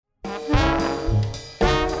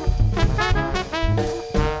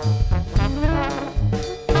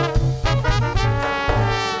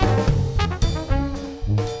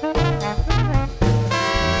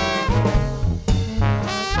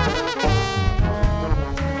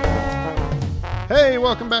Hey,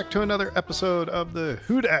 welcome back to another episode of the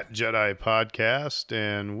Who Dat Jedi podcast.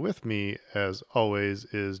 And with me, as always,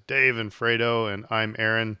 is Dave and Fredo, and I'm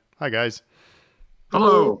Aaron. Hi, guys.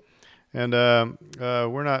 Hello. And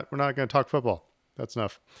we're not going to talk football. That's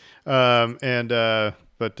enough. But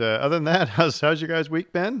other than that, how's your guys'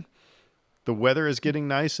 week been? The weather is getting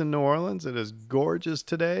nice in New Orleans. It is gorgeous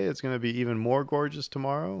today. It's going to be even more gorgeous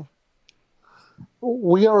tomorrow.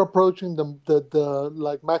 We are approaching the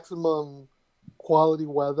like maximum quality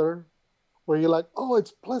weather where you're like, oh, it's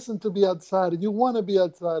pleasant to be outside and you want to be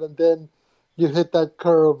outside, and then you hit that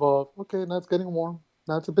curve of, okay, now it's getting warm.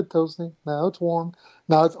 Now it's a bit toasty. Now it's warm.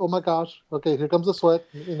 Now it's, oh my gosh, okay, here comes the sweat.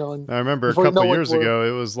 And I remember a before you couple know it, years ago,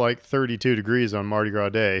 it was like 32 degrees on Mardi Gras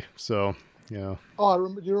Day. So, do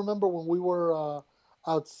you remember when we were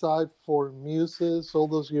outside for Muses all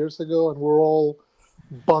those years ago, and we're all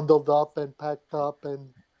bundled up and packed up and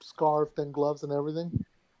scarfed and gloves and everything?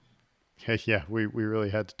 yeah, we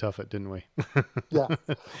really had to tough it, didn't we? Yeah.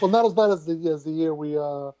 Well, not as bad as the year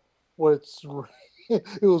where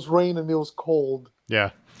it was rain and it was cold.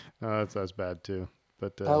 Yeah, that's bad too.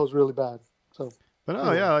 But That was really bad. So yeah,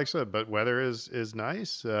 anyway, like I said, but weather is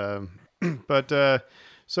nice. But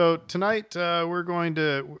so tonight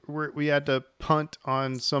we had to punt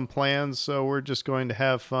on some plans, so we're just going to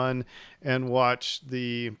have fun and watch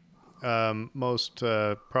the most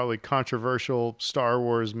probably controversial Star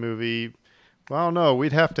Wars movie. Well, no,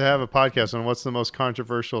 we'd have to have a podcast on what's the most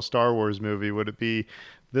controversial Star Wars movie. Would it be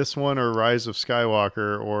this one or Rise of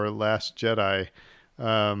Skywalker or Last Jedi?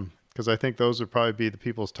 Because I think those would probably be the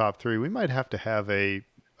people's top three. We might have to have an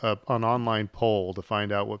online poll to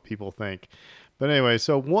find out what people think. But anyway,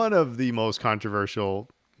 so one of the most controversial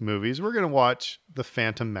movies, we're going to watch The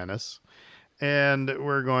Phantom Menace. And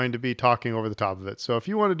we're going to be talking over the top of it. So if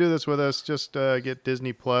you want to do this with us, just get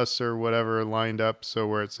Disney Plus or whatever lined up. So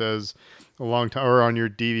where it says a long time, or on your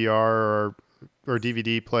DVR or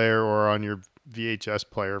DVD player, or on your VHS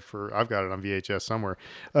player I've got it on VHS somewhere.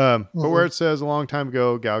 But where it says a long time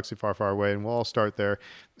ago, Galaxy Far, Far Away, and we'll all start there.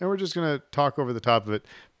 And we're just going to talk over the top of it.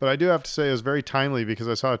 But I do have to say it was very timely because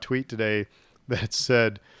I saw a tweet today that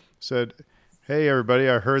said, hey, everybody,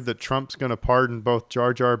 I heard that Trump's going to pardon both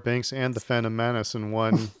Jar Jar Binks and the Phantom Menace in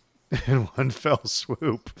one fell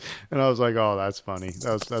swoop. And I was like, oh, that's funny.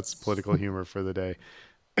 That's political humor for the day.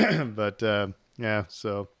 But yeah,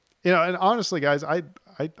 so, and honestly, guys, I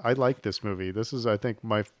like this movie. This is, I think,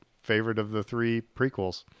 my favorite of the three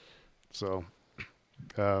prequels. So,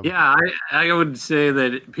 yeah, I would say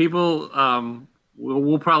that people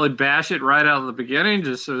will probably bash it right out of the beginning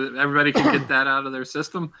just so that everybody can get that out of their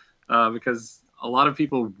system. Because a lot of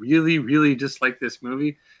people really, really dislike this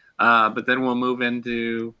movie. But then we'll move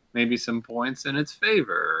into maybe some points in its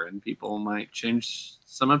favor, and people might change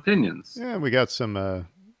some opinions. Yeah, we got some.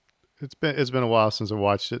 It's been a while since I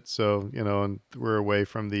watched it, so and we're away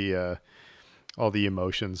from the all the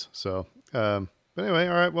emotions. So, but anyway,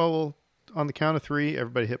 all right. Well, we'll on the count of three,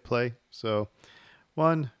 everybody hit play. So,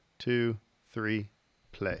 1, 2, 3,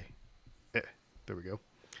 play. There we go.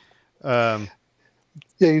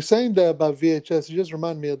 yeah, you're saying that about VHS. You just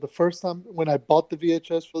remind me of the first time when I bought the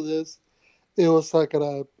VHS for this. It was like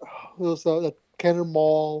at Kenner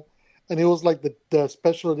Mall, and it was like the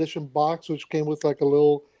special edition box, which came with like a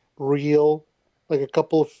little reel, like a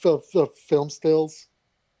couple of film stills.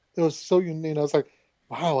 It was so unique. I was like,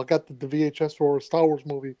 wow, I got the VHS for a Star Wars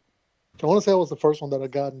movie. I want to say it was the first one that I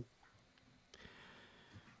got.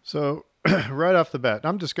 So right off the bat,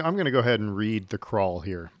 I'm going to go ahead and read the crawl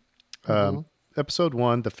here. Episode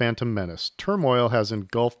 1, The Phantom Menace. Turmoil has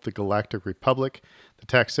engulfed the Galactic Republic. The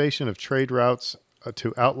taxation of trade routes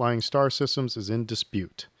to outlying star systems is in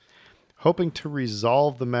dispute. Hoping to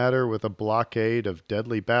resolve the matter with a blockade of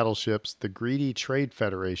deadly battleships, the greedy Trade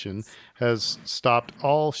Federation has stopped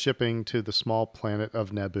all shipping to the small planet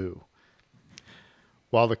of Naboo.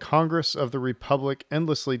 While the Congress of the Republic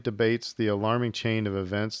endlessly debates the alarming chain of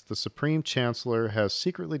events, the Supreme Chancellor has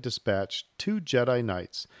secretly dispatched 2 Jedi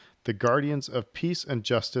Knights, the guardians of peace and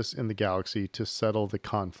justice in the galaxy, to settle the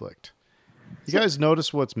conflict. You guys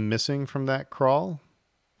notice what's missing from that crawl?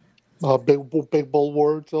 Big bold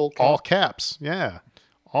words, all caps. Yeah,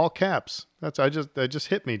 all caps. That just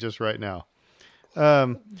hit me just right now.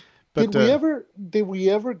 But did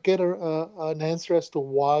we ever get an answer as to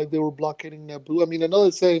why they were blockading Naboo? I mean, I know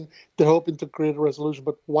they're saying they're hoping to create a resolution,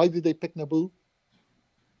 but why did they pick Naboo?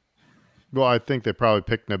 Well, I think they probably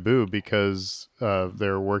picked Naboo because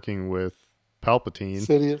they're working with Palpatine.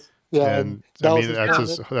 Sidious. Yeah, and I mean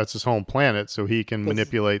that's his home planet, so he can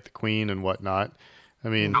manipulate the Queen and whatnot. I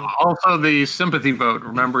mean, also the sympathy vote.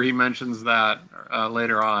 Remember, he mentions that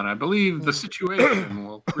later on. I believe the situation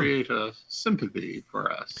will create a sympathy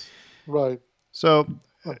for us. Right. So,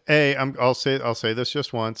 I'll say this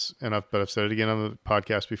just once, but I've said it again on the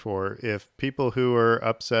podcast before. If people who are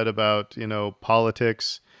upset about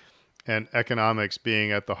politics and economics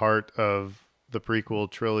being at the heart of the prequel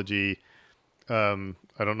trilogy, I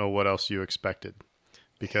don't know what else you expected,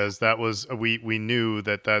 because that was we knew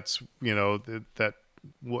that's that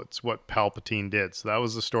what's what Palpatine did. So that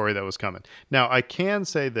was the story that was coming. Now I can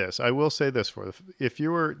say this. I will say this if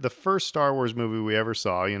you were the first Star Wars movie we ever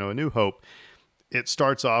saw, A New Hope. It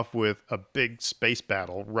starts off with a big space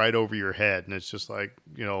battle right over your head, and it's just like,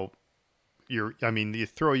 you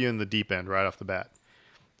throw you in the deep end right off the bat.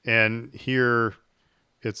 And here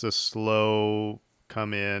it's a slow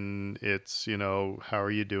come in. It's, how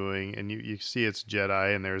are you doing? And you see it's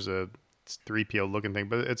Jedi, and there's a 3PO looking thing,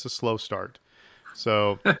 but it's a slow start.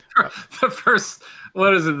 So the first,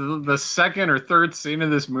 what is it? The second or third scene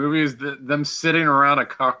of this movie is them sitting around a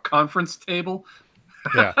conference table.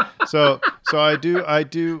 Yeah. So I do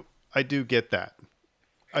get that.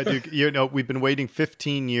 I do. We've been waiting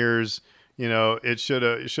 15 years. It should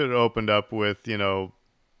have opened up with,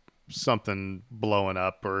 something blowing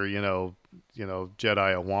up, or, Jedi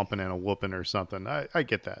a whomping and a whooping or something. I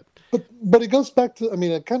get that. But it goes back to,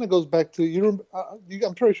 it kind of goes back to,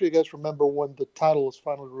 I'm pretty sure you guys remember when the title was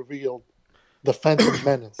finally revealed, The Phantom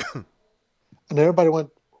Menace. And everybody went,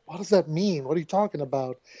 what does that mean? What are you talking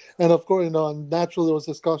about? And of course, naturally there was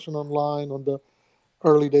discussion online on the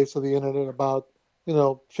early days of the internet about,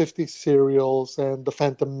 50 serials and the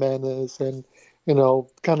Phantom Menace and,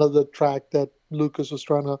 kind of the track that Lucas was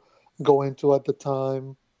trying to go into at the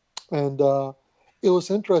time. And it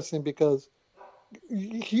was interesting because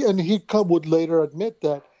he would later admit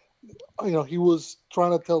that, he was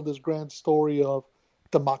trying to tell this grand story of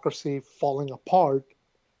democracy falling apart.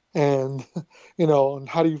 And, and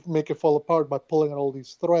how do you make it fall apart? By pulling out all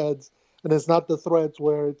these threads. And it's not the threads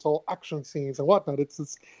where it's all action scenes and whatnot. It's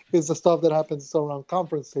the stuff that happens around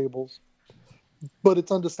conference tables. But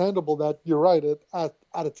it's understandable that you're right. At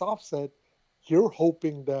its offset, you're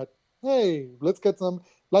hoping that, hey, let's get some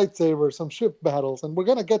lightsabers, some ship battles. And we're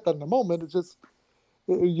going to get that in a moment. It's just,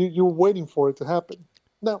 you're waiting for it to happen.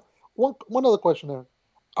 Now, one other question there.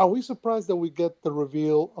 Are we surprised that we get the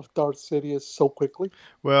reveal of Darth Sidious so quickly?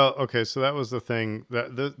 Well, okay, so that was the thing.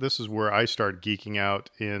 This is where I started geeking out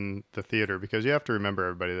in the theater, because you have to remember,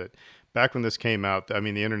 everybody, that back when this came out, the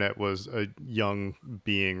internet was a young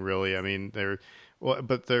being, really.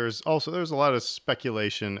 But there's a lot of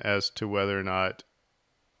speculation as to whether or not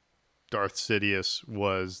Darth Sidious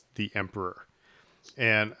was the Emperor.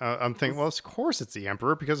 And I'm thinking, well, of course it's the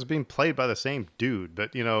Emperor, because it's being played by the same dude.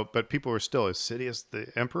 But but people were still, is Sidious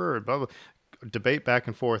the Emperor? Or blah, blah. Debate back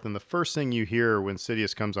and forth. And the first thing you hear when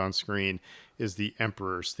Sidious comes on screen is the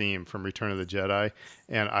Emperor's theme from Return of the Jedi.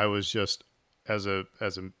 And I was just, as a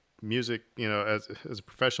music, as a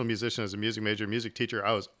professional musician, as a music major, music teacher,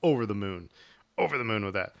 I was over the moon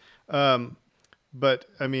with that. But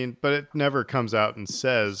it never comes out and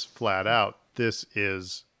says flat out, this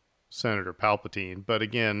is Senator Palpatine. But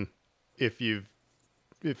again, if you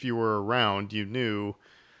were around, you knew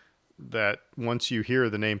that once you hear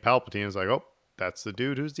the name Palpatine, it's like, oh, that's the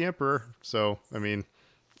dude who's the Emperor. So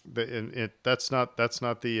that's not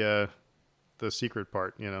the secret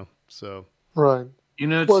part, So right.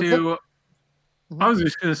 I was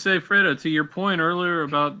just going to say, Fredo, to your point earlier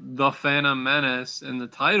about the Phantom Menace and the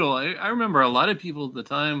title, I remember a lot of people at the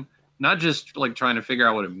time not just like trying to figure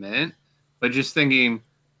out what it meant, but just thinking,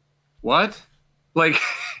 what? Like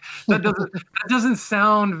that doesn't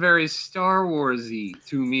sound very Star Warsy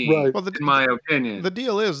to me, right. Well, in my opinion. The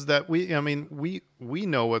deal is that we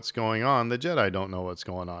know what's going on. The Jedi don't know what's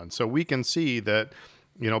going on, so we can see that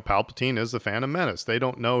Palpatine is the Phantom Menace. They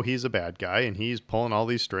don't know he's a bad guy, and he's pulling all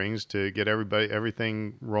these strings to get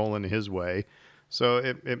everything rolling his way. So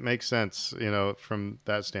it makes sense, from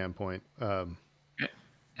that standpoint. And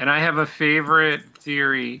I have a favorite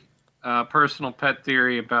theory. Personal pet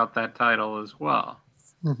theory about that title as well,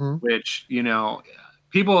 which,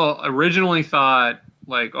 people originally thought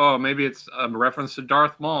like, oh, maybe it's a reference to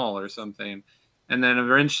Darth Maul or something. And then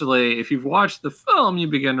eventually, if you've watched the film, you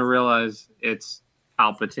begin to realize it's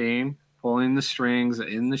Palpatine pulling the strings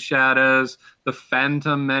in the shadows. The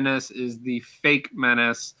Phantom Menace is the fake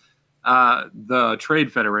menace, the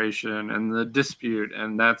Trade Federation and the dispute,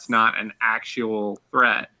 and that's not an actual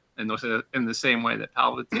threat in the same way that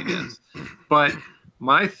Palpatine is. But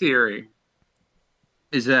my theory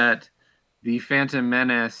is that the Phantom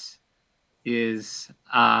Menace is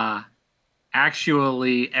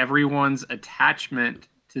actually everyone's attachment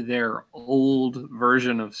to their old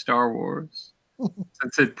version of Star Wars,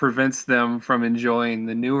 since it prevents them from enjoying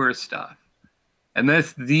the newer stuff. And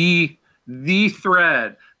that's the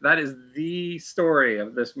thread. That is the story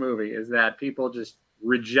of this movie, is that people just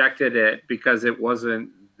rejected it because it wasn't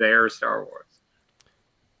their Star Wars.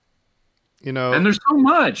 You know, and there's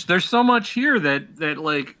so much here that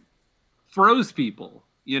like throws people,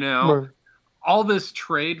 you know. Right. All this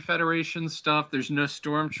Trade Federation stuff, there's no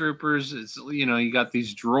stormtroopers. It's, you know, you got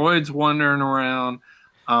these droids wandering around.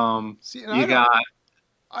 I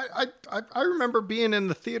remember being in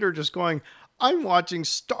the theater just going, I'm watching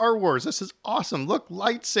Star Wars. This is awesome. Look,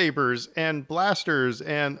 lightsabers and blasters,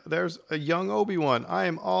 and there's a young Obi-Wan. I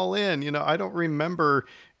am all in. You know, I don't remember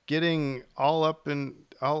getting all up and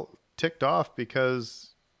all ticked off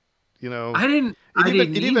because, you know, it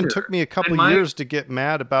even took me a couple years to get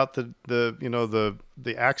mad about the you know, the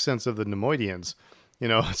accents of the Neimoidians. You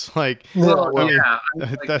know, it's like,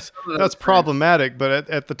 that's problematic. But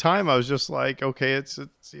at the time, I was just like, okay, it's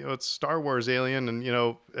you know, it's Star Wars alien, and you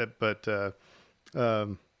know, this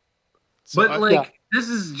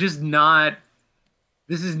is just not.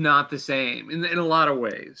 This is not the same in a lot of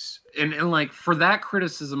ways, and like for that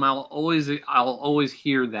criticism, I'll always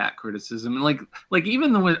hear that criticism, and like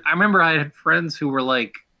even though I remember I had friends who were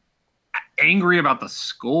like angry about the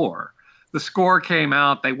score. The score came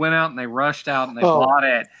out, they went out and they rushed out and they bought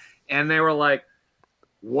it, and they were like,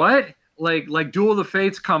 "What?" Like Duel of the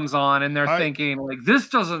Fates comes on, and they're thinking like, "This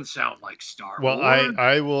doesn't sound like Star Wars." Well,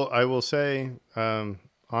 I will say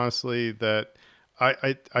honestly that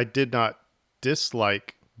I did not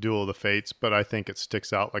dislike Duel of the Fates, but I think it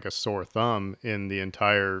sticks out like a sore thumb in the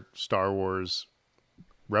entire Star Wars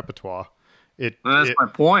repertoire. That's my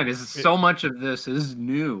point. Is so much of this is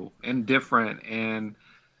new and different and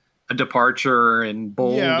a departure and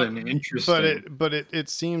bold and interesting. But it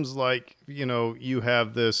seems like, you know, you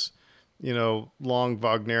have this, you know, long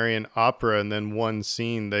Wagnerian opera, and then one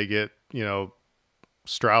scene they get, you know,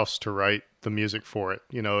 Strauss to write the music for it.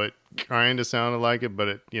 You know, it kind of sounded like it, but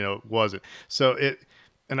it, you know, wasn't. So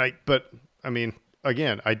but I mean,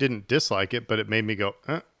 again, I didn't dislike it, but it made me go,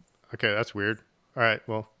 okay, that's weird. All right,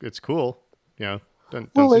 well, it's cool. You know,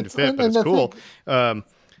 doesn't seem to fit, but it's cool. What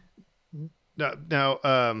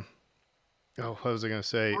was I going to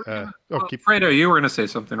say? Fredo, you were going to say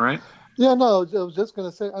something, right? Yeah, no, I was just going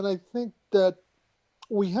to say, and I think that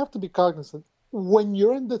we have to be cognizant. When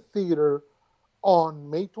you're in the theater on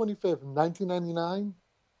May 25th, 1999,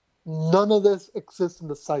 none of this exists in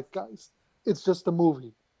the zeitgeist. It's just a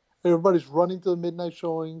movie. Everybody's running to the midnight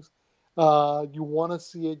showings. You want to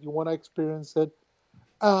see it. You want to experience it.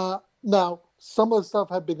 Now, some of the stuff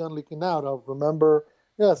had begun leaking out. I remember,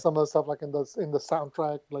 some of the stuff like in the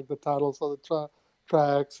soundtrack, like the titles of the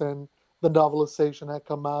tracks, and the novelization had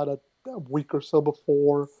come out a week or so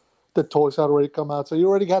before the toys had already come out. So you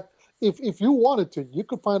already got, if you wanted to, you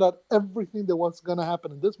could find out everything that was going to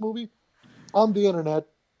happen in this movie on the internet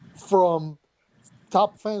from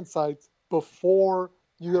top fan sites before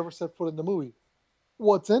you ever set foot in the movie.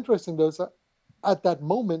 What's interesting though is that at that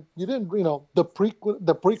moment, you didn't, you know, the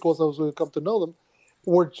prequels, as we come to know them,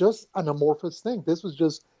 were just an amorphous thing. This was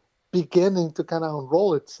just beginning to kind of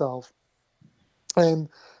unroll itself. And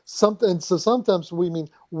sometimes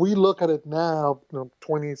we look at it now, you know,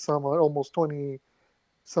 20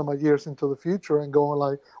 some years into the future, and going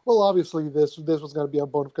like, well, obviously this was going to be a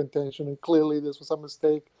bone of contention, and clearly this was a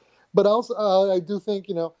mistake. But also, I do think,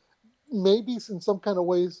 you know, maybe in some kind of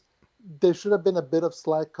ways, there should have been a bit of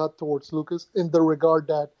slack cut towards Lucas, in the regard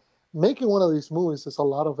that making one of these movies is a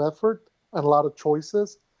lot of effort and a lot of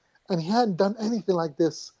choices, and he hadn't done anything like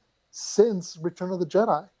this since Return of the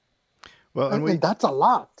Jedi. Well, and that's a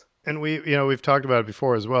lot. And we've talked about it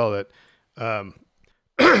before as well, that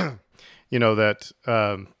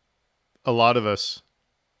a lot of us,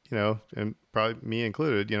 you know, and probably me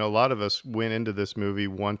included, you know, a lot of us went into this movie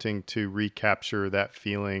wanting to recapture that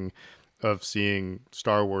feeling of seeing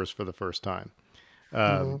Star Wars for the first time.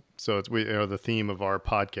 So it's, the theme of our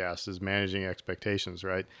podcast is managing expectations,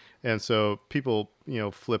 right? And so people, you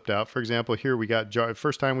know, flipped out. For example, here we got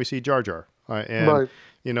first time we see Jar Jar. Right.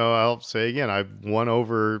 You know, I'll say again, I've won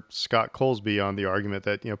over Scott Colesby on the argument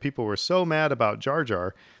that, you know, people were so mad about Jar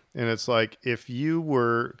Jar. And it's like, if you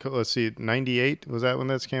were, let's see, 98, was that when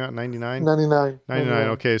this came out? 99? 99.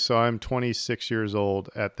 Okay, so I'm 26 years old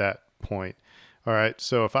at that point. All right,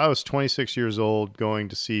 so if I was 26 years old going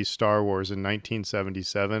to see Star Wars in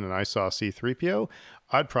 1977 and I saw C-3PO,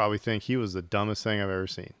 I'd probably think he was the dumbest thing I've ever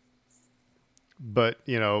seen. But,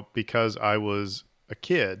 you know, because I was a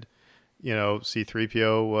kid, you know,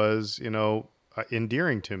 C-3PO was, you know,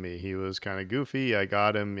 endearing to me. He was kind of goofy. I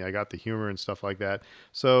got him. I got the humor and stuff like that.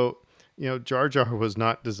 So, Jar Jar was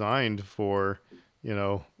not designed for,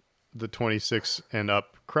 the 26 and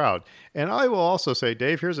up crowd. And I will also say,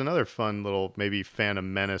 Dave, here's another fun little maybe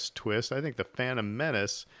Phantom Menace twist. I think the Phantom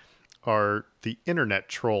Menace are the internet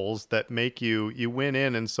trolls that make you went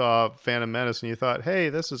in and saw Phantom Menace and you thought, hey,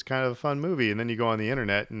 this is kind of a fun movie. And then you go on the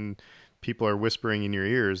internet and people are whispering in your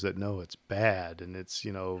ears that, no, it's bad. And it's,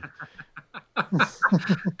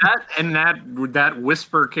 that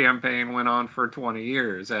whisper campaign went on for 20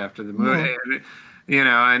 years after the movie.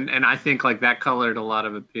 Yeah. And I think like that colored a lot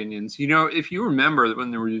of opinions. If you remember when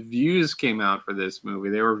the reviews came out for this movie,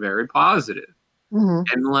 they were very positive.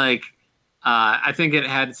 And like, I think it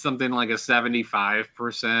had something like a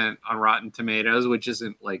 75% on Rotten Tomatoes, which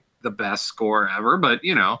isn't like the best score ever, but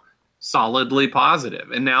solidly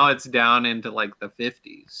positive. And now it's down into like the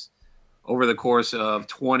 50s over the course of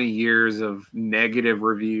 20 years of negative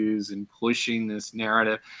reviews and pushing this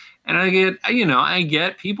narrative. And I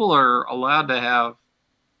get people are allowed to have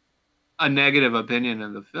a negative opinion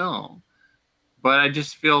of the film. But I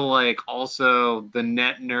just feel like also the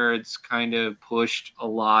net nerds kind of pushed a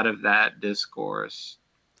lot of that discourse,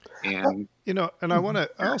 and and I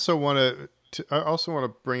also want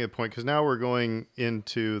to bring a point because now we're going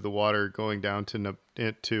into the water, going down to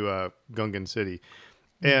Gungan City,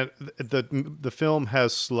 and the film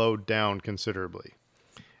has slowed down considerably,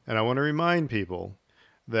 and I want to remind people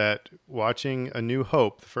that watching A New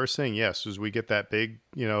Hope, the first thing, yes, was we get that big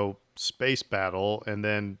space battle, and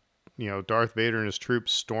then Darth Vader and his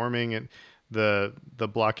troops storming and the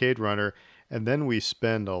blockade runner. And then we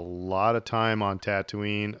spend a lot of time on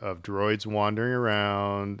Tatooine of droids wandering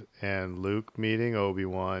around and Luke meeting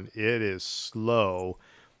Obi-Wan. It is slow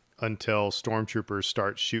until stormtroopers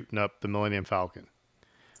start shooting up the Millennium Falcon.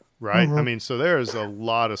 Right? I mean, so there's a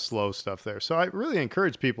lot of slow stuff there. So I really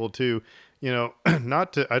encourage people to,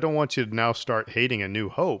 I don't want you to now start hating A New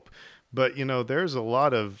Hope, but there's a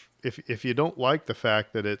lot of, if you don't like the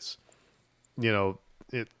fact that it's,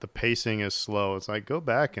 the pacing is slow, it's like, go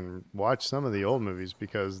back and watch some of the old movies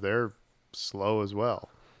because they're slow as well.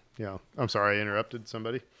 I'm sorry, I interrupted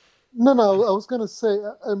somebody. No, I was gonna say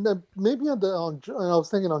maybe I was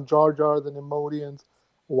thinking on Jar Jar, the Nemodians,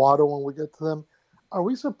 Watto when we get to them. Are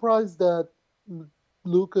we surprised that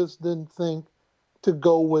Lucas didn't think to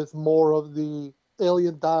go with more of the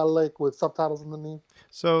alien dialect with subtitles underneath?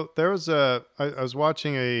 So there was I was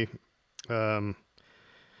watching a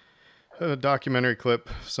documentary clip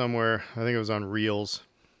somewhere. I think it was on Reels,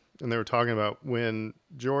 and they were talking about when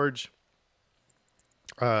George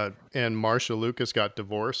and Marcia Lucas got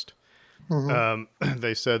divorced.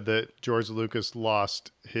 They said that George Lucas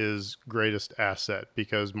lost his greatest asset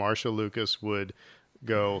because Marcia Lucas would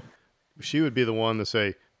go, she would be the one to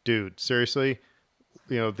say, dude, seriously,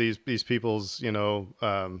 these people's,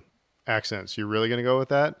 accents, you're really going to go with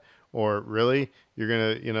that? Or really, you're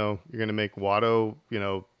going to make Watto,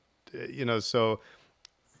 so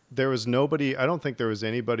there was nobody, I don't think there was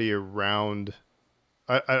anybody around.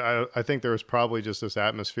 I think there was probably just this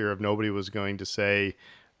atmosphere of nobody was going to say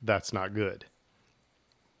that's not good.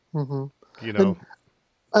 And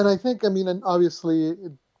I think, and obviously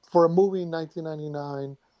for a movie in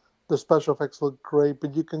 1999, the special effects look great,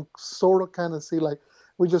 but you can sort of kind of see, like,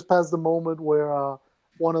 we just passed the moment where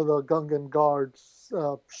one of the Gungan guards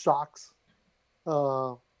shocks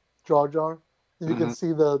Jar Jar. And you can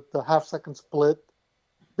see the half-second split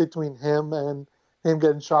between him and him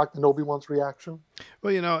getting shocked and Obi-Wan's reaction.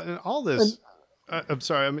 Well, and all this... I'm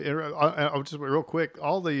sorry. I'll just real quick.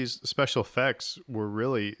 All these special effects were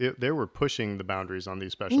really they were pushing the boundaries on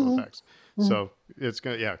these special effects. So it's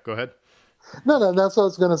gonna go ahead. No, that's what I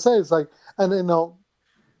was gonna say. It's like, and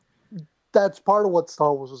that's part of what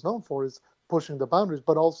Star Wars was known for, is pushing the boundaries.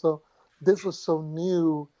 But also, this was so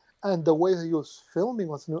new, and the way he was filming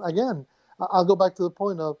was new. Again, I'll go back to the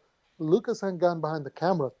point of Lucas hadn't gone behind the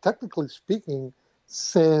camera, technically speaking,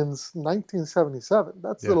 since 1977.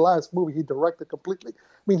 That's the last movie he directed completely.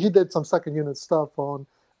 I mean, he did some second unit stuff on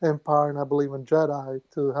Empire and I believe in Jedi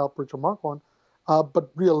to help Richard Marquand. But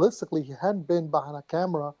realistically, he hadn't been behind a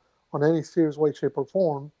camera on any serious way, shape, or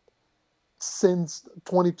form since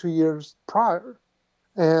 22 years prior.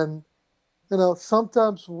 And,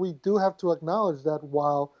 sometimes we do have to acknowledge that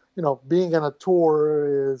while, being on a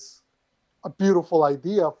tour is a beautiful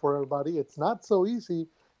idea for everybody, it's not so easy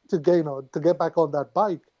to get back on that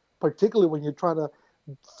bike, particularly when you're trying to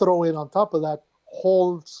throw in on top of that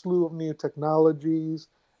whole slew of new technologies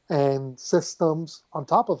and systems on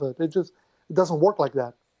top of it. It doesn't work like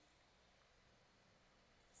that.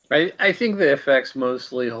 I think the effects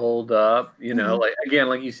mostly hold up. You know, Mm-hmm. like again,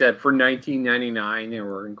 like you said, for 1999, they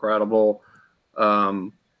were incredible,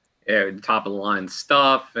 um, top of the line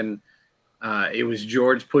stuff, and it was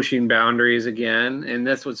George pushing boundaries again, and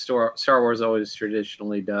that's what Star Wars always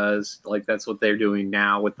traditionally does. Like that's what they're doing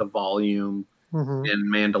now with the volume Mm-hmm. and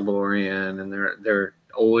Mandalorian, and they're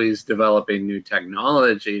always developing new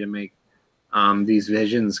technology to make these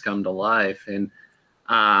visions come to life. And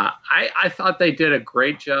I thought they did a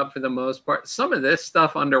great job for the most part. Some of this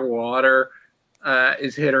stuff underwater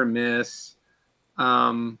is hit or miss.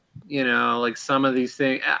 You know, like some of these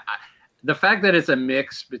things. The fact that it's a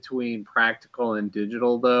mix between practical and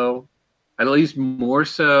digital, though, at least more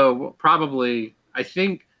so, probably, I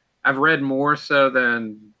think I've read more so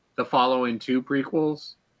than the following two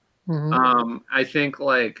prequels. Mm-hmm. I think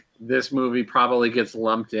like this movie probably gets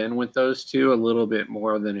lumped in with those two a little bit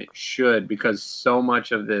more than it should because so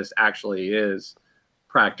much of this actually is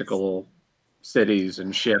practical cities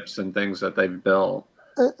and ships and things that they've built.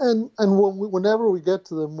 And whenever we get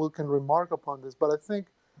to them, we can remark upon this. But I think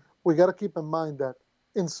we got to keep in mind that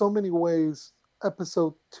in so many ways,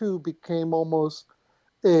 Episode Two became almost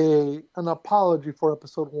a an apology for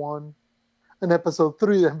Episode One, and Episode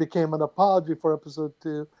Three then became an apology for Episode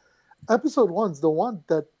Two. Episode One's the one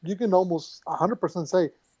that you can almost 100% say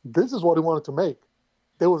this is what he wanted to make.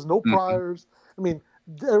 There was no Mm-hmm. priors. I mean,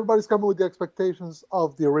 everybody's coming with the expectations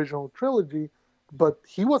of the original trilogy, but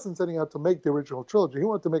he wasn't setting out to make the original trilogy. He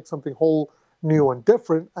wanted to make something whole new and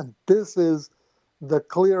different, and this is the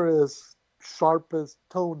clearest, sharpest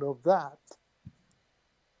tone of that.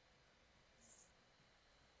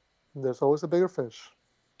 And there's always a bigger fish.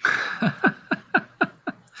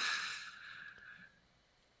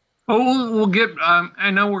 Well, we'll get.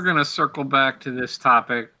 I know we're going to circle back to this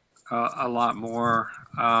topic a lot more,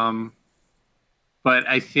 but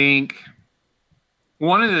I think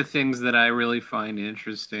one of the things that I really find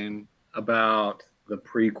interesting about the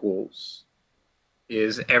prequels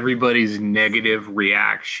is everybody's negative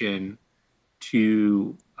reaction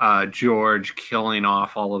to George killing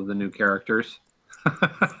off all of the new characters.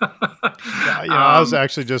 Yeah, I was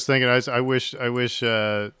actually just thinking. I wish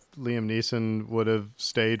Liam Neeson would have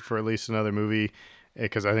stayed for at least another movie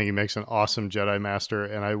because I think he makes an awesome Jedi Master,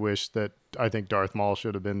 and I think Darth Maul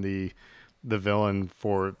should have been the villain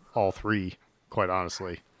for all three. Quite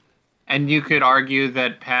honestly, and you could argue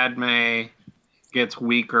that Padme gets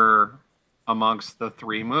weaker amongst the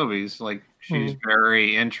three movies. Like she's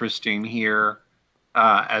very interesting here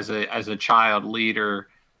as a child leader.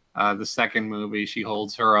 The second movie, she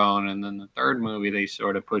holds her own, and then the third movie, they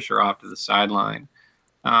sort of push her off to the sideline.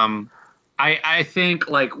 I think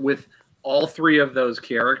like with all three of those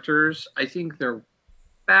characters, I think they're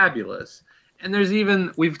fabulous. And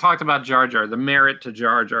we've talked about Jar Jar. The merit to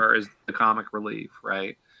Jar Jar is the comic relief,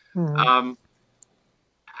 right? Mm-hmm.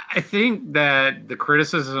 I think that the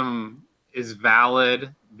criticism is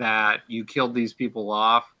valid that you killed these people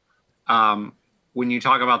off when you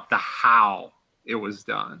talk about the how it was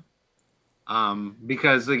done.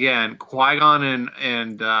 Because again, Qui-Gon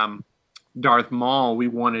and Darth Maul, we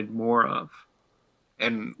wanted more of,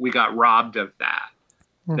 and we got robbed of that.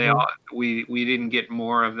 We didn't get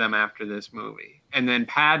more of them after this movie. And then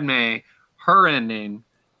Padme, her ending,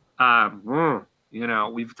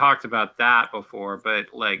 we've talked about that before, but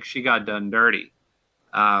like she got done dirty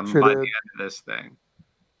by the end of this thing.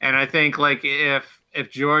 And I think like if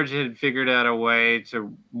George had figured out a way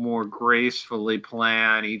to more gracefully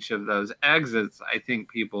plan each of those exits, I think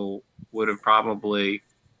people would have probably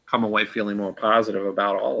come away feeling more positive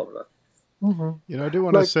about all of them. Mm-hmm. I do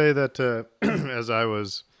want to say that as I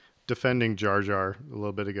was defending Jar Jar a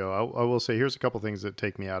little bit ago, I will say here's a couple things that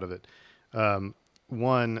take me out of it.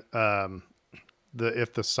 One,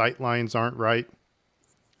 if the sight lines aren't right,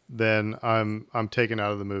 then I'm taken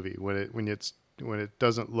out of the movie when it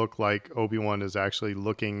doesn't look like Obi-Wan is actually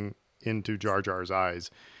looking into Jar Jar's eyes.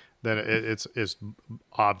 Then it's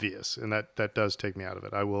obvious, and that does take me out of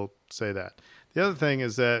it. I will say that. The other thing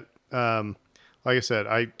is that, like I said,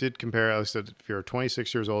 I did compare. I said if you're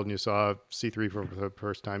 26 years old and you saw C3 for the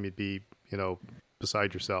first time, you'd be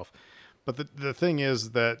beside yourself. But the thing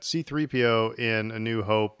is that C3PO in A New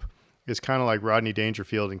Hope is kind of like Rodney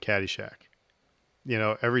Dangerfield in Caddyshack.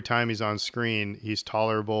 Every time he's on screen, he's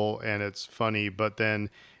tolerable and it's funny. But then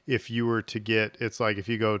if you were to it's like if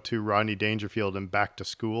you go to Rodney Dangerfield and Back to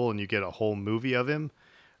School and you get a whole movie of him,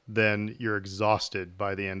 then you're exhausted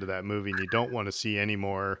by the end of that movie and you don't want to see any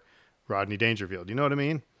more Rodney Dangerfield. You know what I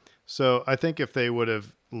mean? So I think if they would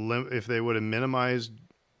have minimized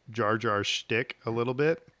Jar Jar's shtick a little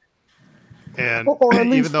bit, And or at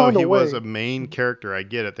least even though find he a was way. a main character, I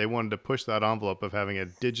get it. They wanted to push that envelope of having a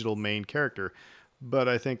digital main character, but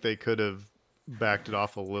I think they could have backed it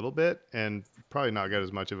off a little bit and probably not got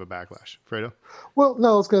as much of a backlash. Fredo? Well,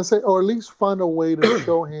 no, I was going to say, or at least find a way to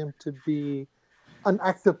show him to be an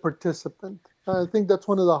active participant. I think that's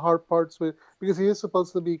one of the hard parts with, because he is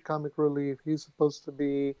supposed to be comic relief. He's supposed to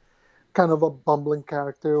be kind of a bumbling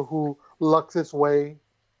character who lucks his way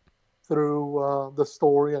through the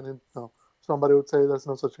story, and somebody would say there's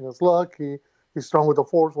no such thing as luck. He's strong with the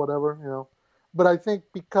force, whatever. But I think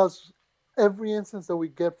because every instance that we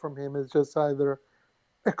get from him is just either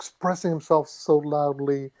expressing himself so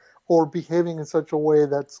loudly or behaving in such a way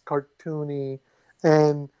that's cartoony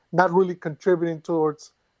and not really contributing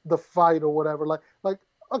towards the fight or whatever. Like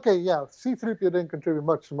okay, yeah, C-3PO didn't contribute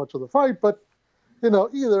much of the fight, but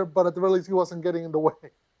either. But at the very least, he wasn't getting in the way.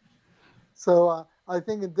 So I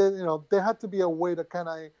think it did. There had to be a way to kind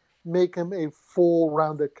of make him a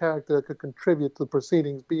full-rounded character that could contribute to the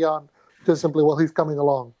proceedings beyond just simply, well, he's coming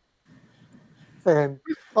along, and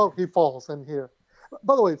he falls in here.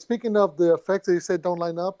 By the way, speaking of the effects that you said don't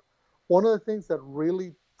line up, one of the things that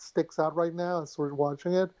really sticks out right now as we're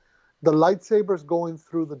watching it, the lightsabers going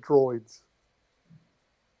through the droids.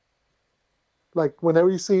 Like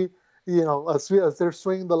whenever you see, as they're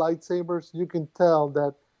swinging the lightsabers, you can tell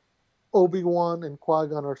that Obi-Wan and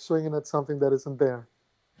Qui-Gon are swinging at something that isn't there.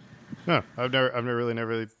 No, I've never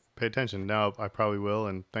really paid attention. Now I probably will.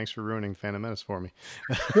 And thanks for ruining Phantom Menace for me.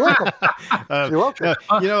 You're welcome. You're welcome.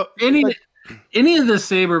 Any of the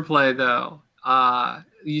saber play though,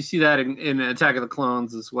 you see that in Attack of the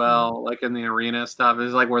Clones as well, like in the arena stuff.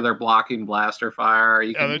 It's like where they're blocking blaster fire.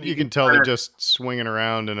 You can tell they're just swinging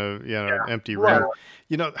around in an empty ring.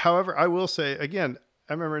 However, I will say again,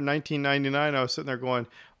 I remember in 1999, I was sitting there going,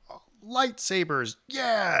 lightsabers,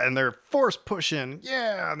 yeah, and they're force pushing,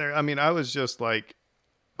 yeah, and I was just like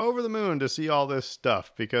over the moon to see all this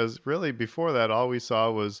stuff, because really before that all we saw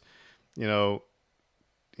was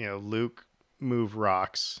Luke move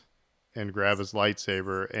rocks and grab his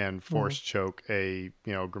lightsaber and force choke a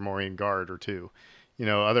Gamorrean guard or two.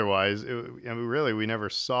 Otherwise really we never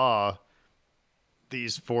saw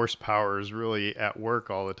these force powers really at work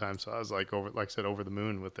all the time. So I was like over the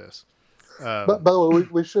moon with this. But by the way,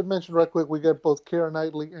 we should mention right quick, we get both Keira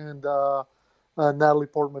Knightley and Natalie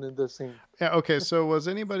Portman in this scene. Yeah. Okay. So was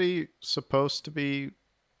anybody supposed to be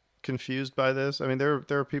confused by this? I mean, there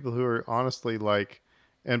are people who are honestly like,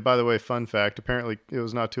 and by the way, fun fact, apparently it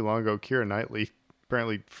was not too long ago, Keira Knightley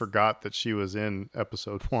apparently forgot that she was in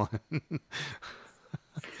episode 1.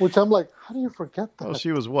 Which I'm like, how do you forget that? Well,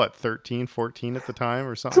 she was what, 13, 14 at the time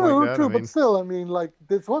or something like that? True, but still, like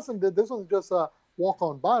this wasn't just a walk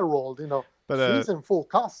on by role, But she's in full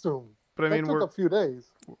costume. But that took a few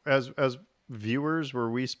days. As viewers,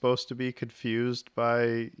 were we supposed to be confused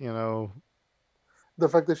by the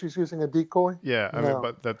fact that she's using a decoy? Yeah, I mean,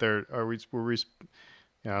 but that were we?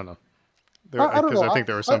 Yeah, I don't know. Because I think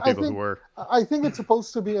there were some people who were. I think it's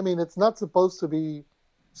supposed to be. I mean, it's not supposed to be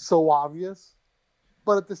so obvious,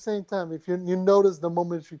 but at the same time, if you notice the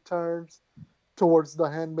moment she turns towards the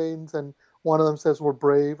handmaidens and one of them says, "We're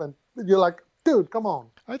brave," and you're like, dude, come on.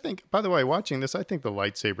 I think, by the way, watching this, I think the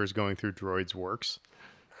lightsabers going through droids works.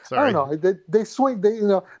 Sorry. I don't know. They swing.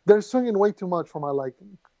 They're swinging way too much for my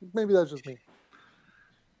liking. Maybe that's just me.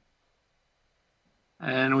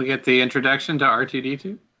 And we get the introduction to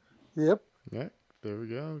R2-D2. Yep. Yeah. There we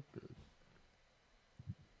go.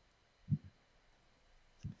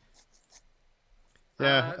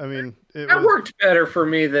 Yeah, I mean, it worked better for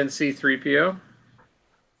me than C-3PO.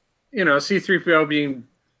 C-3PO being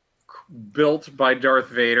built by Darth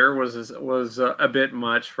Vader was a bit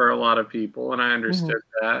much for a lot of people, and I understood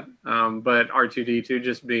that. But R2-D2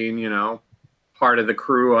 just being, part of the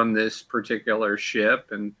crew on this particular ship,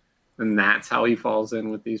 and that's how he falls in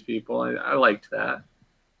with these people. I liked that,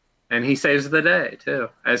 and he saves the day too,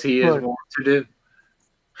 as he is wont to do.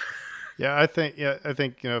 Yeah, I think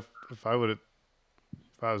if I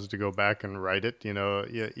was to go back and write it,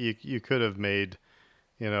 you could have made,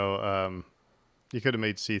 you could have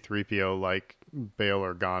made C-3PO like Bail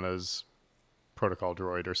Organa's protocol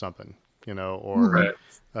droid or something, or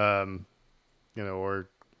or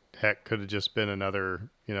heck, could have just been another,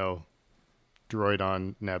 droid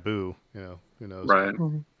on Naboo, who knows? Right.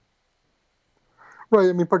 Mm-hmm. Right.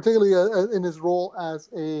 I mean, particularly in his role as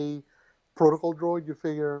a protocol droid, you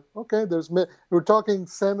figure, okay, we're talking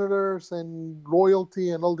senators and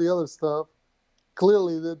royalty and all the other stuff.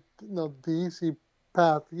 Clearly, the easy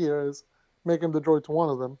path here is make him the droid to one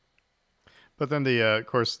of them. But then of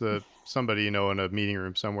course, somebody in a meeting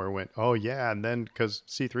room somewhere went, oh yeah, and then because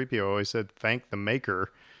C-3PO always said thank the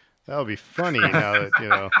maker, That would be funny now that, you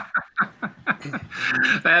know.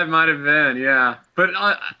 That might have been, yeah. But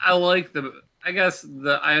I like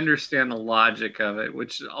I understand the logic of it,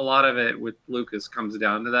 which a lot of it with Lucas comes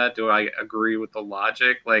down to that. Do I agree with the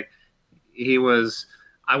logic? Like,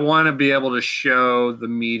 I want to be able to show the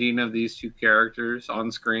meeting of these two characters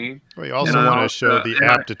on screen. Well, you also want to show the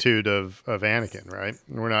aptitude of Anakin, right?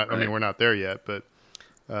 We're not, right. I mean, we're not there yet, but.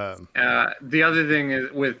 The other thing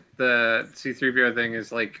is with the C-3PO thing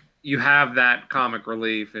is like, you have that comic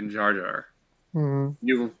relief in Jar Jar.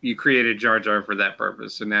 Mm-hmm. You created Jar Jar for that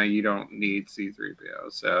purpose, so now you don't need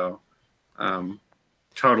C-3PO. So,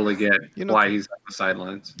 totally get why he's on the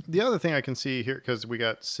sidelines. The other thing I can see here, because we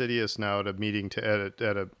got Sidious now at a meeting at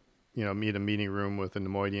a meet a meeting room with the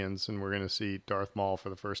Neimoidians, and we're going to see Darth Maul for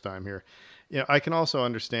the first time here. You know, I can also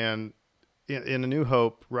understand in A New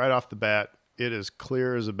Hope right off the bat, it is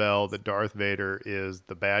clear as a bell that Darth Vader is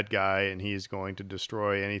the bad guy, and he's going to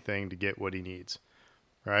destroy anything to get what he needs,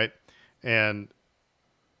 right? And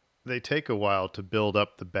they take a while to build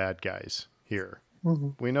up the bad guys here. Mm-hmm.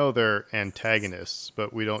 We know they're antagonists,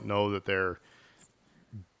 but we don't know that they're,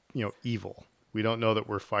 evil. We don't know that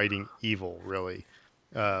we're fighting evil, really.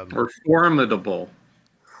 Or formidable.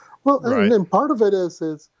 Well, right. and part of it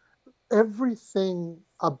is everything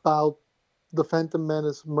about the Phantom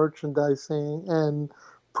Menace merchandising and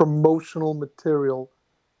promotional material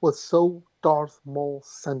was so Darth Maul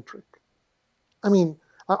centric. I mean,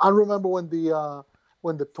 I remember when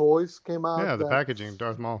the toys came out. Yeah, the packaging,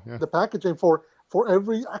 Darth Maul. Yeah. The packaging for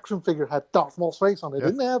every action figure had Darth Maul's face on it. Yeah.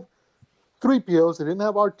 It didn't have 3POs. It didn't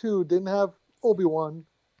have R2. Didn't have Obi-Wan.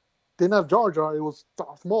 Didn't have Jar Jar. It was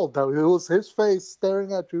Darth Maul. It was his face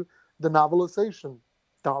staring at you. The novelization.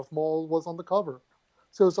 Darth Maul was on the cover.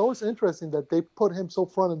 So it's always interesting that they put him so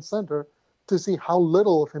front and center to see how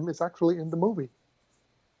little of him is actually in the movie.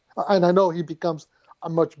 And I know he becomes a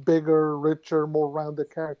much bigger, richer, more rounded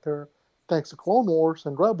character thanks to Clone Wars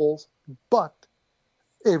and Rebels. But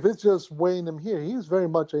if it's just weighing him here, he's very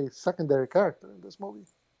much a secondary character in this movie.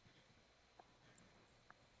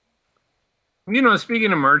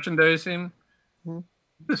 Speaking of merchandising,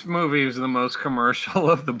 this movie is the most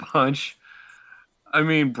commercial of the bunch. I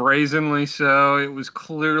mean, brazenly so. It was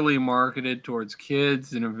clearly marketed towards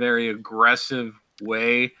kids in a very aggressive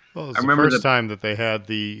way. Well, it was the first time that they had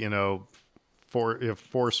the,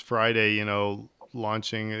 Force Friday,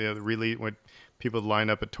 launching, really when people would line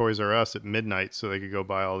up at Toys R Us at midnight so they could go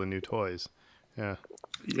buy all the new toys. Yeah.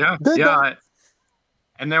 Yeah.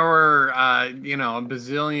 And there were, a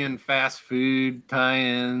bazillion fast food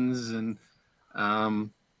tie-ins and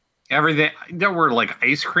everything. There were like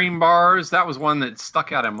ice cream bars. That was one that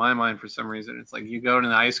stuck out in my mind for some reason. It's like you go to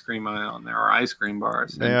the ice cream aisle and there are ice cream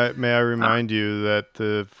bars. May I remind you that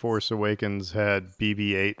the Force Awakens had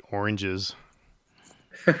BB-8 oranges.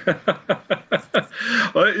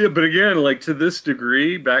 Well, yeah, but again, like to this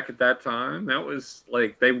degree, back at that time, that was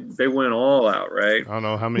like they went all out, right? I don't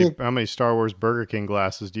know how many Star Wars Burger King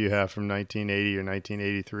glasses do you have from 1980 or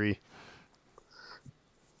 1983?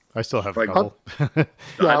 I still have a couple. Yeah,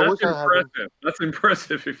 that's impressive. That's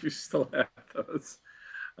impressive if you still have those.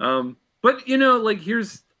 But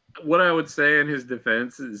here's what I would say in his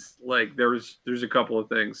defense is like there's a couple of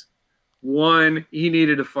things. One, he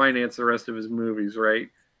needed to finance the rest of his movies, right?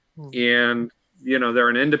 And they're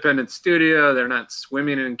an independent studio. They're not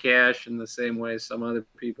swimming in cash in the same way some other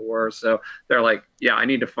people were. So they're like, yeah, I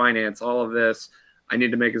need to finance all of this. I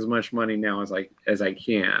need to make as much money now as I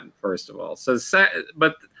can, first of all. So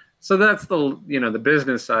that's the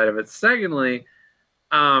business side of it. Secondly,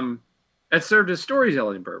 it served a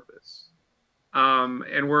storytelling purpose.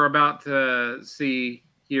 And we're about to see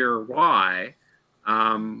here why,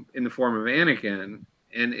 in the form of Anakin.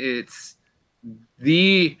 And it's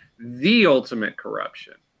the ultimate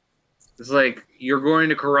corruption. It's like you're going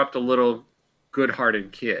to corrupt a little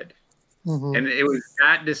good-hearted kid. Mm-hmm. And it was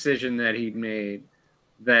that decision that he made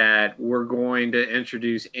that we're going to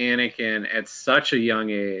introduce Anakin at such a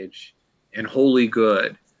young age and wholly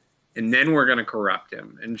good. And then we're going to corrupt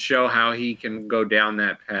him and show how he can go down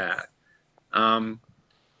that path.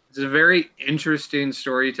 It's a very interesting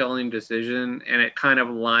storytelling decision, and it kind of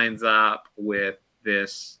lines up with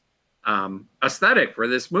this aesthetic for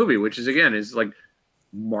this movie, which is like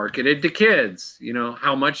marketed to kids.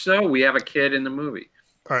 How much so? We have a kid in the movie.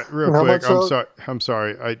 All right, real quick. I'm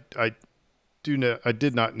sorry. I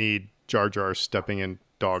did not need Jar Jar stepping in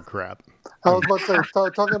dog crap. I was about to say,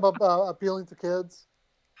 talking about appealing to kids.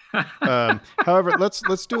 However, let's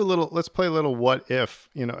play a little what if.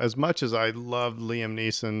 As much as I loved Liam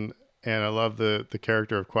Neeson and I love the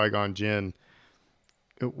character of Qui-Gon Jinn,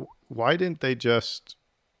 why didn't they just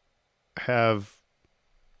have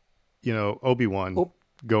Obi-Wan Oh,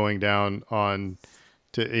 going down on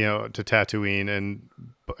to Tatooine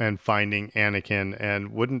and finding Anakin,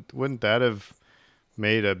 and wouldn't that have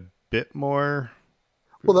made a bit more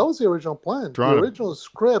well, that was the original plan. The drawn a original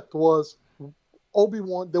script was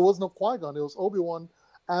Obi-Wan. There was no Qui-Gon. It was Obi-Wan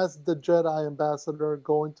as the Jedi ambassador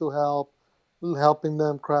going to helping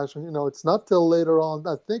them crash. And it's not till later on.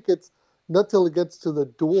 I think it's not till it gets to the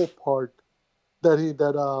duel part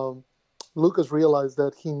that Lucas realized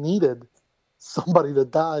that he needed somebody to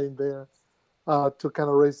die in there to kind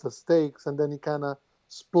of raise the stakes, and then he kind of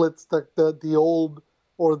splits the old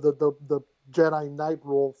or the Jedi Knight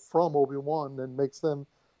role from Obi-Wan and makes them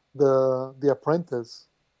the apprentice.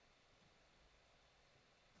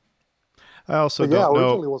 I also But yeah, don't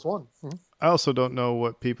originally know. it was one. I also don't know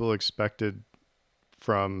what people expected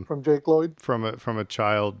from From Jake Lloyd. from a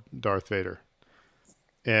child Darth Vader,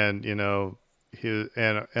 and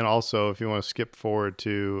and also if you want to skip forward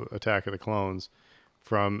to Attack of the Clones,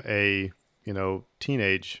 from a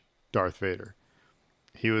teenage Darth Vader,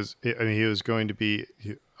 he was going to be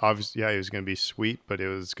obviously, yeah, he was going to be sweet, but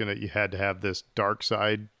you had to have this dark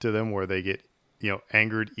side to them where they get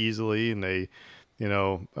angered easily, and they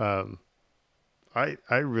I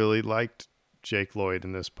really liked Jake Lloyd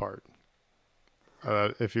in this part.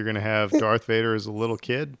 If you're going to have Darth Vader as a little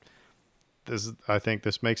kid, I think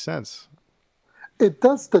this makes sense. It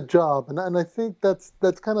does the job, and I think that's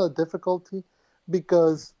kind of a difficulty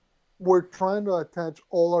because we're trying to attach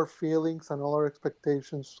all our feelings and all our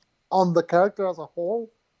expectations on the character as a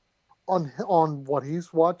whole, on what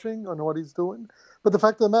he's watching, on what he's doing. But the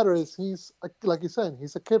fact of the matter is, he's like you're saying,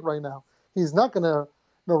 he's a kid right now. He's not gonna.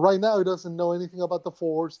 Right now, he doesn't know anything about the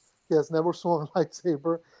Force. He has never swung a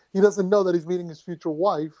lightsaber. He doesn't know that he's meeting his future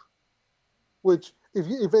wife. Which, if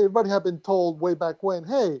everybody had been told way back when,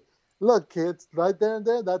 hey, look, kids, right there and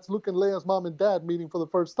there, that's Luke and Leia's mom and dad meeting for the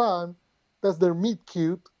first time. That's their meet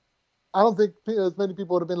cute. I don't think as many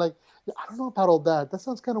people would have been like, I don't know about all that. That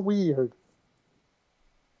sounds kind of weird.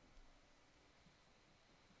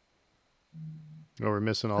 Oh, we're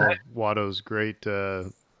missing all of Watto's great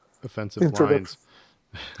offensive Introduction. lines.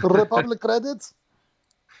 Republic credits.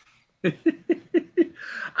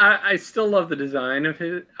 I still love the design of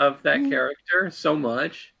that character so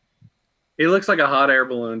much. He looks like a hot air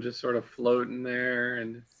balloon just sort of floating there,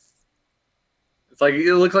 and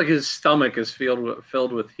it looks like his stomach is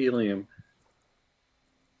filled with helium.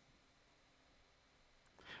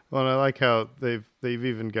 Well, and I like how they've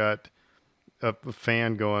even got a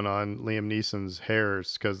fan going on Liam Neeson's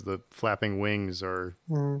hairs because the flapping wings are,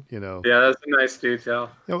 Yeah, that's a nice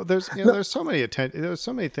detail. there's so many there's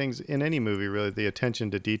so many things in any movie, really. The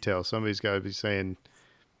attention to detail. Somebody's got to be saying,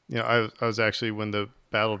 I was actually, when the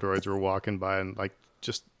battle droids were walking by, and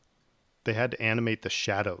just they had to animate the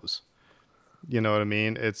shadows. You know what I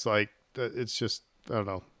mean? It's like, it's just, I don't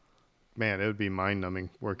know, man. It would be mind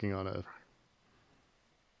numbing working on a.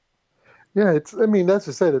 Yeah, that's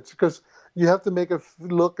just it. It's because you have to make it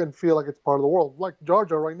look and feel like it's part of the world. Like Jar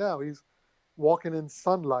Jar right now, he's walking in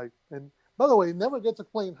sunlight. And by the way, it never gets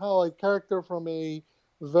explained how a character from a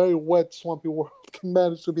very wet, swampy world can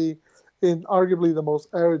manage to be in arguably the most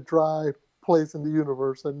arid, dry place in the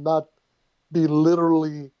universe and not be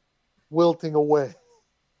literally wilting away.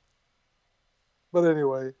 But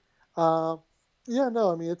anyway,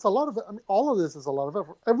 it's a lot of. All of this is a lot of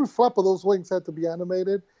effort. Every flap of those wings had to be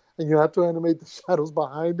animated, and you had to animate the shadows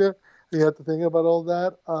behind it. You have to think about all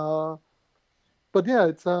that. But yeah,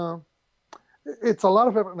 it's a lot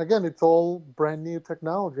of effort, and again, it's all brand new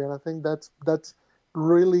technology, and I think that's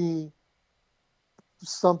really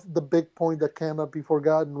the big point that cannot be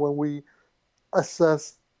forgotten when we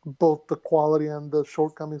assess both the quality and the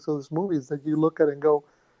shortcomings of this movie. Is that you look at it and go,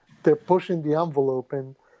 they're pushing the envelope,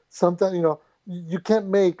 and sometimes you can't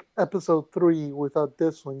make Episode 3 without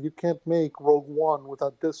this one. You can't make Rogue One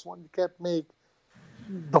without this one. You can't make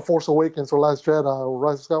The Force Awakens or Last Jedi or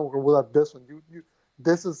Rise of Skywalker without this one.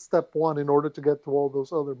 This is step one in order to get to all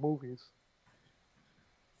those other movies.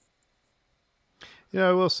 Yeah,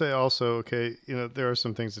 I will say also, okay, there are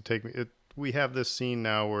some things that take me. We have this scene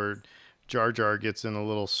now where Jar Jar gets in a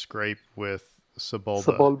little scrape with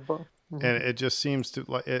Sebulba. And it just seems to,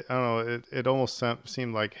 like, I don't know, it almost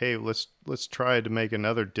seemed like, hey, let's try to make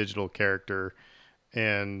another digital character,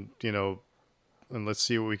 and and let's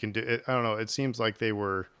see what we can do. I don't know. It seems like they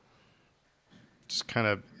were just kind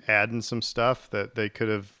of adding some stuff that they could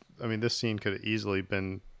have. I mean, this scene could have easily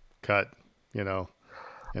been cut, and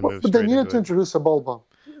moved. But they needed to introduce Sebulba.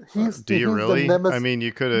 Do you really? I mean,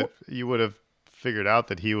 you would have figured out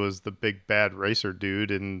that he was the big bad racer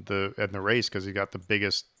dude in the race because he got the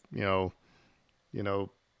biggest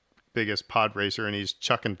biggest pod racer and he's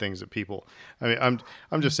chucking things at people. I mean,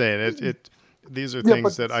 I'm just saying it. These are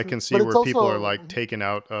things that I can see where people are like taken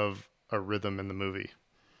out of a rhythm in the movie.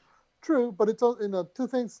 True, but it's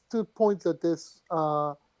two points that this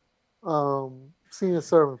scene is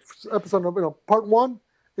serving. Episode number, part one,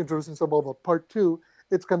 introducing Sebulba. Part two,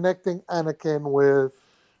 it's connecting Anakin with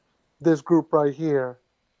this group right here,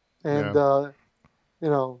 and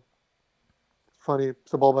funny,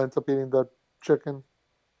 Sebulba ends up eating the chicken.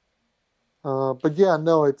 But yeah,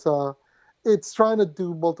 no, it's trying to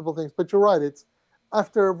do multiple things. But you're right. It's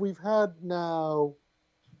after we've had now.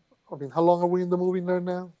 I mean, how long are we in the movie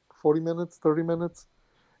now? 40 minutes, 30 minutes?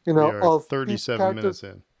 We are of 37 minutes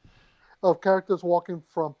in. Of characters walking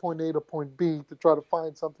from point A to point B to try to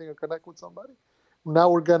find something or connect with somebody.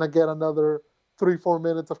 Now we're gonna get another 3-4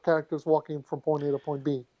 minutes of characters walking from point A to point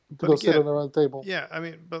B to go sit around the table. Yeah, I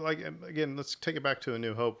mean, but like again, let's take it back to A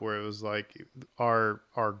New Hope, where it was like our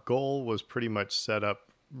goal was pretty much set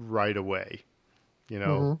up right away.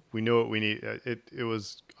 We knew what we need. It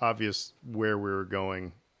was obvious where we were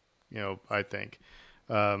going. I think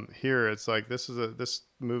here it's like this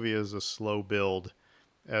movie is a slow build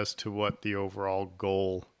as to what the overall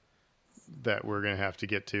goal that we're going to have to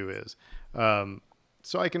get to is.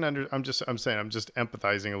 So I can I'm just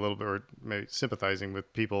empathizing a little bit, or maybe sympathizing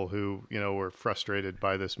with people who, were frustrated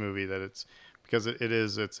by this movie, that it's because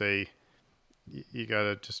you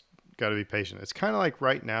gotta be patient. It's kind of like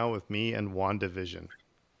right now with me and WandaVision.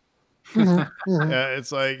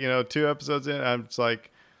 It's like, 2 episodes in, I'm just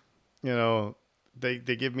like, they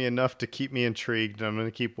give me enough to keep me intrigued, and I'm going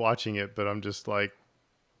to keep watching it, but I'm just like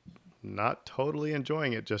not totally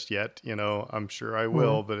enjoying it just yet. I'm sure I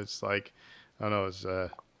will, but it's like, I don't know,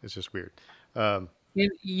 it's just weird. A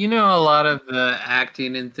lot of the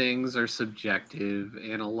acting and things are subjective,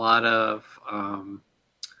 and a lot of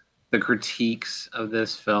the critiques of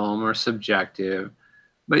this film are subjective.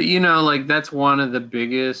 But, that's one of the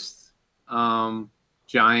biggest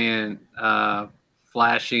giant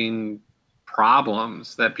flashing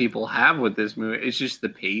problems that people have with this movie. It's just the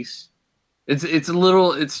pace. It's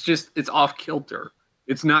off kilter.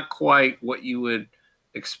 It's not quite what you would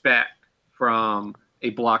expect from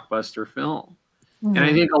a blockbuster film. Mm-hmm. And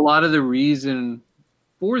I think a lot of the reason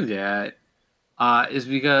for that is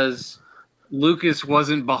because Lucas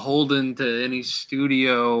wasn't beholden to any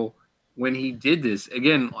studio when he did this.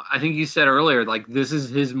 Again, I think you said earlier, like, this is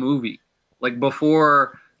his movie. Like,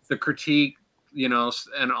 before the critique,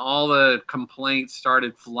 and all the complaints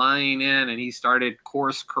started flying in, and he started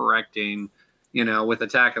course correcting, with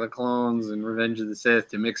Attack of the Clones and Revenge of the Sith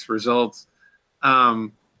to mixed results.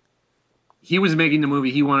 He was making the movie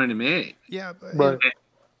he wanted to make. Yeah, but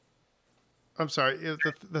I'm sorry.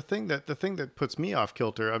 The thing that puts me off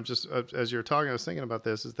kilter, I'm just, as you're talking, I was thinking about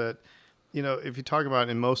this, is that, if you talk about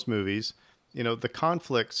in most movies, the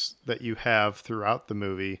conflicts that you have throughout the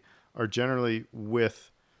movie are generally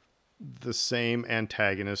with the same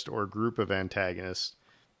antagonist or group of antagonists,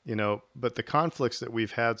 but the conflicts that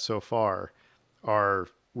we've had so far are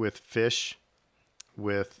with Fish,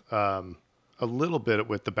 with a little bit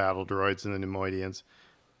with the battle droids and the Neimoidians.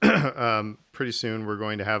 Pretty soon we're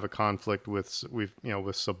going to have a conflict with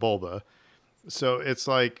Sebulba. So it's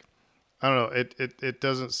like, I don't know, it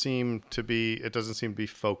doesn't seem to be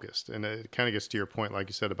focused, and it kind of gets to your point, like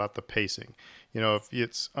you said, about the pacing. If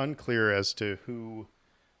it's unclear as to who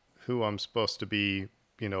I'm supposed to be,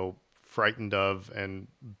 frightened of and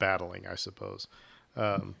battling, I suppose.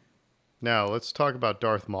 Now let's talk about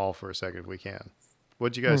Darth Maul for a second, if we can.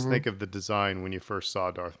 What'd you guys think of the design when you first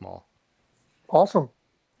saw Darth Maul? Awesome.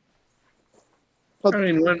 I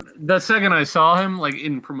mean, the second I saw him, like,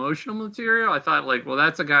 in promotional material, I thought, like, well,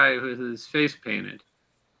 that's a guy with his face painted.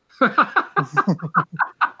 I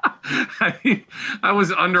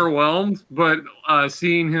was underwhelmed, but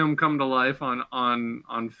seeing him come to life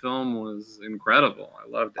on film was incredible. I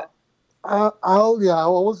loved it. I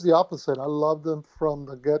was the opposite. I loved him from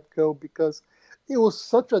the get-go because it was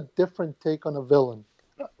such a different take on a villain.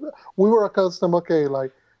 We were accustomed,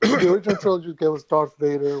 like, the original trilogy gave us Darth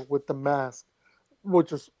Vader with the mask,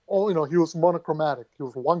 which is all, he was monochromatic. He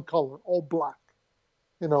was one color, all black,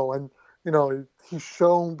 and he's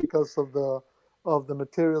shown because of the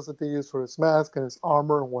materials that they use for his mask and his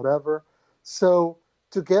armor and whatever. So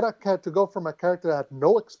to go from a character that had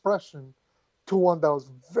no expression to one that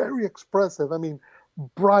was very expressive. I mean,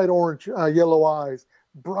 bright orange, yellow eyes,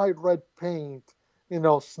 bright red paint,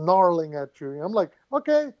 snarling at you. I'm like,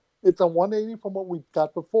 okay, it's a 180 from what we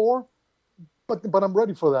got before, but I'm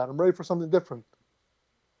ready for that. I'm ready for something different.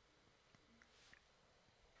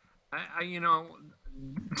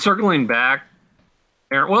 Circling back,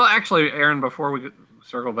 Aaron. Well, actually, Aaron, before we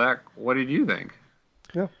circle back. What did you think?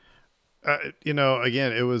 Yeah.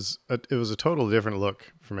 Again, it was a totally different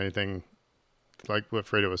look from anything, like what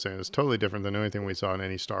Fredo was saying. It's totally different than anything we saw in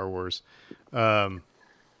any Star Wars.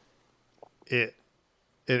 It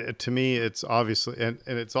to me, it's obviously, and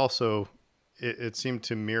it's also, it seemed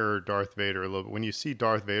to mirror Darth Vader a little bit. When you see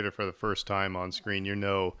Darth Vader for the first time on screen, you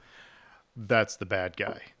know that's the bad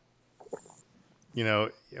guy.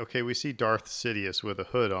 Okay, we see Darth Sidious with a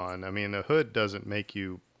hood on. I mean, a hood doesn't make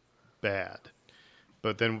you bad.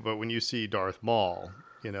 But when you see Darth Maul,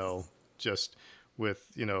 just with,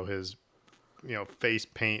 his, face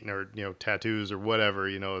paint or, tattoos or whatever,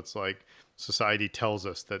 it's like society tells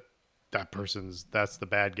us that that's the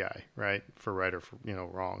bad guy, right? For right or for,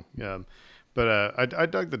 wrong. But I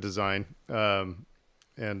dug the design. So,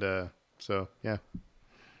 yeah.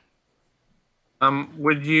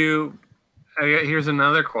 Here's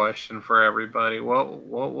another question for everybody.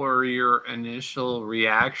 What were your initial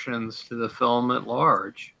reactions to the film at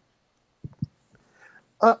large?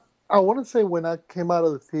 I want to say when I came out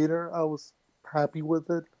of the theater, I was happy with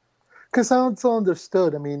it because I also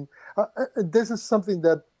understood. I mean, this is something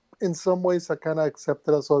that in some ways I kind of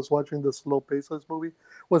accepted as I was watching the slow pace of this movie,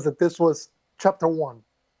 was that this was chapter 1.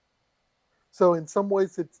 So in some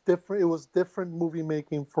ways it's different. It was different movie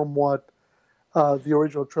making from what the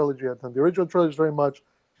original trilogy had done. The original trilogy is very much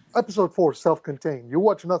episode 4, self-contained. You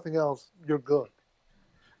watch nothing else, you're good.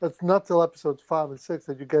 It's not till episodes 5 and 6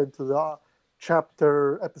 that you get into the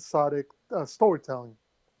chapter episodic storytelling.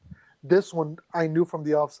 This one, I knew from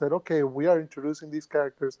the offset, okay, we are introducing these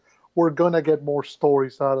characters. We're going to get more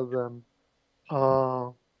stories out of them.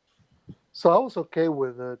 So I was okay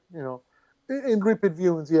with it. In repeat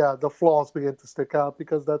viewings, yeah, the flaws begin to stick out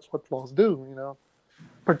because that's what flaws do,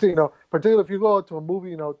 Particularly if you go to a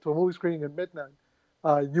movie, to a movie screening at midnight,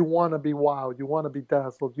 you want to be wowed, you want to be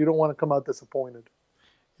dazzled, you don't want to come out disappointed.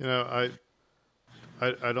 I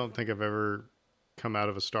don't think I've ever come out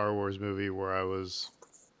of a Star Wars movie where I was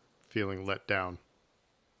feeling let down.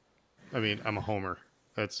 I mean, I'm a homer.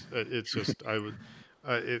 It's just I've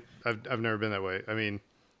never been that way. I mean,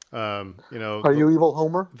 Are you evil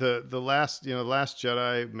Homer? The last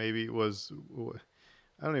Jedi maybe was.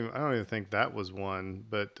 I don't even think that was one,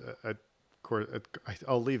 but of course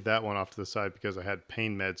I'll leave that one off to the side because I had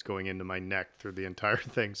pain meds going into my neck through the entire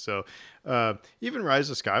thing. So even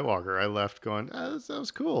Rise of Skywalker, I left going, that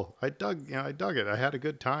was cool. I dug it. I had a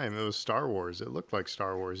good time. It was Star Wars. It looked like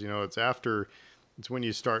Star Wars. It's when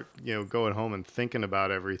you start going home and thinking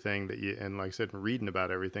about everything and like I said, reading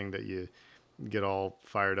about everything that you get all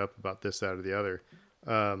fired up about this, that, or the other.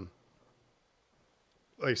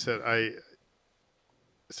 Like I said, I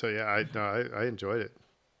enjoyed it.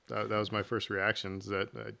 That was my first reactions,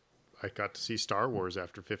 that I got to see Star Wars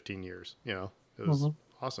after 15 years. It was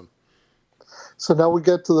awesome. So now we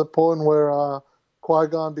get to the point where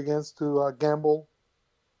Qui-Gon begins to gamble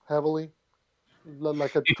heavily,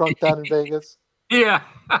 like a drunk dad in Vegas. Yeah.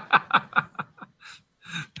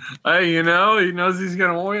 He knows he's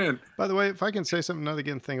going to win. By the way, if I can say another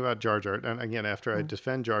thing about Jar Jar, and again, after I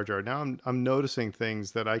defend Jar Jar, now I'm noticing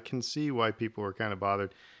things that I can see why people were kind of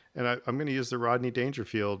bothered. And I'm going to use the Rodney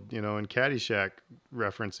Dangerfield, and Caddyshack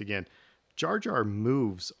reference again. Jar Jar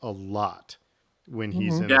moves a lot when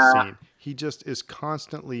he's in a scene. He just is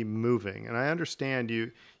constantly moving. And I understand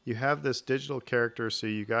you have this digital character, so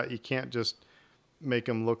you can't just make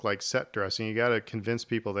him look like set dressing. You got to convince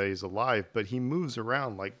people that he's alive, but he moves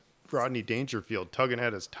around like Rodney Dangerfield, tugging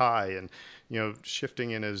at his tie and,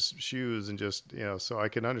 shifting in his shoes and just, so I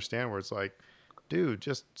can understand where it's like, dude,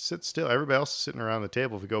 just sit still. Everybody else is sitting around the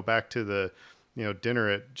table. If we go back to the, dinner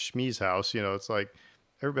at Shmi's house, it's like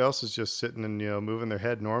everybody else is just sitting and, moving their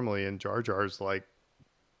head normally. And Jar Jar's like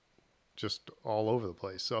just all over the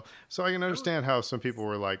place. So I can understand how some people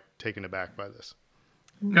were like taken aback by this.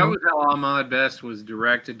 That was how Ahmed Best was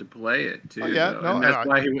directed to play it too. Oh, yeah,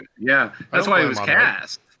 that's why he was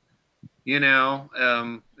cast.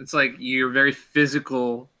 It's like you're a very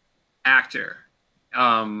physical actor.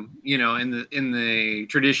 In the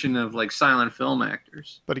tradition of like silent film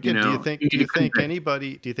actors. But again, do you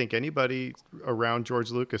think anybody around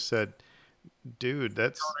George Lucas said, "Dude,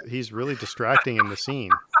 he's really distracting in the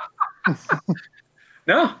scene"?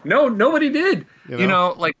 No, nobody did.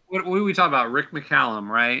 Like what we talk about, Rick McCallum,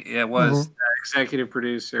 right? It was the executive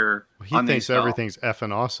producer. He thinks everything's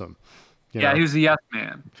effing awesome. Yeah, he was a yes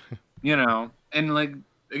man. And like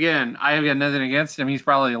again, I have got nothing against him. He's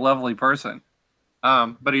probably a lovely person.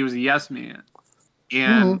 But he was a yes man.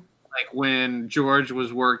 And like when George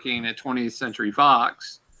was working at 20th Century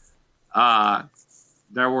Fox,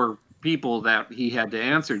 there were people that he had to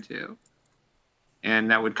answer to.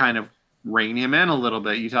 And that would kind of rein him in a little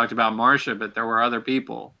bit. You talked about Marcia, but there were other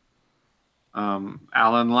people.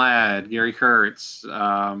 Alan Ladd, Gary Kurtz.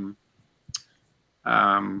 I'm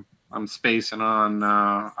spacing on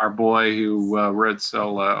our boy who wrote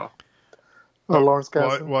Solo. Lawrence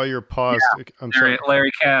Kasdan. While you're paused, Yeah. I'm sorry.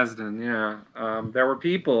 Larry Kasdan, yeah. There were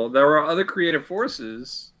people. There were other creative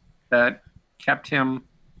forces that kept him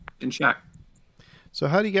in check. So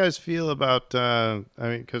how do you guys feel about, I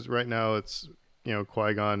mean, because right now it's,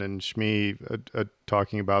 Qui-Gon and Shmi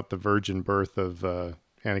talking about the virgin birth of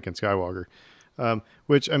Anakin Skywalker,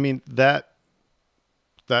 which, I mean, that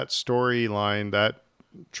storyline, that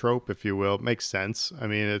trope, if you will, makes sense. I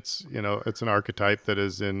mean, it's, it's an archetype that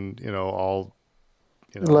is in, all,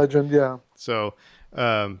 legend. Yeah. So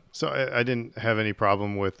I didn't have any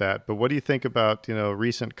problem with that. But what do you think about,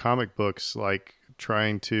 recent comic books, like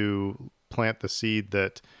trying to plant the seed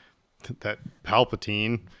that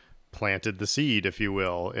Palpatine planted the seed, if you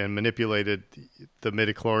will, and manipulated the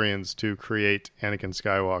midichlorians to create Anakin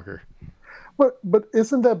Skywalker? But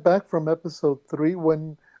isn't that back from episode 3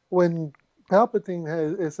 when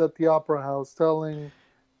Palpatine is at the opera house telling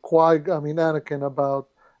Anakin about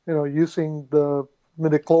using the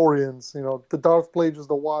midichlorians, the Darth Plagueis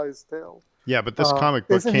the Wise tale. Yeah, but this comic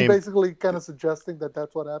book isn't he basically kind of suggesting that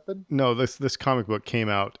that's what happened? No, this comic book came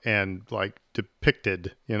out and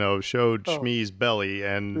depicted, showed Shmi's belly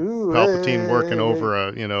and Palpatine working over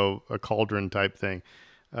a cauldron type thing.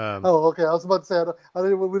 Okay. I was about to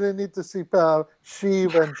say we didn't need to see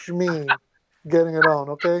Sheev and Shmi getting it on.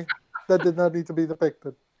 Okay, that did not need to be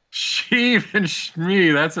depicted. Sheev and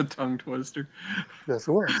Shmi, that's a tongue twister. Yes,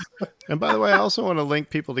 it was. And by the way, I also want to link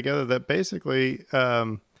people together that basically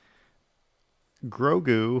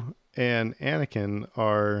Grogu and Anakin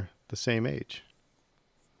are the same age.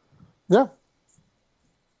 Yeah.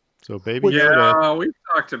 So baby Yoda. Yeah, we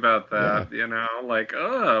talked about that.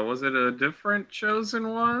 Yeah. Was it a different chosen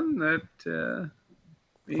one that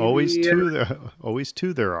maybe, always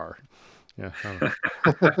two there are. Yeah. I don't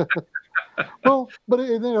know. Well, but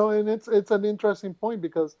and it's an interesting point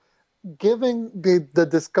because given the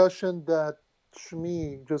discussion that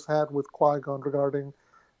Shmi just had with Qui-Gon regarding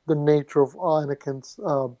the nature of Anakin's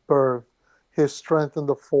birth, his strength in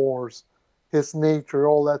the Force, his nature,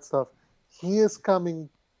 all that stuff, he is coming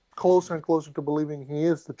closer and closer to believing he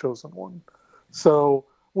is the chosen one. So,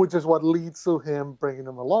 which is what leads to him bringing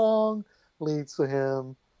him along, leads to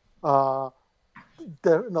him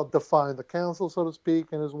defying the council, so to speak,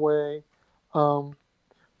 in his way.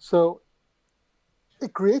 So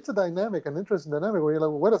it creates a dynamic, an interesting dynamic where you're like,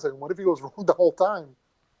 well, wait a second, what if he was wrong the whole time?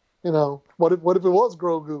 What if it was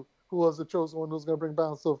Grogu who was the chosen one who's going to bring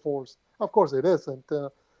balance to the Force? Of course it isn't,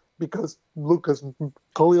 because Lucas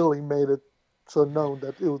clearly made it so known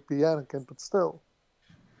that it would be Anakin, but still.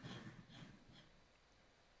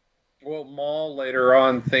 Well, Maul later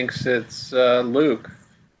on thinks it's Luke.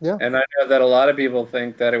 Yeah. And I know that a lot of people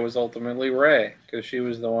think that it was ultimately Rey, because she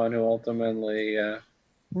was the one who ultimately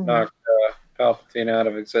knocked Palpatine out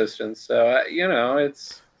of existence. So,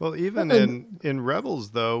 it's... Well, even in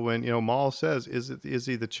Rebels, though, when, Maul says, is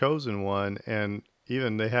he the chosen one? And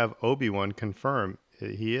even they have Obi-Wan confirm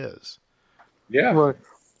he is. Yeah. Right.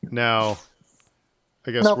 Now, I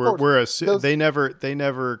guess they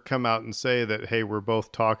never come out and say that, hey, we're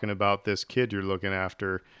both talking about this kid you're looking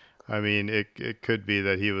after. I mean, it could be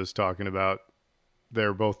that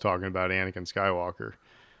they're both talking about Anakin Skywalker.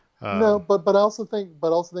 No, but I also think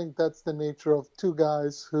that's the nature of two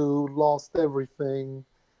guys who lost everything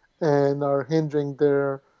and are hinging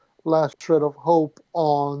their last shred of hope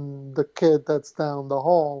on the kid that's down the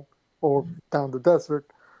hall or down the desert.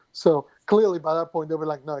 So clearly by that point they were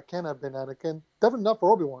like, no, it can't have been Anakin. Definitely not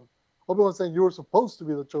for Obi-Wan. Obi-Wan saying you were supposed to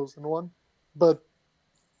be the chosen one, but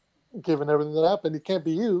given everything that happened, it can't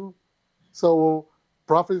be you. So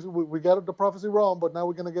prophecy, we got the prophecy wrong, but now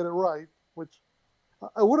we're going to get it right, which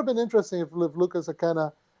it would have been interesting if Lucas had kind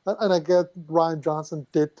of, and I get Rian Johnson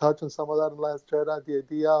did touch on some of that in Last Jedi, the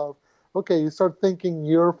idea of, okay, you start thinking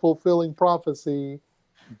you're fulfilling prophecy,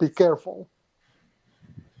 be careful.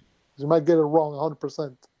 You might get it wrong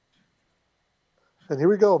 100%. And here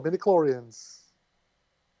we go, midichlorians.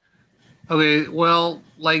 Okay, well,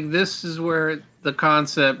 this is where the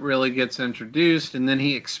concept really gets introduced, and then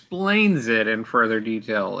he explains it in further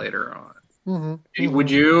detail later on. Mm-hmm. Would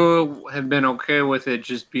you have been okay with it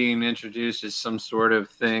just being introduced as some sort of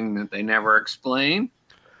thing that they never explain?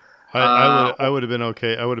 I would have been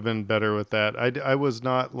okay. I would have been better with that. I was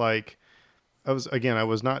not I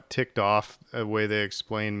was not ticked off the way they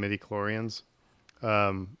explained midichlorians.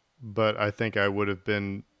 But I think I would have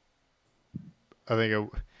been.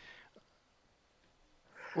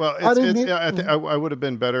 Well, I didn't it's. need. I think I would have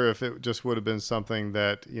been better if it just would have been something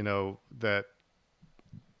that you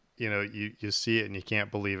see it and you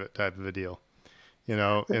can't believe it type of a deal.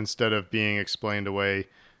 Instead of being explained away.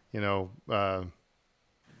 Yeah.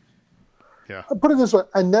 I'll put it this way: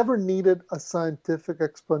 I never needed a scientific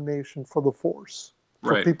explanation for the Force,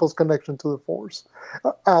 for Right. people's connection to the Force.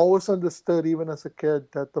 I always understood, even as a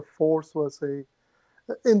kid, that the Force was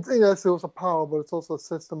yes, it was a power, but it's also a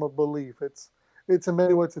system of belief. It's in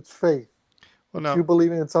many ways, it's faith. Well, It's no. you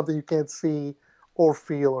believing in something you can't see or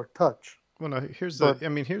feel or touch. Well, no. Here's But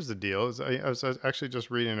the deal. Is I was actually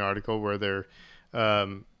just reading an article where they're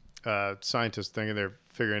scientists thinking they're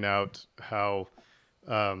figuring out how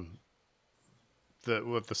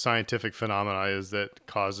what the scientific phenomena is that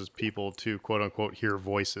causes people to quote unquote hear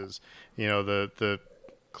voices. The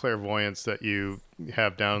clairvoyance that you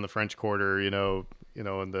have down in the French Quarter.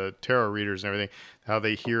 And the tarot readers and everything, how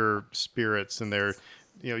they hear spirits, and they're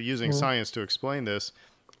using science to explain this.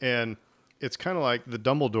 And it's kind of like the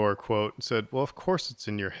Dumbledore quote said, well, of course it's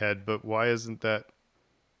in your head, but why isn't that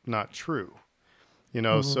not true?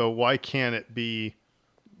 So why can't it be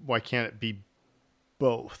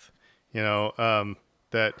both?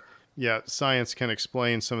 That, yeah, science can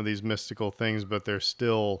explain some of these mystical things, but they're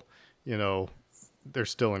still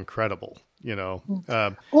incredible. well,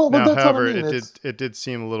 Now, but that's what I however, mean. it did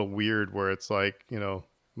seem a little weird where it's like,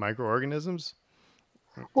 microorganisms.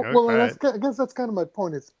 Well, All right. I guess that's kind of my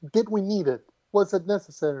point. Is did we need it? Was it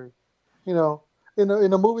necessary? You know, in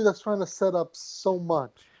a movie that's trying to set up so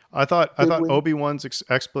much. I thought Did we? Obi-Wan's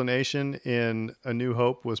explanation in A New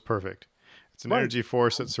Hope was perfect. It's an Right. energy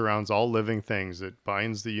force that surrounds all living things. It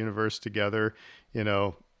binds the universe together.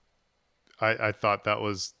 I thought that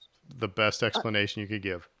was the best explanation you could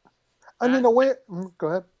give. And in a way, go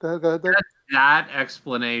ahead. Dave. That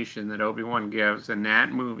explanation that Obi-Wan gives in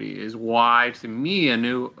that movie is why, to me,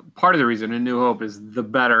 part of the reason A New Hope is the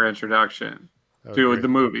better introduction to the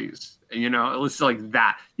movies. It's like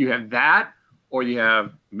that. You have that, or you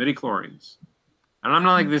have midi-chlorians. And I'm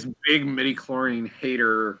not like this big midi-chlorian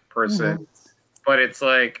hater person, but it's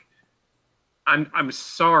like, I'm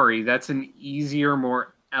sorry, that's an easier,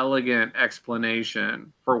 more elegant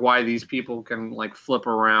explanation for why these people can like flip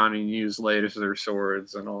around and use laser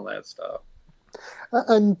swords and all that stuff.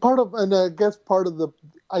 And I guess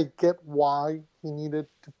I get why he needed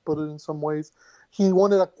to put it in some ways. He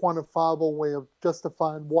wanted a quantifiable way of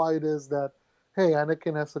justifying why it is that, hey,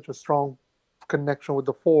 Anakin has such a strong connection with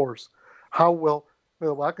the Force. How well,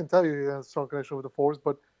 I can tell you he has a strong connection with the Force,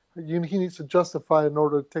 but he needs to justify it in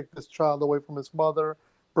order to take this child away from his mother,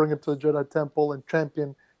 bring him to the Jedi Temple, and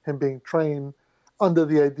champion him being trained under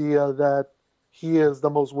the idea that he is the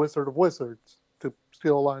most wizard of wizards, to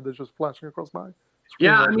steal a line that's just flashing across my screen.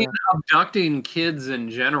 Yeah, right I mean, now. abducting kids in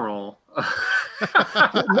general.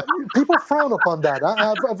 People frown upon that.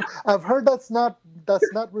 I've heard that's not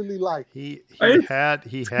really liked. He had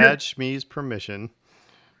Shmi's permission.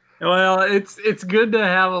 Well, it's good to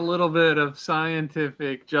have a little bit of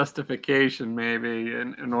scientific justification, maybe,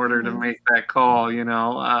 in order to make that call.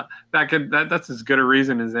 That's as good a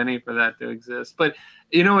reason as any for that to exist. But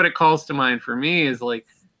what it calls to mind for me is like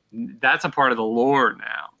that's a part of the lore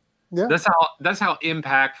now. Yeah. That's how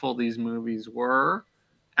impactful these movies were.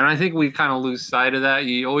 And I think we kind of lose sight of that.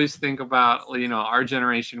 You always think about, our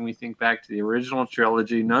generation, we think back to the original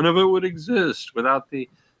trilogy. None of it would exist without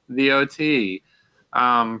the OT.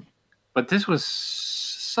 But this was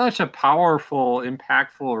such a powerful,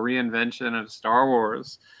 impactful reinvention of Star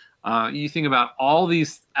Wars. You think about all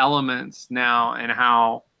these elements now and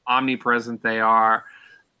how omnipresent they are.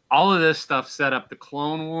 All of this stuff set up the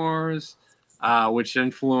Clone Wars, which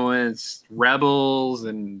influenced Rebels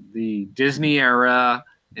and the Disney era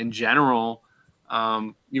in general.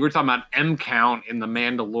 You were talking about M count in The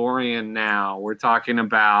Mandalorian now. We're talking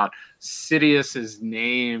about Sidious's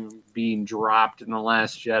name being dropped in The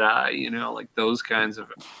Last Jedi. Like those kinds of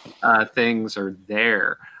things are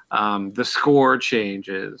there. The score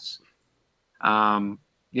changes.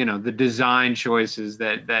 The design choices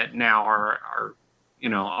that now are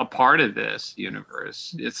a part of this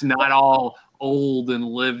universe. It's not all old and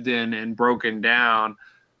lived in and broken down.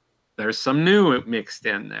 There's some new mixed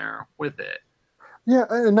in there with it. Yeah,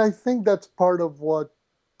 and I think that's part of what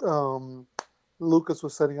Lucas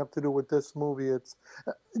was setting up to do with this movie. It's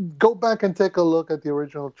go back and take a look at the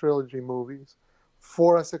original trilogy movies.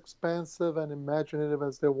 For as expansive and imaginative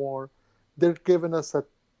as they were, they're giving us a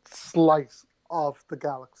slice of the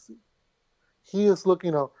galaxy. He is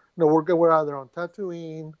looking, we're either on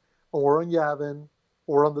Tatooine, or we're on Yavin,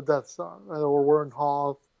 or we're on the Death Star, or we're in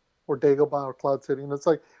Hoth, or Dagobah, or Cloud City. And it's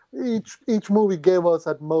like each movie gave us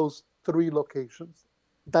at most 3 locations.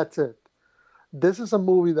 That's it. This is a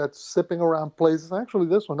movie that's zipping around places. Actually,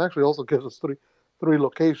 this one actually also gives us three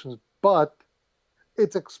locations, but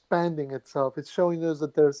it's expanding itself. It's showing us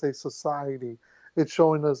that there's a society. It's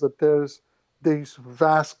showing us that there's these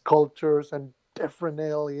vast cultures and different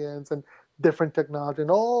aliens and different technology and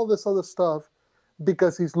all this other stuff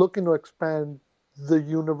because he's looking to expand the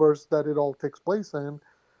universe that it all takes place in.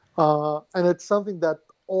 And it's something that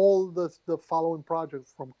all the following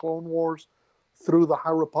projects from Clone Wars through the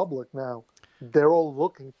High Republic now, they're all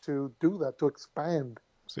looking to do that, to expand.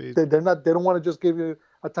 See, They don't want to just give you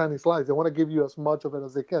a tiny slice. They want to give you as much of it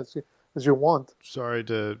as they can, as you want. sorry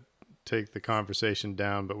to take the conversation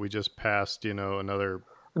down, but we just passed, another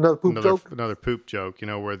Another poop joke,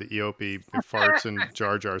 where the Eopie farts in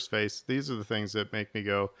Jar Jar's face. These are the things that make me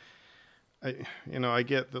go, I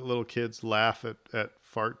get that little kids laugh at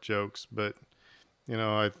fart jokes, but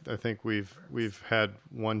I think we've had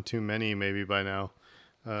one too many maybe by now.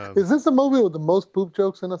 Is this the movie with the most poop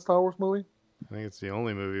jokes in a Star Wars movie? I think it's the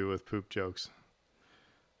only movie with poop jokes.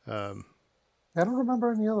 I don't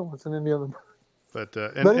remember any other ones in any other movie. But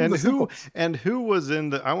who was in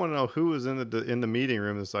the? I want to know who was in the meeting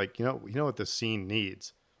room. That's like, you know what the scene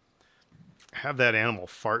needs. Have that animal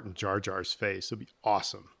fart in Jar Jar's face. It'd be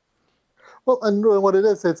awesome. Well, and what it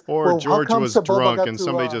is, it's George was drunk and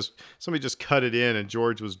somebody just cut it in, and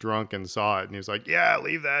George was drunk and saw it, and he was like, "Yeah,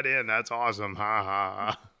 leave that in. That's awesome." Ha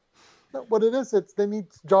ha ha. What it is, it's they need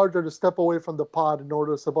Jar Jar to step away from the pod in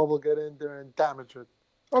order for Sebulba to get in there and damage it.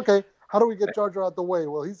 Okay, how do we get Jar Jar out the way?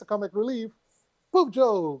 Well, he's the comic relief. Poop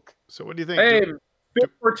joke. So what do you think? Hey, Bib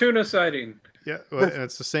Fortuna sighting. Yeah, well, and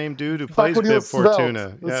it's the same dude who plays Bib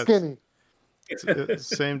Fortuna. Yeah, skinny. It's the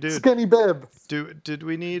same dude. Skinny Bib. Did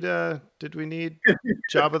we need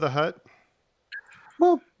Jabba the Hutt?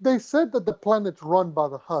 Well, they said that the planet's run by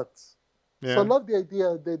the Hutts. Yeah. So I love the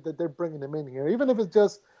idea that they're bringing him in here, even if it's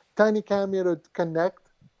just tiny cameo to connect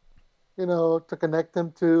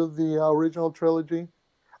him to the original trilogy.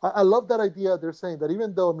 I love that idea. They're saying that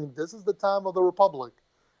even though, this is the time of the Republic,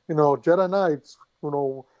 Jedi Knights,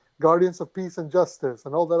 Guardians of Peace and Justice,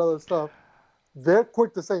 and all that other stuff, they're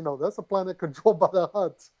quick to say, no, that's a planet controlled by the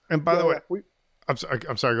Hutts. And by the way, I'm sorry.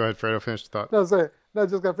 Go ahead, Fredo. Finish the thought. No,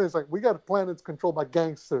 just got to finish. Like, we got planets controlled by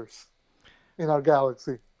gangsters in our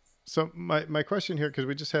galaxy. So my question here, because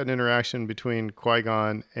we just had an interaction between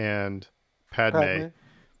Qui-Gon and Padme.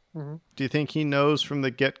 Mm-hmm. Do you think he knows from the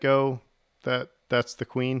get-go that that's the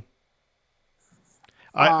Queen?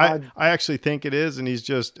 I actually think it is, and he's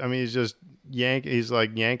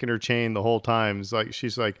like yanking her chain the whole time. It's like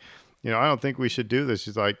she's like, I don't think we should do this.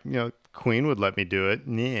 She's like, Queen would let me do it.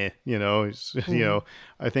 Nah, mm-hmm.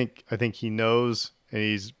 I think he knows, and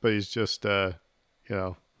he's just I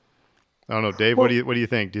don't know, Dave. Well, what do you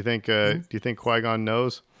think? Do you think Qui-Gon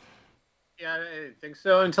knows? Yeah, I think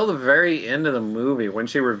so. Until the very end of the movie, when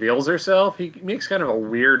she reveals herself, he makes kind of a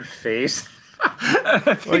weird face.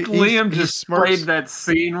 I think Liam just played that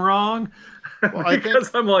scene wrong. Well,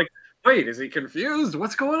 I'm like, wait, is he confused?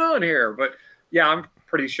 What's going on here? But yeah, I'm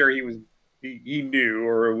pretty sure he knew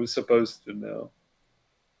or was supposed to know.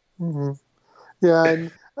 Mm-hmm. Yeah,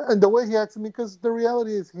 and the way he acts, because the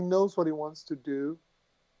reality is he knows what he wants to do,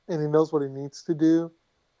 and he knows what he needs to do,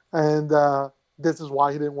 and this is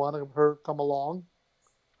why he didn't want her to come along.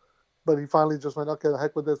 But he finally just went, okay, the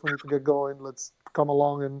heck with this. We need to get going. Let's come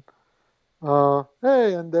along. And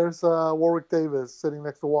hey, and there's Warwick Davis sitting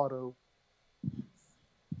next to Watto.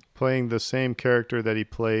 Playing the same character that he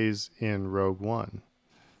plays in Rogue One.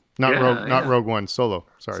 Not Rogue One, Solo.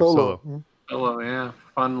 Sorry, Solo. Mm-hmm. Solo, yeah.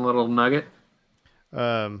 Fun little nugget.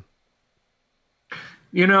 So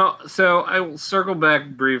I will circle back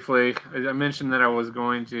briefly. I mentioned that I was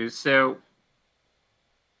going to. So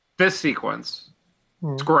this sequence,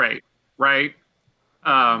 it's great, right?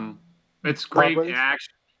 It's great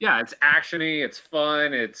action. Yeah, it's actiony, it's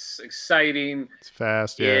fun, it's exciting. It's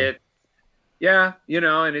fast, yeah.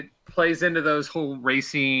 And it plays into those whole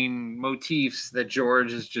racing motifs that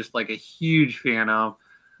George is just like a huge fan of.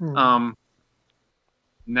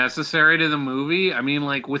 Necessary to the movie?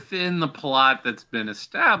 Within the plot that's been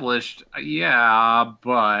established, yeah,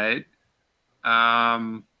 but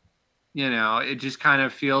it just kind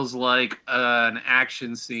of feels like an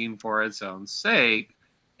action scene for its own sake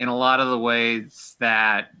in a lot of the ways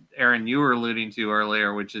that Aaron, you were alluding to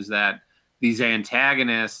earlier, which is that these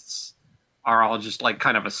antagonists are all just like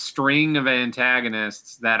kind of a string of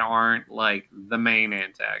antagonists that aren't like the main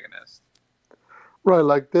antagonist.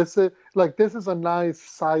 Right, this is a nice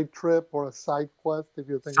side trip or a side quest if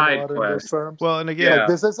you think about it in those terms. Well, and again,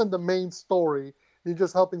 this isn't the main story. You're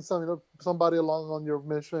just helping somebody along on your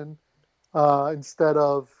mission, instead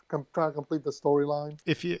of trying to complete the storyline.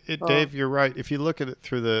 Dave, you're right. If you look at it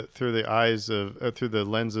through the eyes of through the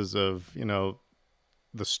lenses of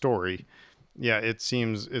the story, yeah, it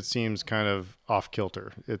seems kind of off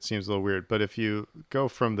kilter. It seems a little weird. But if you go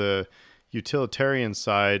from the utilitarian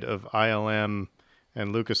side of ILM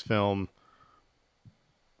and Lucasfilm,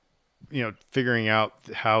 figuring out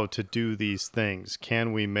how to do these things,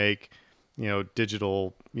 can we make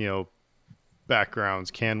digital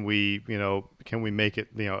backgrounds? Can we make it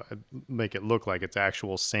make it look like it's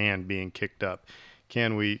actual sand being kicked up?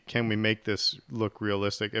 Can we make this look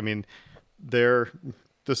realistic? I mean,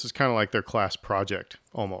 this is kind of like their class project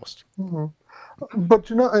almost. Mm-hmm. But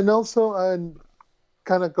and also, and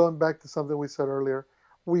kind of going back to something we said earlier,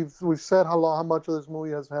 we've said how much of this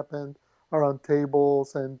movie has happened around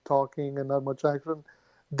tables and talking and not much action.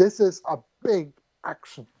 This is a big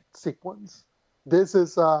action sequence. This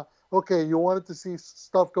is okay. You wanted to see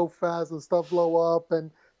stuff go fast and stuff blow up and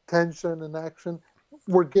tension and action.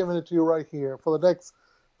 We're giving it to you right here for the next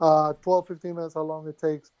 12, 15 minutes, how long it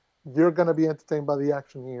takes. You're going to be entertained by the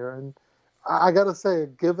action here. And I got to say,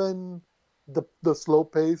 given the slow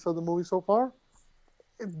pace of the movie so far,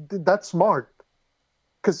 that's smart.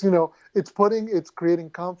 Because, it's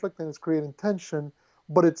creating conflict and it's creating tension,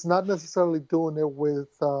 but it's not necessarily doing it with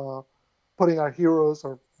putting our heroes,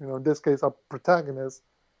 or, in this case, our protagonists,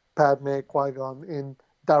 Padme, Qui-Gon, in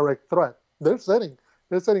direct threat. They're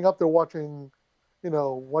sitting up there watching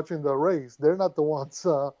the race. They're not the ones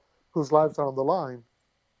whose lives are on the line.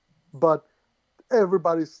 But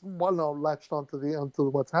everybody's latched onto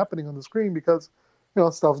what's happening on the screen because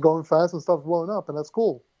stuff's going fast and stuff's blowing up, and that's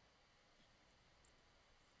cool.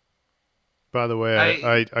 By the way,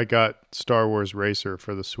 I got Star Wars Racer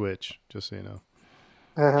for the Switch, just so you know.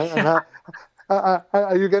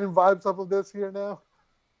 Are you getting vibes off of this here now?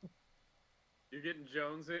 You're getting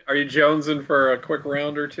jonesing? Are you jonesing for a quick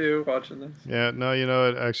round or two watching this? Yeah,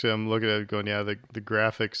 no, actually, I'm looking at it going, yeah, the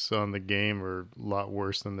graphics on the game are a lot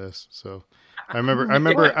worse than this. So I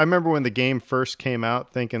remember when the game first came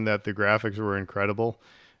out thinking that the graphics were incredible,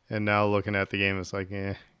 and now looking at the game, it's like,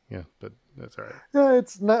 yeah, but that's all right. Yeah,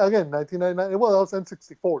 it's again 1999. Well, it was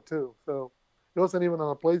N64 too, so it wasn't even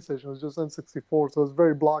on a PlayStation. It was just N64, so it's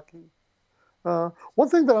very blocky. One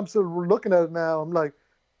thing that I'm still looking at it now, I'm like,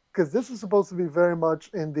 because this is supposed to be very much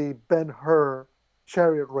in the Ben-Hur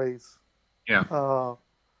chariot race. Yeah.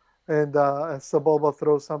 And Sebulba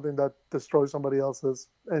throws something that destroys somebody else's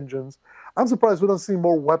engines. I'm surprised we don't see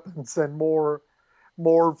more weapons and more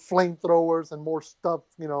flamethrowers and more stuff.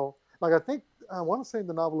 Like I want to say in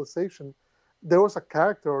the novelization, there was a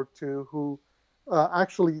character or two who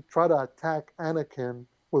actually tried to attack Anakin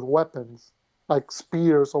with weapons like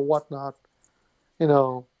spears or whatnot.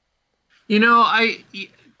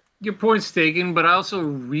 Your point's taken, but I also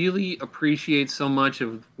really appreciate so much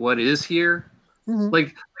of what is here. Mm-hmm.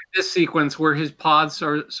 Like this sequence where his pod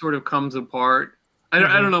sort of comes apart. I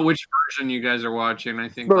don't know which version you guys are watching. I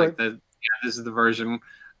think right. this is the version.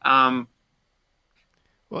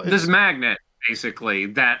 This magnet basically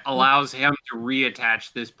that allows him to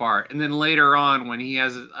reattach this part, and then later on when he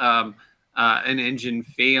has an engine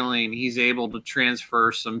failing, he's able to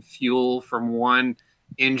transfer some fuel from one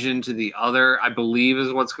engine to the other, I believe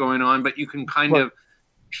is what's going on, but you can kind of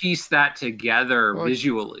piece that together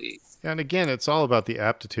visually. And again, it's all about the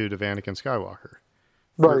aptitude of Anakin Skywalker.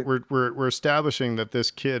 Right. We're establishing that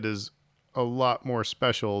this kid is a lot more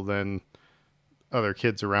special than other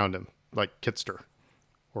kids around him, like Kitster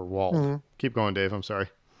or Walt. Mm-hmm. Keep going, Dave. I'm sorry.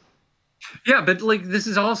 Yeah, but like this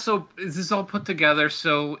is all put together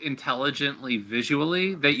so intelligently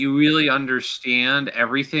visually that you really understand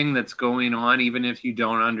everything that's going on, even if you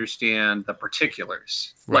don't understand the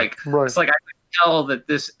particulars. Right. It's like I can tell that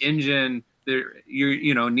this engine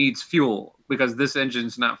needs fuel because this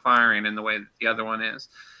engine's not firing in the way that the other one is.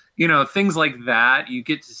 Things like that you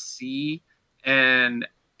get to see, and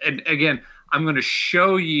again, I'm going to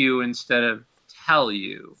show you instead of tell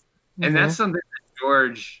you, and that's something that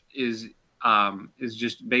George is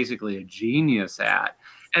just basically a genius at.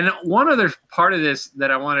 And one other part of this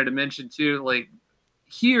that I wanted to mention too, like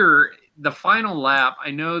here, the final lap,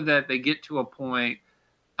 I know that they get to a point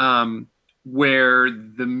where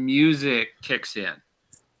the music kicks in.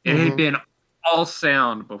 It had been all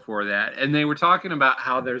sound before that. And they were talking about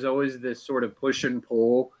how there's always this sort of push and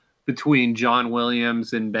pull between John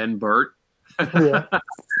Williams and Ben Burtt. Yeah.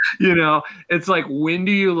 It's like, when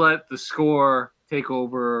do you let the score take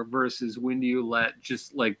over versus when do you let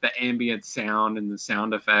just like the ambient sound and the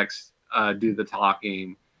sound effects do the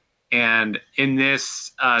talking? And in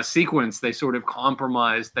this sequence, they sort of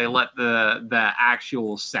compromised. They let the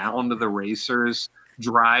actual sound of the racers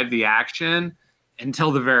drive the action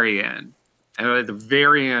until the very end. And at the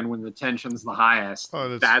very end, when the tension's the highest,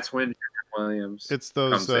 that's when Williams. It's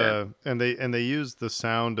those, and they use the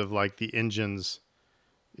sound of like the engines.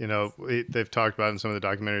 You know, they've talked about in some of the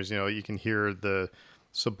documentaries. You know, you can hear the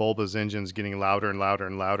Sebulba's engines getting louder and louder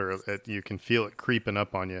and louder. You can feel it creeping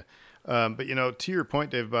up on you. But you know, to your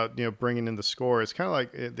point, Dave, about bringing in the score, it's kind of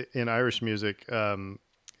like in Irish music, and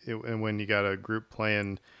when you got a group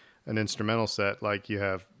playing an instrumental set, like you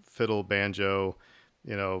have fiddle, banjo,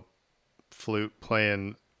 flute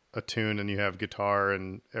playing a tune, and you have guitar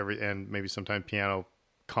and maybe sometimes piano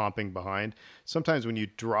comping behind. Sometimes when you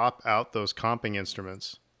drop out those comping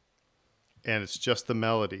instruments and it's just the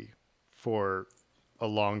melody for a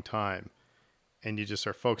long time and you just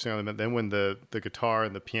are focusing on them, and then when the guitar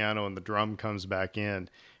and the piano and the drum comes back in,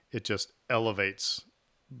 it just elevates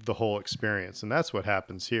the whole experience. And that's what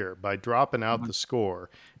happens here by dropping out the score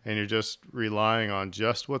and you're just relying on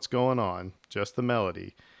just what's going on, just the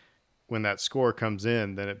melody. When that score comes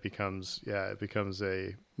in, then it becomes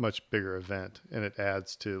a much bigger event, and it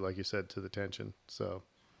adds to, like you said, to the tension. So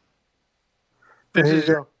this is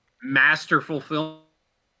a masterful film.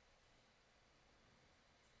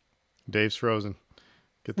 Dave's frozen.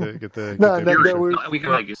 Get the we can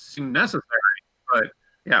like it's necessary, but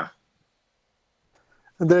yeah.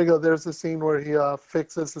 And there you go. There's a scene where he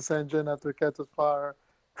fixes his engine after it catches fire,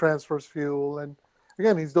 transfers fuel, and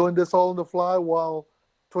again he's doing this all on the fly while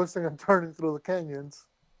twisting and turning through the canyons.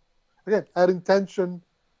 Again, adding tension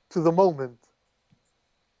to the moment.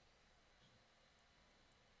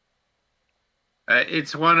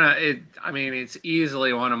 It's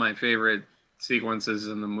easily one of my favorite sequences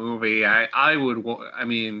in the movie. I would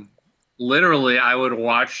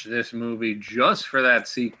watch this movie just for that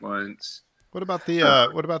sequence. What about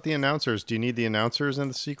the announcers? Do you need the announcers in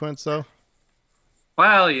the sequence though?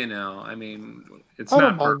 Well, it's I not.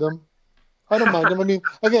 don't mind them. I don't mind him. I mean,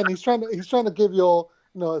 again, he's trying to give you all,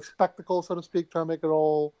 a spectacle, so to speak, trying to make it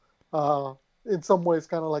all, in some ways,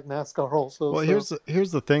 kind of like NASCAR also. Well,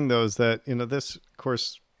 here's the thing though, is that this, of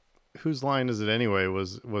course, whose line is it anyway?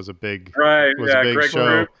 Was a big a big Greg show.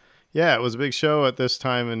 Group. Yeah, it was a big show at this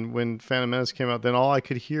time, and when Phantom Menace came out, then all I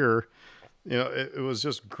could hear, it was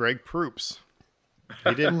just Greg Proops.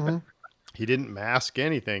 He didn't he didn't mask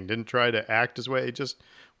anything, didn't try to act his way. It just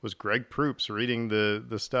was Greg Proops reading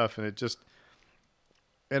the stuff, and it just.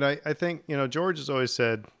 And I think, George has always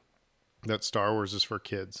said that Star Wars is for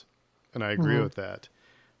kids, and I agree with that.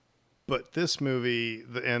 But this movie,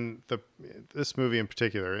 this movie in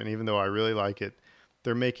particular, and even though I really like it,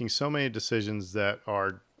 they're making so many decisions that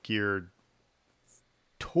are geared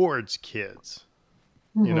towards kids.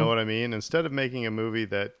 You know what I mean? Instead of making a movie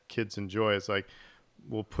that kids enjoy, it's like,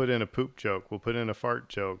 we'll put in a poop joke, we'll put in a fart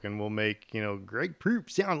joke, and we'll make, Greg Poop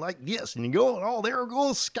sound like this, and you go, oh, there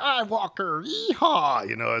goes Skywalker,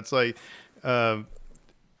 yeehaw! It's like,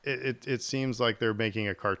 it seems like they're making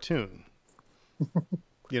a cartoon.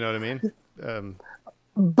 You know what I mean?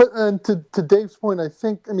 But to Dave's point,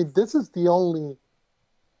 this is the only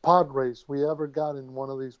pod race we ever got in one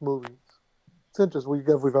of these movies. It's interesting.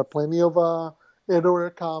 We've had plenty of air-to-air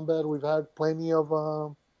combat. We've had plenty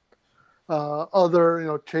of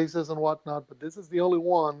other chases and whatnot, but this is the only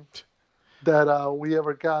one that we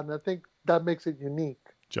ever got, and I think that makes it unique.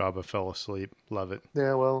 Jabba fell asleep. Love it.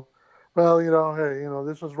 Yeah, well, hey,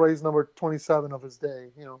 this was race number 27 of his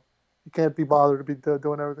day. You can't be bothered to be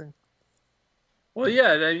doing everything. Well,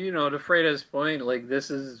 yeah, to Freda's point, like, this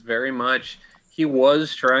is very much, he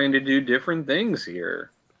was trying to do different things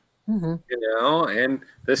here. And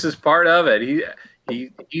this is part of it.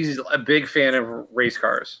 He's a big fan of race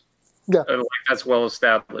cars. Yeah, that's well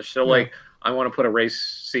established. So, I want to put a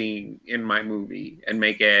race scene in my movie and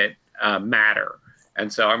make it matter,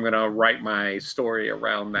 and so I'm going to write my story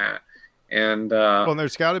around that. And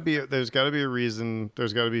there's got to be a reason.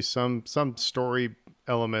 There's got to be some story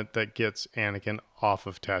element that gets Anakin off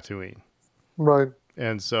of Tatooine, right?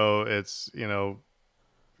 And so it's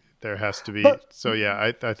there has to be. So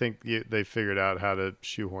yeah, I think they figured out how to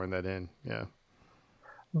shoehorn that in. Yeah.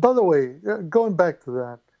 By the way, going back to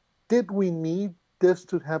that. Did we need this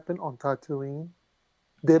to happen on Tatooine?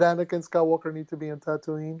 Did Anakin Skywalker need to be on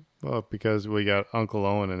Tatooine? Well, because we got Uncle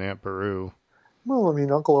Owen and Aunt Beru. Well,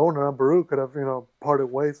 Uncle Owen and Aunt Beru could have, parted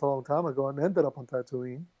ways a long time ago and ended up on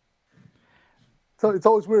Tatooine. So it's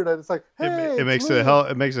always weird that it's like, hey, it makes it a hell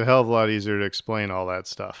of a lot easier to explain all that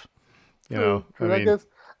stuff. True. I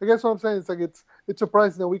guess what I'm saying is like it's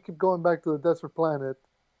surprising that we keep going back to the desert planet.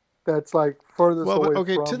 That's like furthest away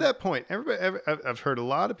from... to that point, I've heard a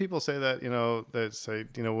lot of people say that, that say,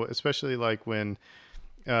 especially like when,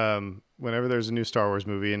 whenever there's a new Star Wars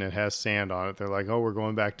movie and it has sand on it, they're like, oh, we're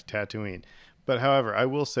going back to Tatooine. But however, I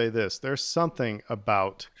will say this: there's something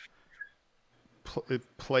about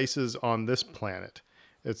places on this planet.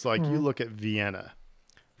 It's like you look at Vienna.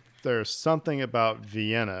 There's something about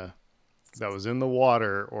Vienna that was in the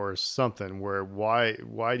water or something where why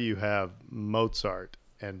do you have Mozart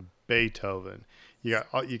and Beethoven? You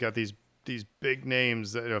got these big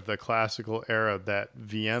names of the classical era that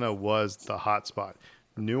Vienna was the hotspot.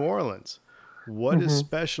 New Orleans. What is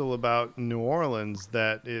special about New Orleans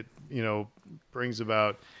that it, brings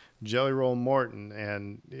about Jelly Roll Morton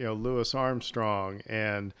and, Louis Armstrong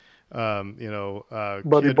and, Buddy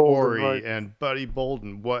Kid Bolden, Ory right. and Buddy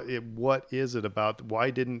Bolden. What is it about?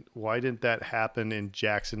 Why didn't that happen in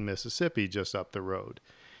Jackson, Mississippi, just up the road?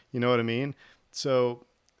 You know what I mean? So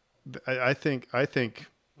I think,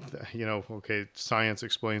 okay, science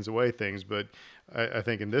explains away things, but I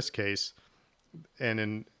think in this case, and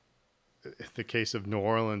in the case of New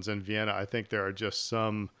Orleans and Vienna, I think there are just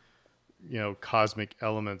some, cosmic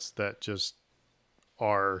elements that just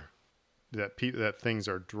are that things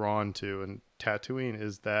are drawn to, and Tatooine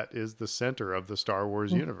is the center of the Star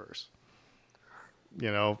Wars universe.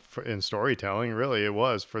 In storytelling, really, it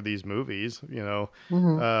was for these movies.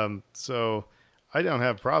 So I don't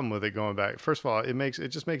have a problem with it going back. First of all, it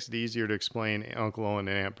just makes it easier to explain Uncle Owen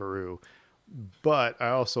and Aunt Beru. But I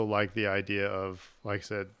also like the idea of, like I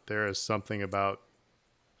said, there is something about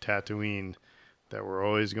Tatooine that we're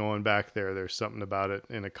always going back there. There's something about it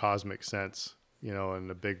in a cosmic sense, in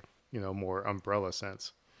a big, more umbrella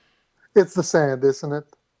sense. It's the sand, isn't it?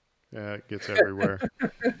 Yeah, it gets everywhere.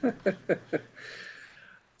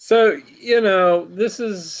 So,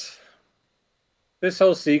 this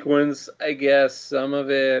whole sequence, I guess some of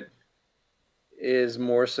it is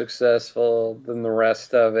more successful than the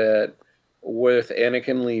rest of it, with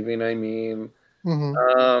Anakin leaving, I mean.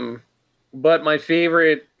 But my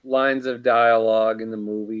favorite lines of dialogue in the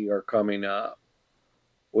movie are coming up,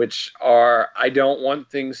 which are, I don't want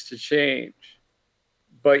things to change,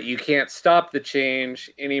 but you can't stop the change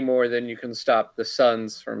any more than you can stop the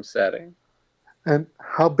suns from setting. And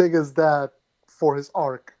how big is that for his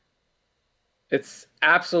arc? It's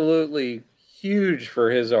absolutely huge for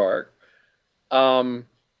his arc.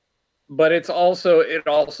 But it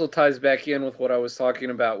also ties back in with what I was talking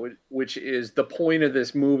about, which is the point of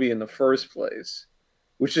this movie in the first place,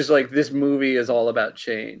 which is like, this movie is all about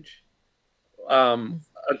change.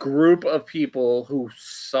 A group of people who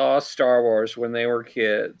saw Star Wars when they were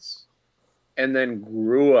kids and then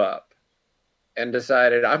grew up and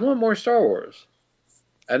decided, I want more Star Wars.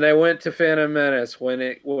 And they went to Phantom Menace when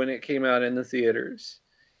it came out in the theaters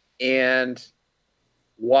and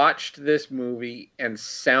watched this movie and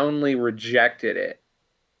soundly rejected it.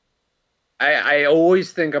 I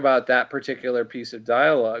always think about that particular piece of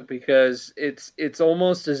dialogue because it's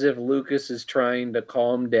almost as if Lucas is trying to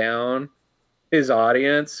calm down his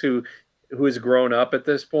audience who has grown up at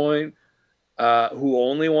this point, who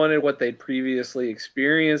only wanted what they'd previously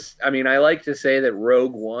experienced. I mean, I like to say that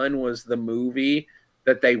Rogue One was the movie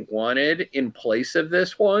that they wanted in place of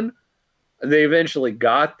this one. They eventually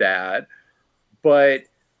got that, but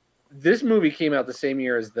this movie came out the same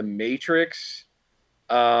year as The Matrix.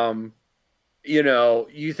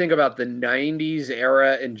 You think about the 90s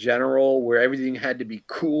era in general where everything had to be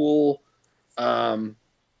cool. You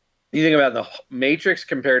think about The Matrix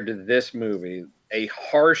compared to this movie, a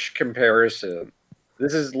harsh comparison.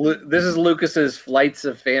 This is Lucas's Flights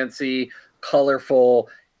of Fancy, colorful,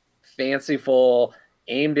 fanciful,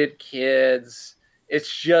 aimed at kids.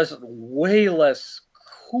 It's just way less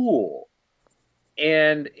cool.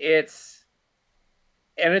 And it's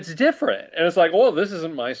different. And it's like, well, this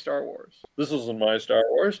isn't my Star Wars. This isn't my Star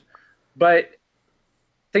Wars. But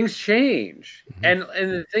things change. And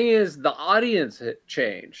the thing is, the audience had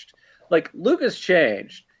changed. Like, Lucas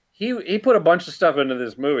changed. He put a bunch of stuff into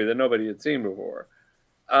this movie that nobody had seen before.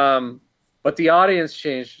 But the audience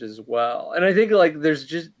changed as well. And I think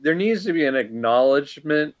there needs to be an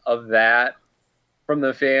acknowledgement of that from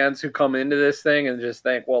the fans who come into this thing and just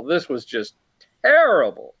think, well, this was just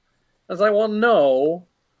terrible. I was like, well, no,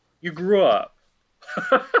 you grew up.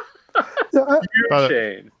 You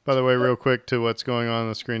changed. By the way, real quick to what's going on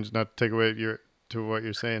the screens, not to take away to what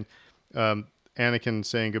you're saying. Anakin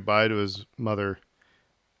saying goodbye to his mother.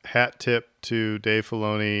 Hat tip to Dave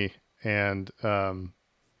Filoni and Jon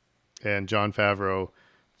Favreau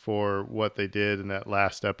for what they did in that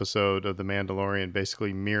last episode of The Mandalorian,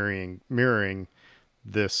 basically mirroring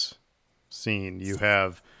this scene. You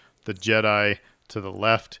have the Jedi to the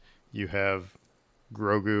left, you have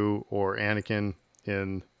Grogu or Anakin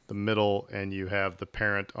in the middle, and you have the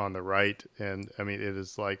parent on the right. And I mean, it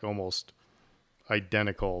is like almost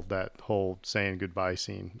identical, that whole saying goodbye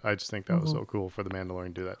scene. I just think that was so cool for the Mandalorian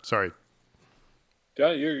to do that. Sorry.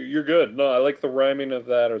 Yeah, you're good. No, I like the rhyming of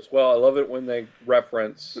that as well. I love it when they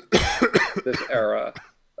reference this era,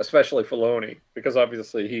 especially Filoni, because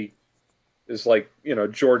obviously he is like,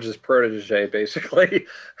 George's protege, basically.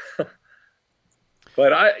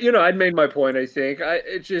 But I'd made my point. I think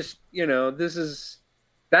it just, this is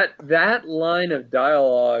that line of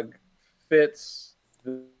dialogue fits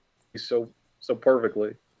so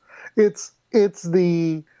perfectly. It's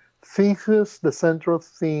the thesis, the central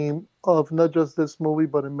theme of not just this movie,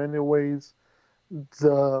 but in many ways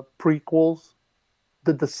the prequels,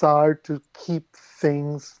 the desire to keep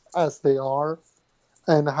things as they are,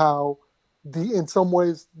 and how in some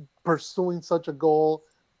ways pursuing such a goal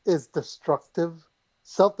is destructive,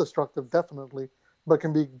 self-destructive definitely, but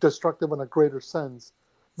can be destructive in a greater sense,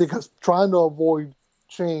 because trying to avoid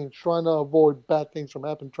change, trying to avoid bad things from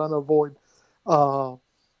happening, trying to avoid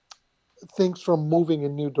things from moving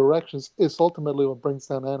in new directions is ultimately what brings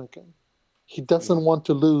down Anakin. He doesn't want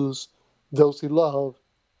to lose those he loves,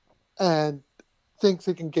 and thinks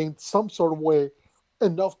he can gain some sort of way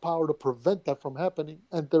enough power to prevent that from happening.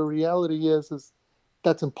 And the reality is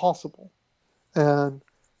that's impossible.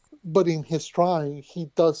 But in his trying,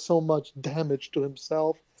 he does so much damage to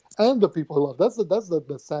himself and the people he loves. That's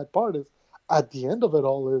the sad part, is at the end of it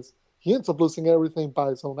all is he ends up losing everything by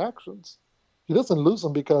his own actions. He doesn't lose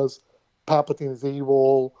them because Palpatine is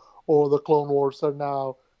evil or the Clone Wars are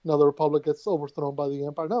now the Republic gets overthrown by the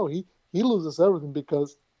Empire. No, he loses everything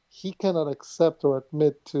because he cannot accept or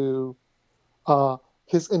admit to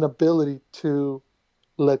his inability to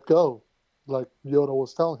let go, like Yoda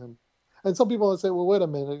was telling him. And some people would say, well, wait a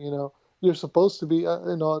minute, you're supposed to be,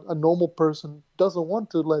 a normal person doesn't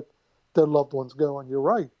want to let their loved ones go, and you're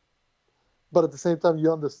right. But at the same time,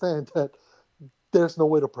 you understand that there's no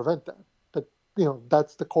way to prevent that. That,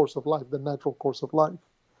 that's the course of life, the natural course of life.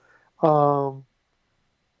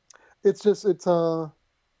 It's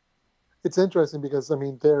interesting because, I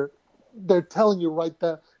mean, they're telling you right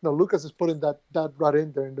there, Lucas is putting that right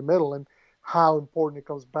in there in the middle, and how important it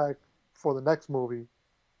comes back for the next movie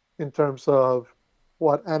in terms of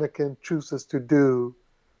what Anakin chooses to do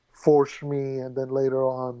for Shmi and then later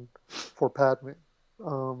on for Padme.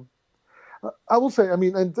 I will say, I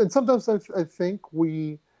mean, and sometimes I think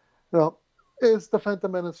is The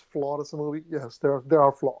Phantom Menace flawed as a movie? Yes, there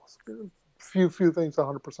are flaws. Few things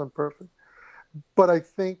 100% perfect. But I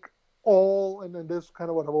think and this is kind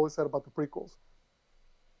of what I've always said about the prequels,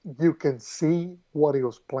 you can see what he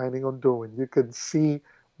was planning on doing. You can see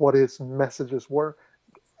what his messages were.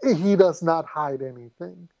 He does not hide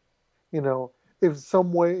anything. If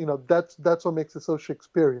some way, that's what makes it so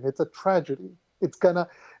Shakespearean. It's a tragedy. It's gonna,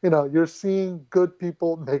 you're seeing good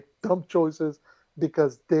people make dumb choices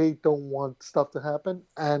because they don't want stuff to happen,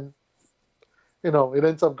 and it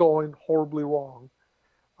ends up going horribly wrong.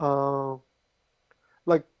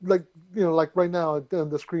 Like right now on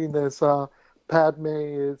the screen, there's Padme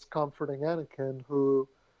is comforting Anakin, who,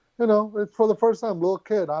 it's for the first time, little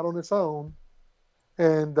kid out on his own,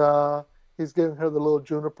 and he's giving her the little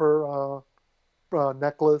juniper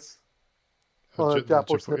necklace. The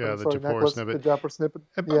Japor snippet. yeah, the sorry, Japor necklace, snippet. The Japor snippet.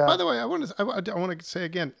 By the way, I want to say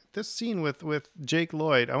again, this scene with Jake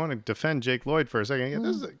Lloyd. I want to defend Jake Lloyd for a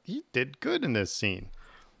second. He did good in this scene.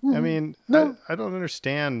 I mean, no. I don't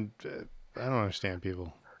understand. I don't understand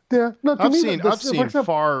people. Yeah, no. I've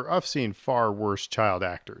seen far worse child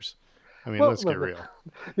actors. I mean, let's get real.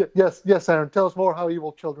 Yes, Aaron. Tell us more how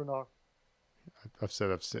evil children are. I've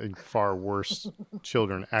seen far worse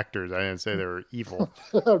children actors. I didn't say they were evil.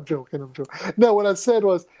 I'm joking. No, what I was going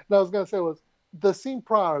to say was the scene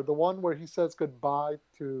prior, the one where he says goodbye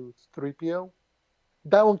to 3PO.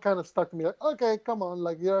 That one kind of stuck to me. Like, okay, come on,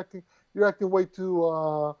 like you're acting way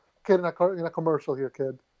too kid in a commercial here,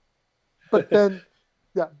 kid. But then,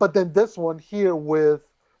 this one here with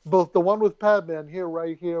both the one with Padme and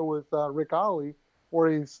right here with Rick Astley,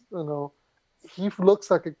 where he's he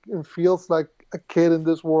looks like and feels like a kid in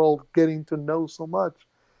this world, getting to know so much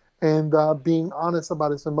and being honest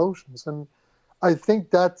about his emotions. And I think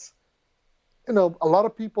that's, a lot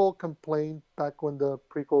of people complained back when the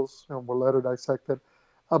prequels were later dissected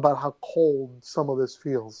about how cold some of this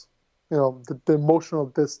feels, the emotional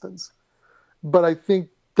distance. But I think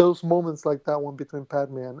those moments like that one between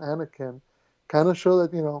Padme and Anakin kind of show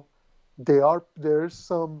that, there's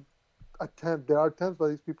some there are attempts by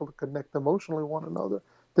these people to connect emotionally with one another,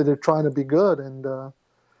 that they're trying to be good, and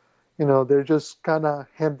they're just kind of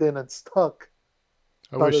hemmed in and stuck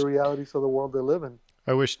by the realities of the world they live in.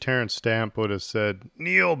 I wish Terrence Stamp would have said,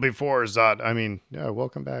 kneel before Zod. I mean, yeah,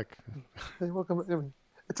 welcome back. Hey, welcome.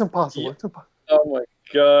 It's impossible. Yeah. It's impossible. Oh my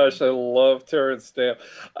gosh, I love Terrence Stamp.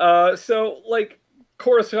 So like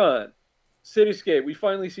Coruscant, Cityscape, we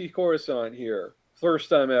finally see Coruscant here. First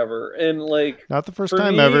time ever. And like Not the first for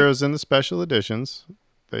time me- ever. It was in the special editions.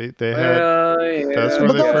 They had yeah, that's where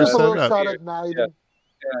But they that first was just a set little it up. shot at night. Yeah.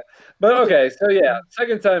 But okay, so yeah,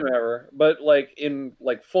 second time ever, but like in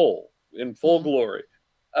full glory.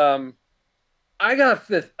 I got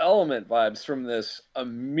Fifth Element vibes from this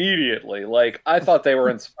immediately. Like I thought they were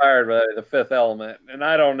inspired by the Fifth Element, and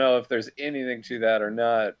I don't know if there's anything to that or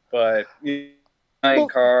not. But Well,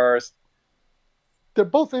 cars, they're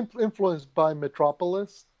both influenced by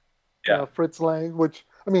Metropolis. Yeah. Fritz Lang, which,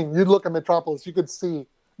 I mean, you look at Metropolis, you could see, I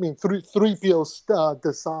mean, 3PO's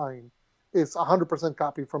design is 100%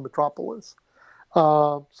 copied from Metropolis.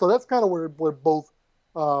 So that's kind of where both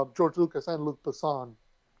George Lucas and Luc Besson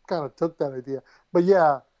kind of took that idea. But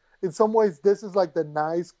yeah, in some ways, this is like the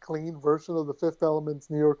nice, clean version of the Fifth Element's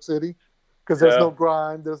New York City, because there's no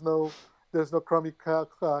grime, there's no crummy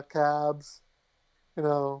cabs, you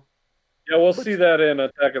know. Yeah, we'll see that in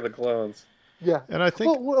Attack of the Clones. Yeah, and I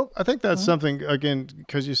think that's Mhm. something, again,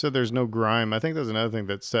 because you said there's no grime. I think that's another thing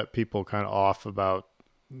that set people kind of off about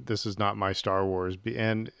this is not my Star Wars.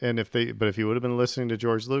 And if you would have been listening to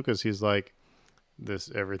George Lucas, he's like,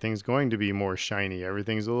 everything's going to be more shiny.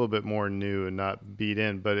 Everything's a little bit more new and not beat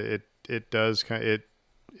in. But it does it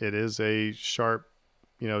is a sharp,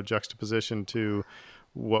 juxtaposition to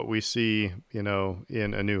what we see, in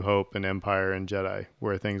A New Hope and Empire and Jedi,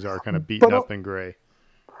 where things are kind of beaten up and gray.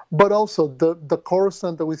 But also the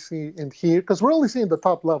Coruscant that we see in here, because we're only seeing the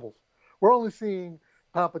top levels. We're only seeing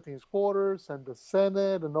Palpatine's quarters and the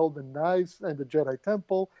Senate and all the nice, and the Jedi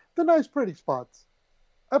Temple, the nice pretty spots.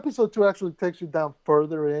 Episode 2 actually takes you down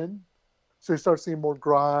further in, so you start seeing more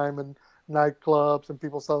grime and nightclubs and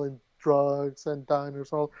people selling drugs and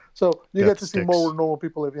diners and all. So you get to see more normal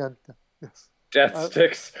people living. Yes, Death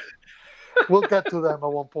sticks. We'll get to them at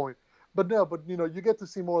one point. But you get to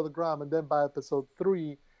see more of the grime, and then by episode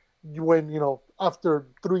 3, when after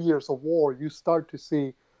 3 years of war, you start to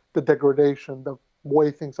see the degradation, the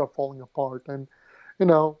way things are falling apart, and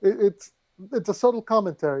it's a subtle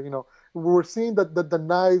commentary. We're seeing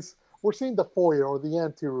we're seeing the foyer or the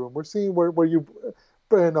ante room. We're seeing where you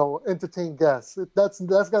entertain guests. That's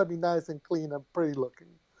got to be nice and clean and pretty looking.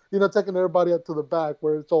 Taking everybody up to the back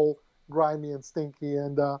where it's all grimy and stinky,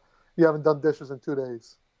 and you haven't done dishes in 2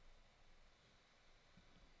 days.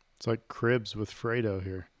 It's like Cribs with Fredo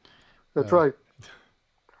here. That's right.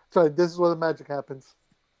 That's right. This is where the magic happens,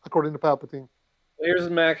 according to Palpatine. Here's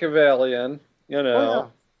Machiavellian,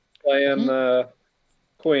 playing the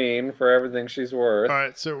queen for everything she's worth. All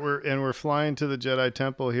right, so we're flying to the Jedi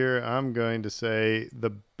Temple here. I'm going to say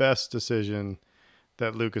the best decision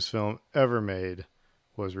that Lucasfilm ever made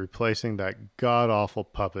was replacing that god-awful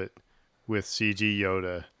puppet with CG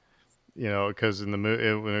Yoda. Because in the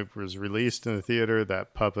movie, when it was released in the theater,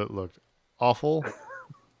 that puppet looked awful.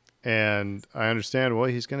 And I understand,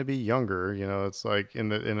 he's going to be younger. It's like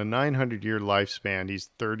in a 900-year lifespan,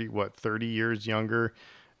 he's 30 years younger.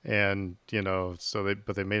 And,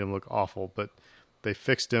 but they made him look awful. But they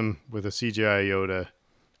fixed him with a CGI Yoda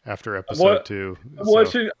after episode 2. I'm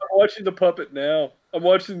watching the puppet now. I'm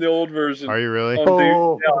watching the old version. Are you really? On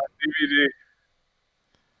DVD.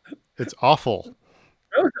 It's awful.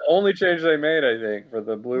 That was the only change they made, I think, for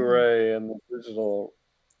the Blu-ray and the digital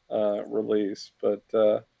release. But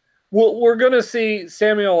we're going to see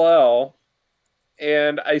Samuel L.,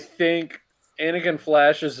 and I think Anakin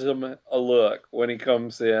flashes him a look when he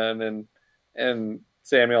comes in, and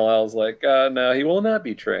Samuel L's like, no, he will not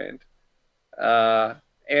be trained.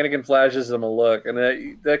 Anakin flashes him a look, and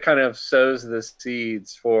that kind of sows the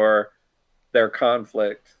seeds for their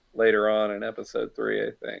conflict later on in episode 3,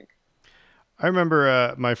 I think. I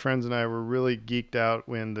remember my friends and I were really geeked out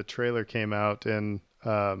when the trailer came out, and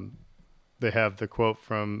they have the quote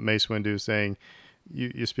from Mace Windu saying,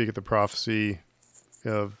 you speak at the prophecy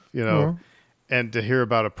of, and to hear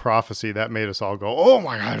about a prophecy, that made us all go, oh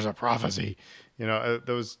my God, there's a prophecy. There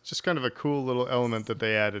was just kind of a cool little element that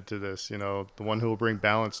they added to this, the one who will bring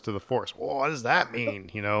balance to the Force. Well, what does that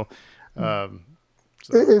mean?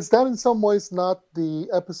 Is that in some ways not the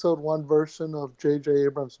episode 1 version of J.J.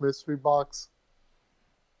 Abrams' mystery box?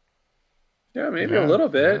 Yeah, maybe a little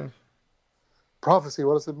bit. Yeah. Prophecy,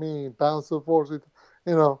 what does it mean? Balance of the Force.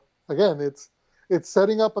 Again, it's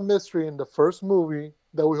setting up a mystery in the first movie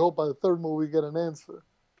that we hope by the third movie we get an answer.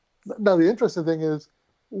 Now, the interesting thing is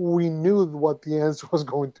we knew what the answer was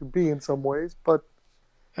going to be in some ways, but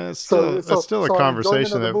And it's still a our enjoyment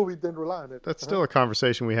conversation of the that movie didn't rely on it. that's still a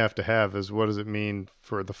conversation we have to have. Is what does it mean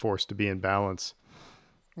for the Force to be in balance?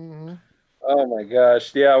 Mm-hmm. Oh my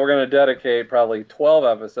gosh. Yeah, we're going to dedicate probably 12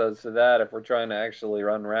 episodes to that if we're trying to actually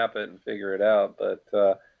run rapid and figure it out. But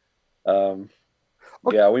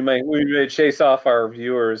yeah, we may chase off our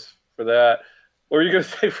viewers for that. What were you going to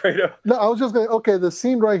say, Fredo? No, I was just going. Okay, the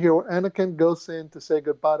scene right here where Anakin goes in to say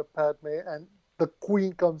goodbye to Padme, and the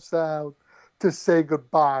Queen comes out to say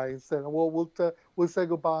goodbye and saying, "Well, we'll say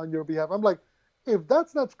goodbye on your behalf." I'm like, if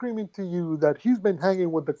that's not screaming to you that he's been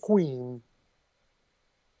hanging with the Queen,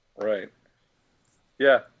 right?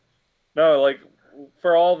 Yeah. No, like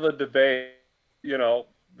for all the debate, the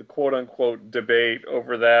quote unquote debate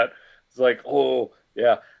over that, it's like, oh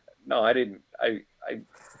yeah, no, I didn't. it's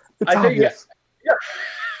I obvious. think, yeah.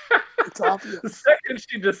 It's obvious. The second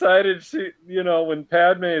she decided when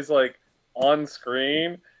Padme is like on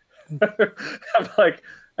screen, I'm like,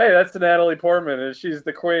 hey, that's Natalie Portman, and she's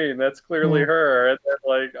the queen. That's clearly her. And then,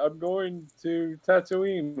 like, I'm going to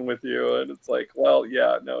Tatooine with you, and it's like, well,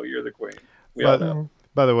 yeah, no, you're the queen. We all know.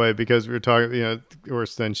 By the way, because we were talking, of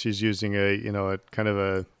course, then she's using a kind of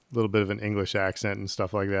a little bit of an English accent and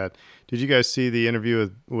stuff like that. Did you guys see the interview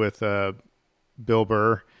with Bill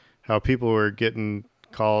Burr? How people were getting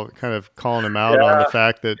calling him out on the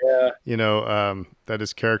fact that that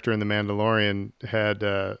his character in The Mandalorian had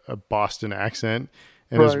a Boston accent,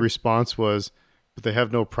 and his response was, "But they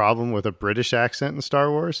have no problem with a British accent in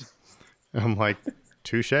Star Wars." And I'm like,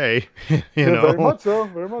 touche. Very much so.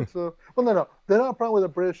 Very much so. Well, no, they're not a problem with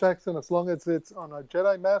a British accent as long as it's on a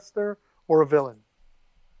Jedi Master or a villain.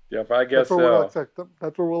 Yeah, I guess that's where we'll accept them.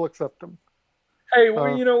 That's where we'll accept them. Hey,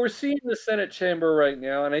 we're seeing the Senate chamber right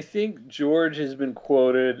now, and I think George has been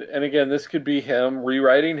quoted. And again, this could be him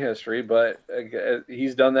rewriting history, but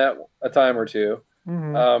he's done that a time or two.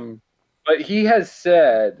 Mm-hmm. But he has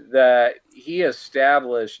said that he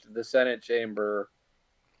established the Senate chamber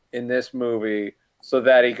in this movie so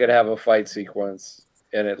that he could have a fight sequence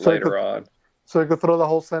in it later on. So he could throw the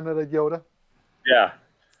whole Senate at Yoda? Yeah.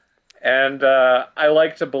 And I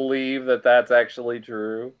like to believe that that's actually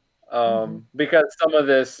true. Because some of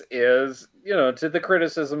this is, to the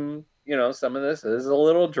criticism, some of this is a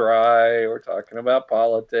little dry. We're talking about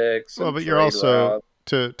politics. Well, but you're also,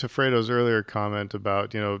 to Fredo's earlier comment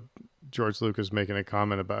about, George Lucas making a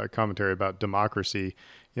commentary about democracy,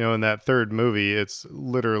 in that third movie, it's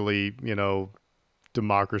literally,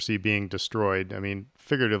 democracy being destroyed. I mean,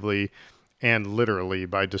 figuratively and literally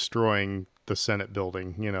by destroying the Senate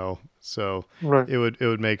building, so it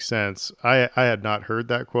would make sense. I had not heard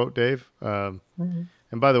that quote, Dave. And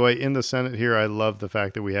by the way, in the Senate here, I love the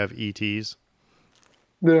fact that we have ETs.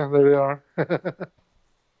 Yeah, there they are.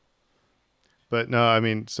 But no, I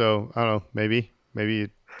mean, so I don't know, maybe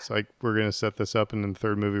it's like we're going to set this up and in the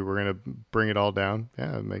third movie, we're going to bring it all down.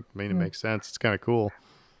 Yeah, it makes sense. It's kind of cool.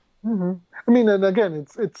 Mm-hmm. I mean, and again,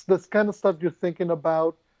 it's this kind of stuff you're thinking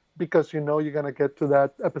about because you're going to get to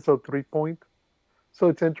that episode 3 point. So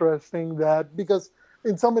it's interesting that because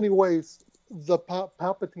in so many ways, the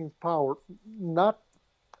Palpatine's power, not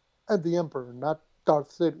at the Emperor, not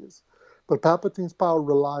Darth Sidious, but Palpatine's power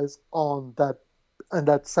relies on that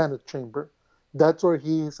Senate chamber. That's where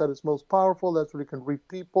he's at his most powerful. That's where he can read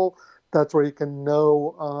people. That's where he can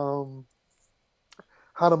know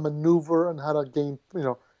how to maneuver and how to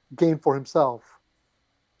gain for himself.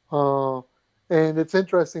 And it's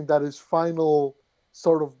interesting that his final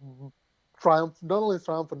sort of not only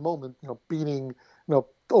triumphant moment, beating,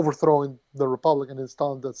 overthrowing the Republic and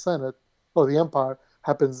installing the Senate or the Empire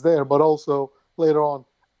happens there, but also later on,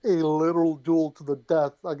 a literal duel to the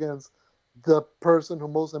death against the person who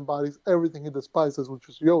most embodies everything he despises, which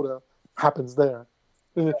is Yoda, happens there.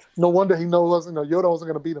 No wonder Yoda wasn't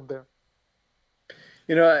going to beat him there.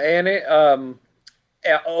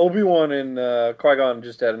 And Obi-Wan and Qui-Gon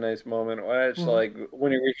just had a nice moment. It's like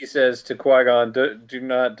when he says to Qui-Gon, do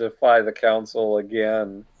not defy the Council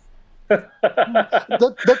again.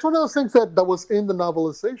 That's one of those things that was in the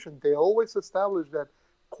novelization. They always established that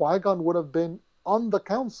Qui-Gon would have been on the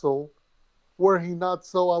Council were he not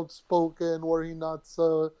so outspoken, were he not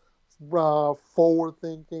so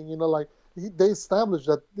forward-thinking. They established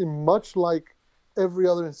that much like every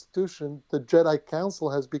other institution, the Jedi Council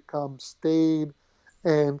has become staid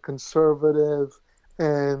and conservative,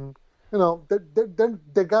 and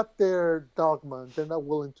they got their dogma and they're not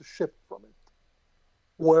willing to shift from it.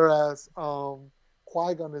 Whereas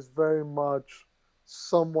Qui-Gon is very much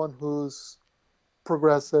someone who's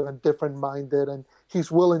progressive and different-minded, and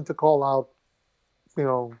he's willing to call out,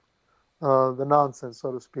 the nonsense,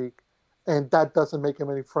 so to speak, and that doesn't make him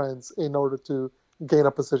any friends in order to gain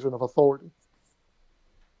a position of authority.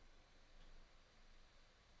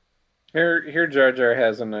 Here Jar Jar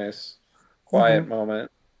has a nice quiet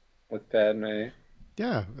moment with Padme.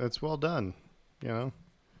 Yeah, that's well done. You know,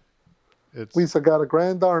 it's Lisa got a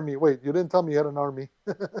grand army. Wait, you didn't tell me you had an army.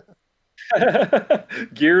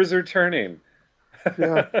 Gears are turning.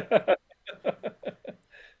 Yeah.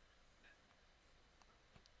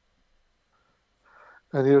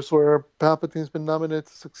 And here's where Palpatine's been nominated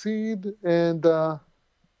to succeed, and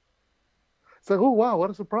it's like, oh wow, what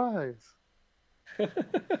a surprise!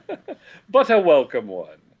 But a welcome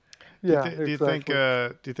one. Yeah, do you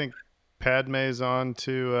think Padme's on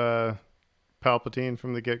to Palpatine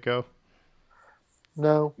from the get-go?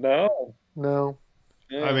 No. Yeah.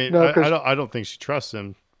 I mean, I don't think she trusts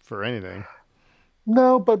him for anything.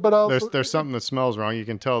 No, but also there's something that smells wrong. You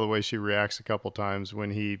can tell the way she reacts a couple times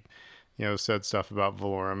when he, said stuff about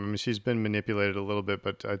Valorum. I mean, she's been manipulated a little bit,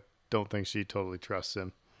 but I don't think she totally trusts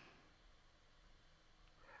him.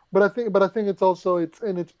 But I think it's also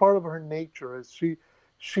it's part of her nature. Is she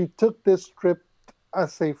took this trip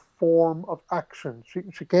as a form of action.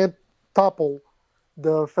 She can't topple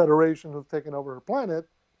the Federation who've taken over her planet,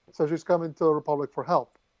 so she's coming to the Republic for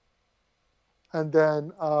help. And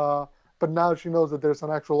then, but now she knows that there's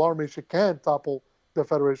an actual army. She can't topple the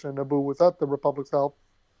Federation in Naboo without the Republic's help.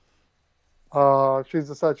 She's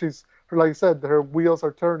decided like you said, her wheels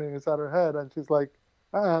are turning inside her head, and she's like,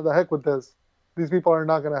 the heck with this. These people are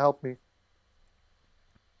not going to help me.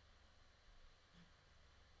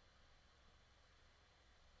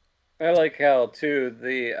 I like how too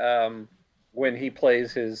the when he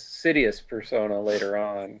plays his Sidious persona later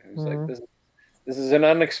on, he's like, this is an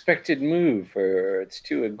unexpected move, or it's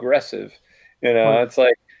too aggressive. It's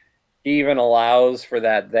like he even allows for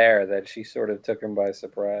that she sort of took him by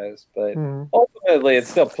surprise. But ultimately, it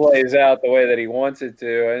still plays out the way that he wants it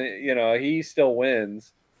to, and he still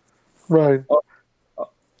wins. Right.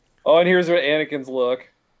 Oh, and here's what Anakin's look.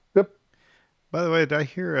 Yep. By the way, did I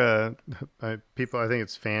hear people? I think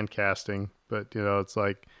it's fan casting, but it's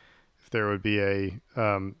like if there would be a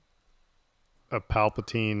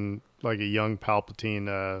Palpatine, like a young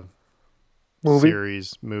Palpatine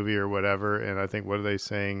movie or whatever, and I think what are they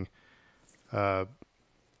saying?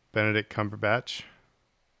 Benedict Cumberbatch.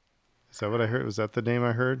 Is that what I heard? Was that the name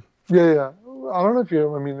I heard? Yeah. I don't know if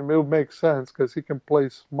you. I mean, it would make sense because he can play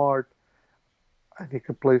smart. And he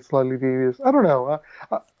could play slightly devious. I don't know.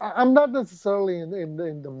 I'm not necessarily in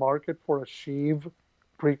the market for a Sheev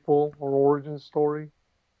prequel or origin story.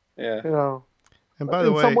 Yeah. And by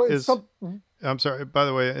the way, I'm sorry. By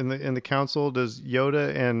the way, in the council, does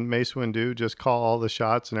Yoda and Mace Windu just call all the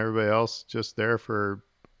shots, and everybody else just there for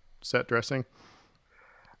set dressing?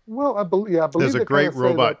 Well, I believe. There's a great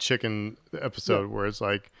Robot Chicken episode where it's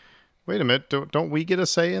like, wait a minute, don't we get a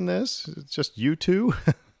say in this? It's just you two.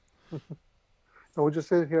 And we'll just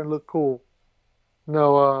sit here and look cool.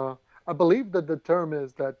 No, I believe that the term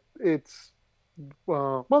is that it's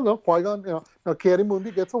Qui-Gon. Now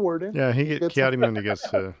Ki-Adi-Mundi gets a word in. Yeah, Ki-Adi-Mundi gets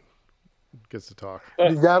to talk.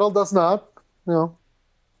 Yaddle does not.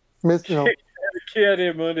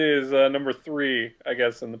 Ki-Adi-Mundi is number 3, I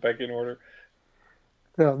guess, in the pecking order.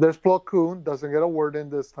 Yeah, there's Plo Koon, doesn't get a word in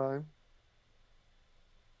this time.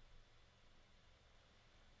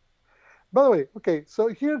 By the way, okay, so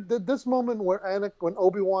here, this moment where when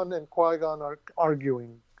Obi-Wan and Qui-Gon are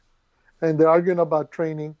arguing, and they're arguing about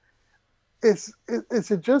training, is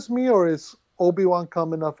it just me, or is Obi-Wan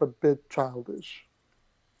coming off a bit childish?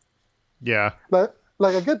 Yeah. Like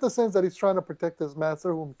I get the sense that he's trying to protect his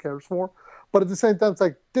master, whom he cares for, but at the same time, it's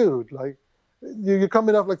like, dude, like, you're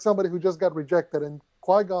coming off like somebody who just got rejected, and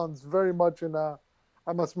Qui-Gon's very much in a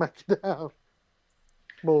I must smack you down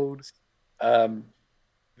mode.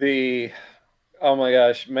 Oh my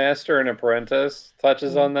gosh, Master and Apprentice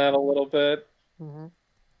touches on that a little bit. Mm-hmm.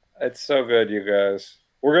 It's so good, you guys.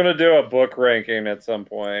 We're gonna do a book ranking at some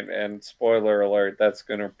point, and spoiler alert, that's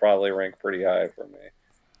gonna probably rank pretty high for me.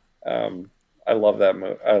 I love that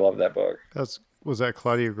I love that book. Was that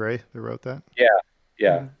Claudia Gray that wrote that? Yeah.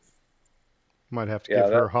 Mm-hmm. Might have to give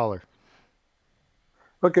her a holler.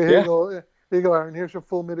 Okay, here you go. Here you go, Aaron. Here's your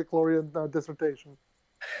full midichlorian dissertation.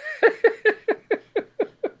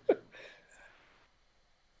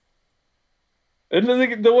 And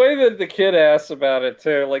the way that the kid asks about it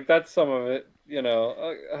too, like that's some of it,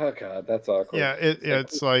 Oh God, that's awkward. Yeah,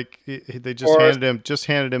 it's like they just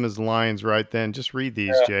handed him his lines right then. Just read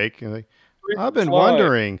these, Jake. And I've been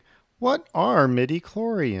wondering, what are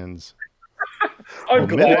midichlorians?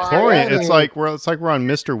 Midichlorian. It's like we're on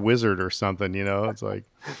Mr. Wizard or something. It's like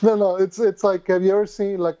no. It's like, have you ever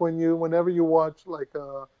seen like whenever you watch like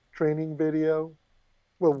a training video?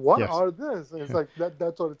 Well, what are this? And it's like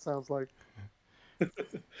that's what it sounds like.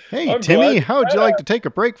 Hey, Timmy, how would you like to take a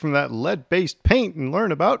break from that lead-based paint and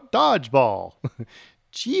learn about dodgeball?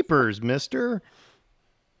 Jeepers, mister.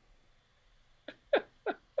 A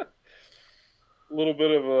little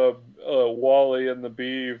bit of a Wally and the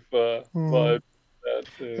Beef vibe.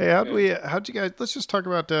 Hey, how'd you guys, let's just talk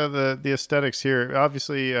about the aesthetics here.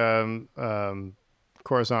 Obviously,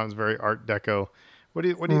 Coruscant is very Art Deco.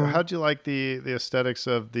 How'd you like the aesthetics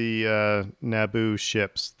of the Naboo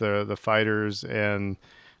ships, the fighters and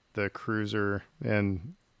the cruiser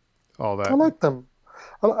and all that? I like them.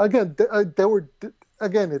 Again,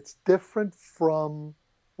 again, it's different from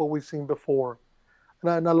what we've seen before.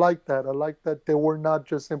 And I like that. I like that they were not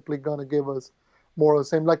just simply going to give us more of the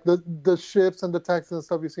same. Like the ships and the texts and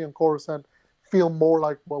stuff you see on Coruscant feel more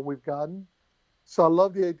like what we've gotten. So I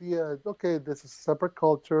love the idea. Okay, this is a separate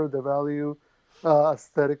culture. They value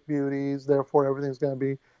aesthetic beauties. Therefore, everything's going to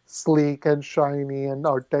be sleek and shiny and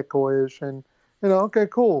Art Deco-ish. And, okay,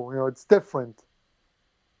 cool. It's different.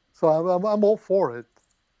 So I'm all for it.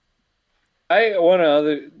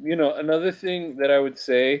 Another thing that I would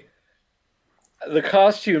say, the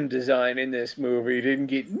costume design in this movie didn't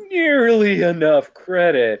get nearly enough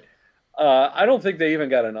credit. I don't think they even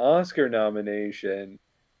got an Oscar nomination.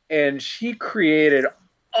 And she created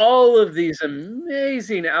all of these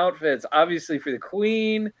amazing outfits, obviously for the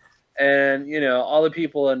Queen and, all the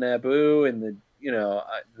people in Naboo and the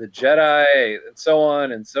Jedi and so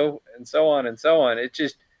on and so on and so on.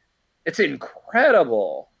 It's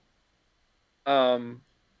incredible. And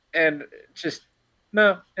just,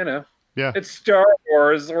 no, Yeah. It's Star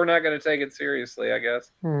Wars. We're not going to take it seriously, I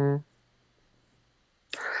guess.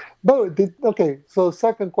 But so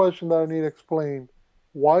second question that I need explained: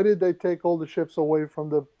 why did they take all the ships away from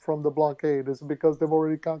the blockade? Is it because they've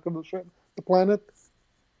already conquered the planet?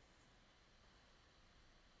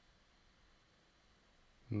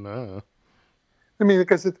 No. I mean,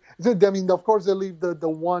 because of course they leave the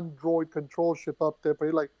one droid control ship up there, but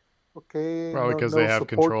you're like, okay, Probably because they have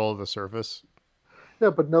control of the surface. Yeah,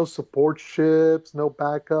 but no support ships, no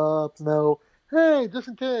backups, no, hey, just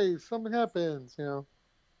in case something happens, Yeah,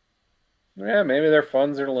 maybe their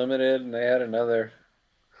funds are limited and they had another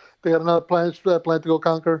plan to go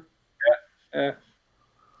conquer. Yeah.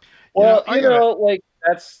 Well,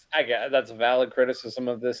 that's a valid criticism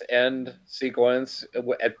of this end sequence.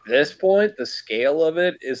 At this point, the scale of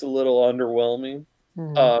it is a little underwhelming.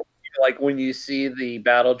 Like when you see the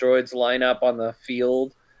battle droids line up on the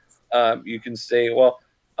field, you can say, well,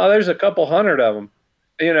 there's a couple hundred of them.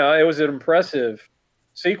 It was an impressive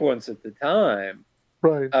sequence at the time.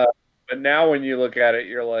 Right. But now when you look at it,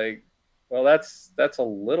 you're like, well, that's a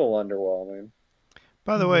little underwhelming.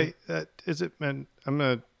 By the way, is it, man, I'm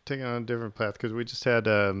going to take it on a different path because we just had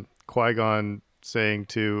Qui-Gon saying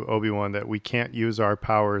to Obi-Wan that we can't use our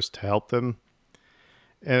powers to help them.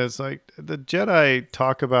 And it's like the Jedi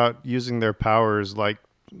talk about using their powers like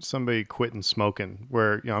somebody quitting smoking,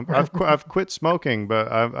 where I've quit smoking,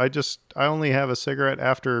 but I only have a cigarette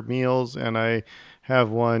after meals and I have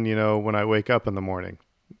one when I wake up in the morning.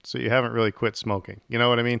 So you haven't really quit smoking. You know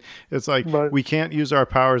what I mean? It's like we can't use our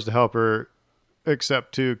powers to help her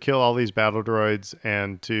except to kill all these battle droids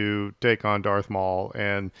and to take on Darth Maul,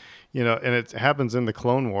 and and it happens in the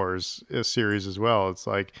Clone Wars series as well. It's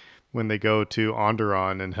like when they go to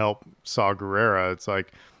Onderon and help Saw Gerrera, it's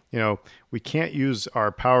like, we can't use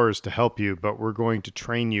our powers to help you, but we're going to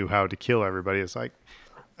train you how to kill everybody. It's like,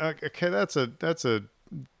 okay, that's a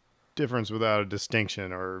difference without a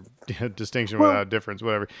distinction, or distinction without a difference,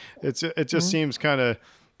 whatever. It just seems kind of,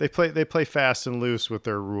 they play fast and loose with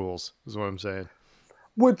their rules, is what I'm saying.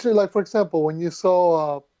 Which, like, for example, when you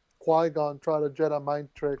saw Qui-Gon try to Jedi mind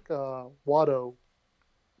trick Watto.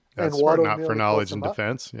 That's not for knowledge and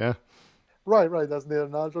defense, yeah. Right. That's neither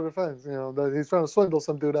knowledge or defense. That he's trying to swindle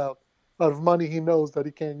some dude out of money he knows that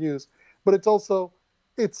he can't use. But it's so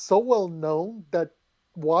well known that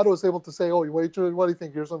Watto is able to say, "Oh, wait, what do you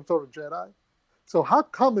think? You're some sort of Jedi." So how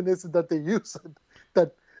common is it that they use it?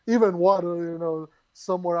 That even Watto,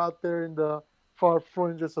 somewhere out there in the far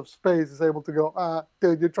fringes of space, is able to go,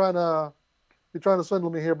 dude, you're trying to swindle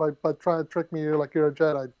me here by trying to trick me like you're a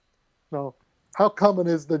Jedi. No. How common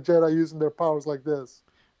is the Jedi using their powers like this?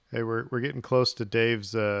 Hey, we're getting close to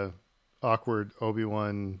Dave's awkward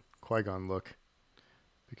Obi-Wan Qui-Gon look,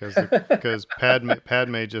 because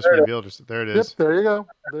Padme just revealed her. There it is. Yep,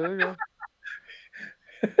 there you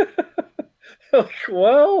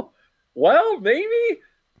go. Well, maybe.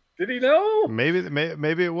 Did he know?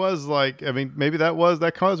 Maybe it was like, maybe that was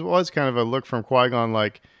kind of a look from Qui-Gon,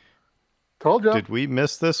 like, told you. Did we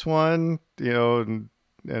miss this one?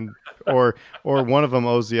 And or one of them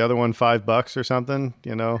owes the other one $5 or something,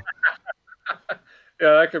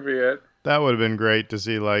 Yeah, that could be it. That would have been great to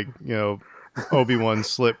see, like, Obi-Wan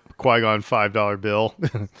slip Qui-Gon $5 bill.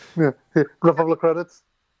 Yeah, Republic credits.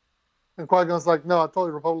 And Qui-Gon's like, no, I told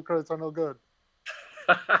you Republic credits are no good.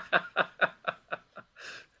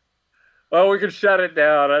 Well, we could shut it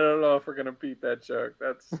down. I don't know if we're gonna beat that joke.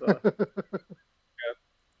 That's good.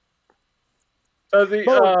 So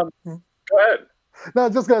go ahead. No,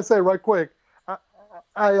 I'm just gonna say right quick,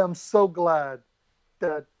 I am so glad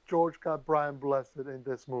that George got Brian Blessed in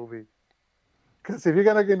this movie. Because if you're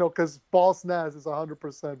gonna, because Boss Nass is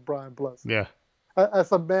 100% Brian Blessed. Yeah.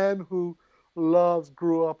 As a man who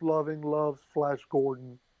grew up loves Flash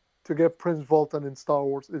Gordon, to get Prince Vultan in Star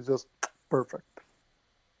Wars is just perfect.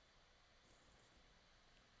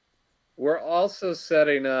 We're also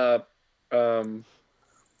setting up the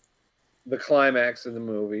climax of the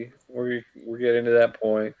movie. We're getting to that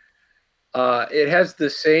point. It has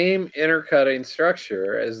the same intercutting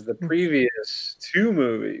structure as the previous two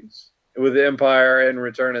movies, with Empire and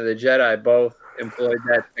Return of the Jedi. Both employed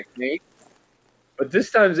that technique, but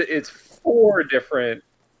this time it's 4 different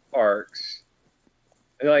arcs.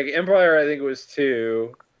 And like Empire, I think it was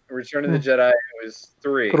 2. Return of the Jedi was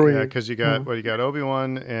 3. Yeah, because you got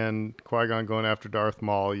Obi-Wan and Qui-Gon going after Darth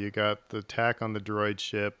Maul. You got the attack on the droid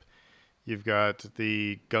ship. You've got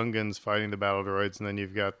the Gungans fighting the battle droids, and then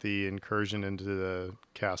you've got the incursion into the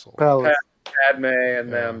castle. Padme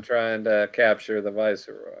and them trying to capture the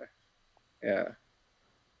Viceroy. Yeah.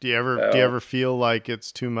 Do you ever feel like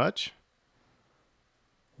it's too much?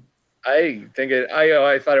 I think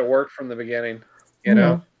I thought it worked from the beginning. You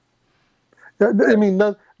know. I mean,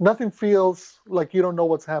 nothing feels like you don't know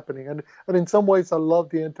what's happening, and in some ways, I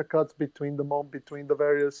love the intercuts between the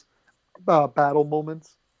various battle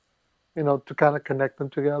moments. To kind of connect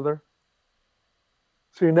them together.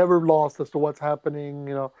 So you're never lost as to what's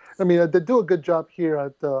happening. I mean, they do a good job here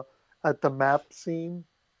at the map scene,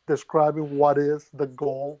 describing what is the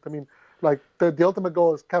goal. I mean, like the ultimate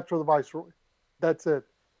goal is capture the Viceroy. That's it.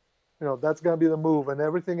 That's gonna be the move, and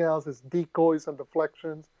everything else is decoys and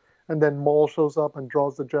deflections. And then Maul shows up and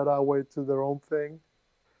draws the Jedi away to their own thing.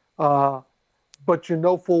 But you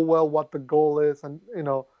know full well what the goal is, and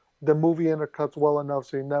the movie intercuts well enough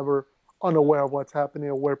so you're never unaware of what's happening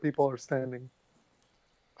or where people are standing.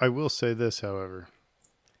 I will say this, however.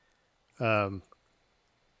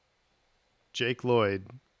 Jake Lloyd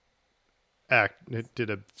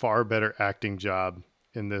did a far better acting job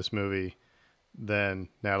in this movie than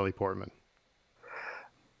Natalie Portman.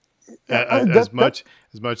 As much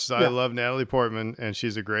as I love Natalie Portman, and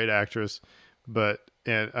she's a great actress, but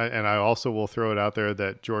I also will throw it out there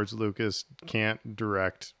that George Lucas can't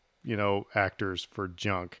direct actors for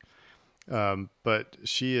junk. But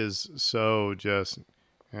she is so just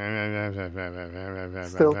stilted. They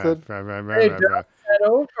dubbed that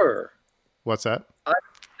over. What's that?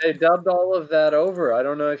 They dubbed all of that over. I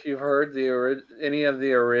don't know if you've heard any of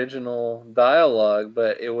the original dialogue,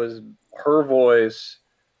 but it was her voice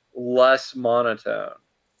less monotone.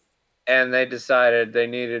 And they decided they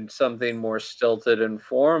needed something more stilted and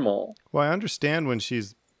formal. Well, I understand when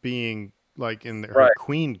she's being like in her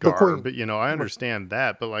queen garb, but I understand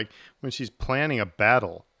that. But like when she's planning a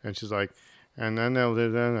battle and she's like, and then they'll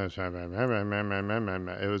do that,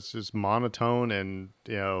 it was just monotone and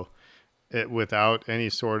it without any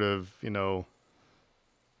sort of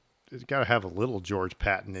it's got to have a little George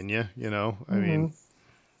Patton in you, I mean.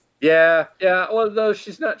 Yeah. Well, though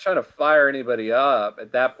she's not trying to fire anybody up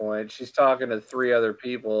at that point. She's talking to 3 other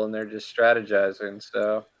people, and they're just strategizing.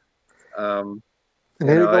 So, and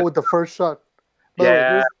here you go with the first shot.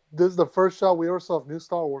 This is the first shot we ever saw of new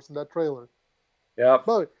Star Wars in that trailer. Yeah.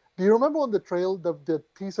 But do you remember when the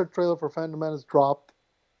teaser trailer for Phantom Menace dropped,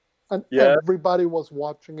 and everybody was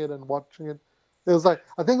watching it? It was like,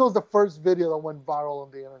 I think it was the first video that went viral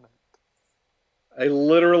on the internet. I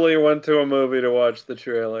literally went to a movie to watch the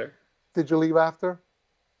trailer. Did you leave after?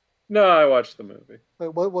 No, I watched the movie.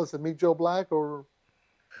 Like, what was it? Meet Joe Black or?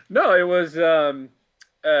 No, it was the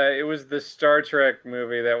Star Trek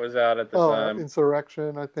movie that was out at the time.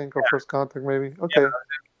 Insurrection, I think, or First Contact, maybe. Okay.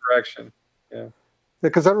 Insurrection. Yeah.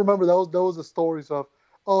 Because I remember those the stories of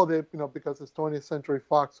they because it's 20th Century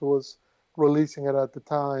Fox who was releasing it at the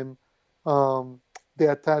time. They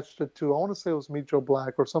attached it to, I want to say it was Meet Joe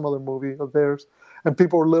Black or some other movie of theirs, and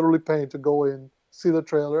people were literally paying to go in, see the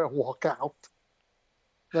trailer, and walk out.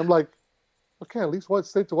 And I'm like, okay, at least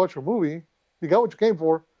stay to watch your movie. You got what you came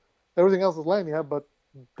for. Everything else is lanyard, but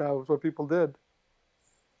that was what people did.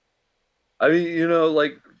 I mean,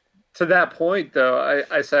 like to that point, though,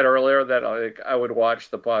 I said earlier that I would watch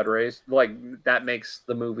the pod race. Like that makes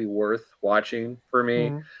the movie worth watching for me.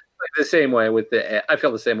 Like the same way I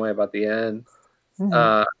feel the same way about the end.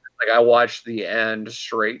 Like I watched the end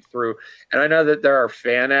straight through, and I know that there are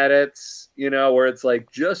fan edits, where it's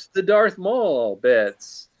like just the Darth Maul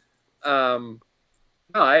bits. No,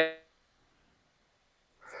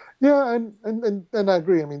 Yeah, and I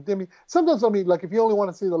agree. I mean, sometimes like if you only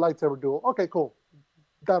want to see the lightsaber duel, okay, cool,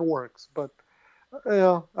 that works. But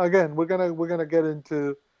again, we're gonna get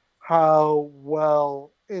into how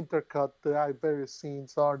well intercut the various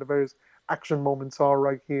scenes are, the various action moments are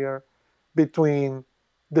right here between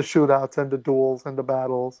the shootouts and the duels and the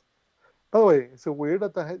battles. By the way, is it weird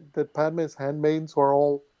that Padme's handmaids, who are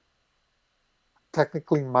all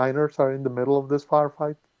technically minors, are in the middle of this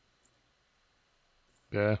firefight?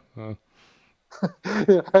 Yeah.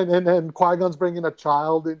 and Qui-Gon's bringing a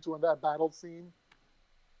child into that battle scene.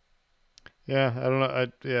 Yeah, I don't know.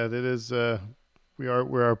 Yeah, that is. We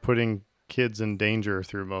are putting kids in danger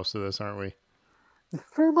through most of this, aren't we?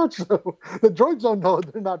 Very much so. The droids don't know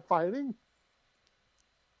they're not fighting.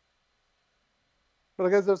 But I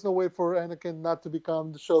guess there's no way for Anakin not to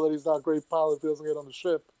show that he's not a great pilot if he doesn't get on the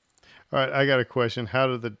ship. All right, I got a question. How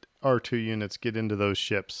do the R2 units get into those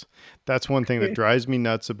ships? That's one thing that drives me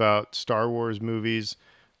nuts about Star Wars movies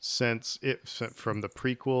from the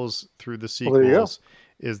prequels through the sequels.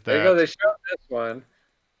 Is that there you go, they showed this one.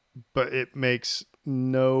 But it makes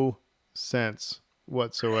no sense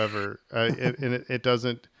whatsoever. It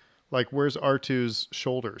doesn't, like, where's R2's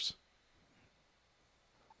shoulders?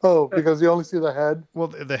 Oh, because you only see the head. Well,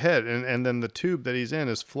 the head, and then the tube that he's in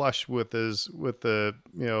is flush with the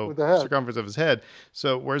circumference of his head.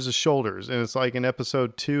 So where's his shoulders? And it's like in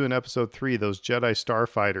episode 2 and episode 3, those Jedi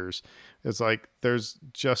starfighters. It's like there's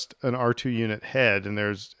just an R2 unit head, and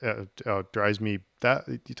there's drives me that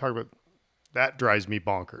you talk about that drives me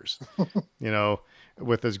bonkers.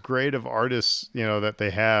 With as great of artists that they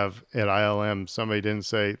have at ILM, somebody didn't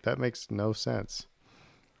say that makes no sense.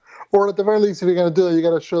 Or at the very least, if you're going to do it, you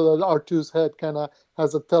got to show that R2's head kind of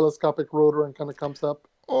has a telescopic rotor and kind of comes up.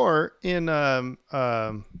 Or in, I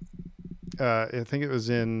think it was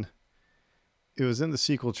in the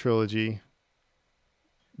sequel trilogy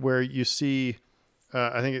where you see,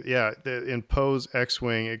 in Poe's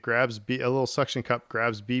X-Wing, it grabs a little suction cup,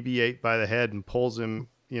 grabs BB-8 by the head and pulls him,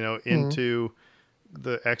 into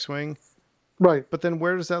the X-Wing. Right. But then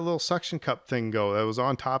where does that little suction cup thing go that was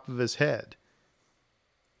on top of his head?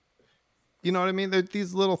 You know what I mean? They're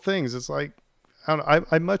these little things. It's like, I don't know.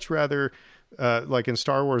 I'd much rather, like in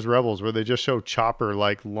Star Wars Rebels, where they just show Chopper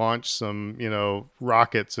like launch some,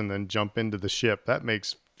 rockets and then jump into the ship. That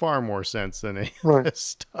makes far more sense than any of this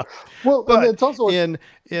stuff. Well, but it's also in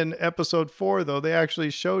episode 4, though, they actually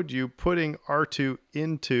showed you putting R2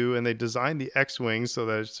 into, and they designed the X-Wing so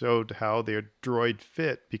that it showed how their droid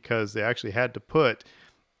fit, because they actually had to put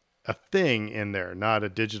a thing in there, not a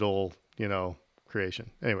digital, creation.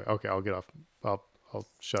 Anyway, okay, I'll get off. I'll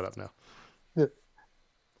shut up now. Yeah.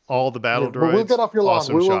 All the battle droids. We'll get off your lawn.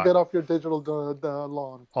 Awesome we will shot. get off your digital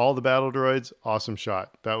lawn. All the battle droids, awesome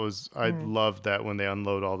shot. That was I loved that when they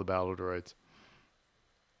unload all the battle droids.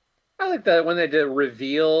 I like that when they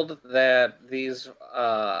revealed that these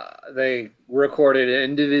they recorded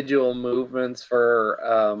individual movements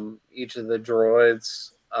for each of the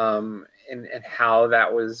droids. And how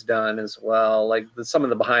that was done as well. Like some of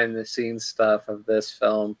the behind the scenes stuff of this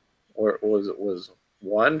film was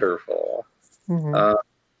wonderful. Mm-hmm.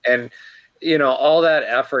 And all that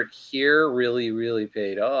effort here really, really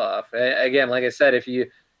paid off. Again, like I said, if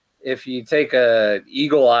you take a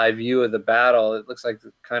eagle eye view of the battle, it looks like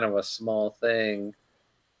kind of a small thing.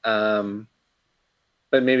 But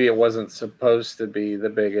maybe it wasn't supposed to be the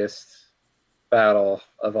biggest battle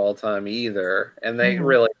of all time either, and they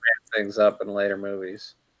really ramp things up in later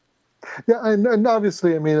movies. Yeah, and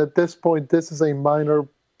obviously, I mean, at this point, this is a minor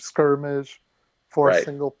skirmish for a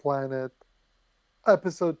single planet.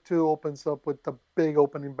 Episode 2 opens up with the big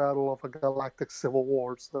opening battle of a galactic civil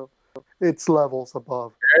war, so it's levels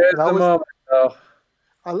above. And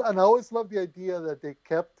I always love the idea that they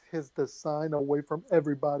kept his design away from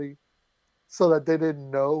everybody, so that they didn't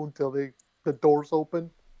know until the doors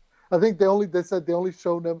opened. I think they only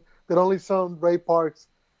shown Ray Park's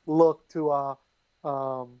look to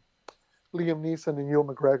Liam Neeson and Ewan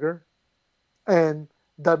McGregor, and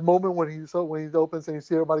that moment when he opens and you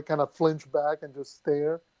see everybody kind of flinch back and just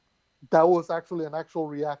stare, that was actually an actual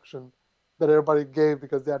reaction that everybody gave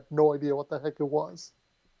because they had no idea what the heck it was.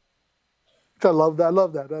 Which I love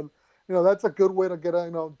that. And, that's a good way to get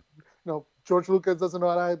George Lucas doesn't know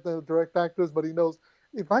how to direct actors, but he knows,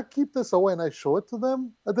 if I keep this away and I show it to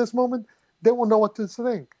them at this moment, they won't know what to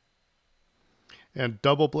think. And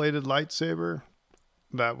double-bladed lightsaber,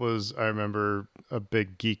 that was, I remember, a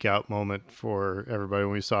big geek out moment for everybody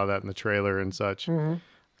when we saw that in the trailer and such. Yeah.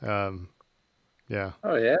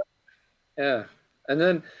 Oh yeah, yeah. And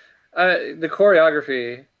then the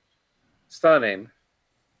choreography, stunning.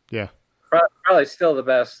 Yeah. Probably still the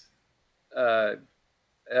best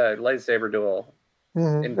lightsaber duel.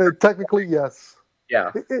 Technically, yes.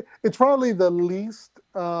 Yeah. It's probably the least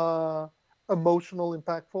emotional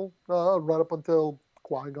impactful right up until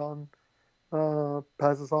Qui-Gon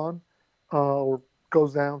passes on or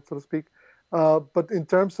goes down, so to speak. But in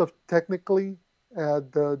terms of technically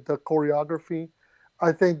the choreography,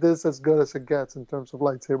 I think this is as good as it gets in terms of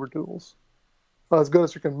lightsaber duels. As good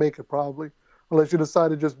as you can make it, probably, unless you decide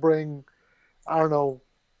to just bring, I don't know,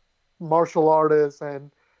 martial artists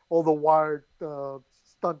and all the wired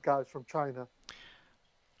stunt guys from China.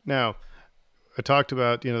 Now, I talked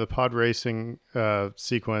about, the pod racing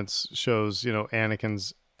sequence shows,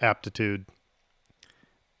 Anakin's aptitude.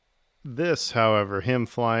 This, however, him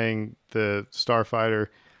flying the starfighter,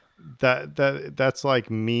 that's like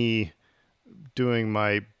me doing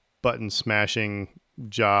my button smashing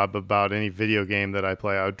job about any video game that I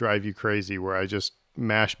play. I would drive you crazy, where I just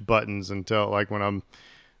mash buttons until, like, when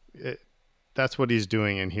that's what he's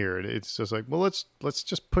doing in here. It's just like, well, let's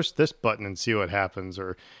just push this button and see what happens.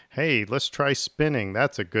 Or, hey, let's try spinning.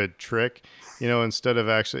 That's a good trick. Instead of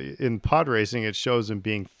actually in pod racing, it shows him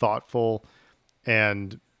being thoughtful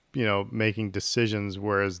and, making decisions.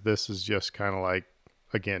 Whereas this is just kind of like,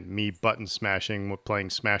 again, me button smashing with playing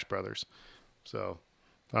Smash Brothers. So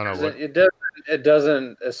I don't know. It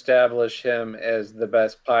doesn't establish him as the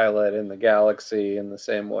best pilot in the galaxy in the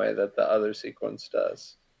same way that the other sequence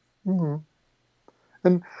does. Mm-hmm.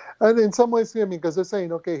 And in some ways, because they're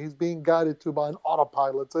saying, okay, he's being guided to by an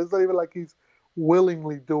autopilot, so it's not even like he's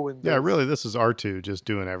willingly doing this. Yeah, really, this is R2 just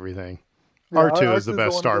doing everything. Yeah, R2 is the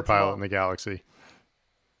best star pilot in the galaxy.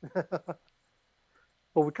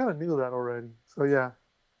 Well, we kind of knew that already, so yeah.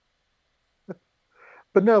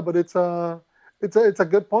 But it's a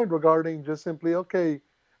good point regarding just simply, okay,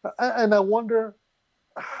 and I wonder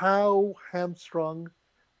how hamstrung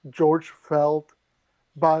George felt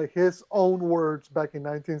by his own words back in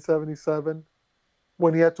 1977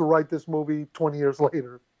 when he had to write this movie 20 years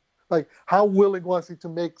later. Like, how willing was he to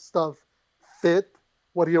make stuff fit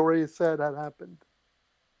what he already said had happened?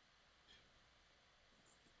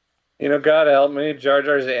 God help me, Jar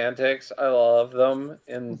Jar's antics, I love them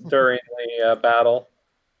during the battle.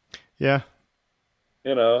 Yeah.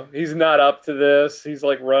 He's not up to this. He's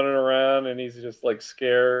like running around and he's just like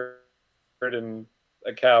scared and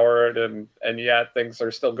a coward, and yet things are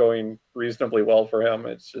still going reasonably well for him.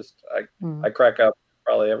 It's just I crack up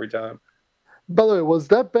probably every time. By the way, was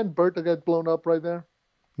that Ben Burtt that got blown up right there?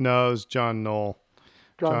 No, it was John Knoll.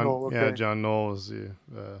 John Knoll, okay. Yeah, John Knoll was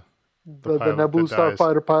the Naboo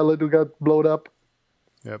starfighter pilot who got blown up.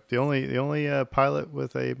 Yep, the only pilot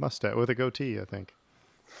with a mustache, with a goatee, I think.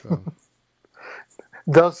 So.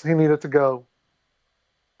 Thus, he needed to go.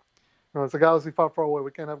 No, it's a galaxy far, far away. We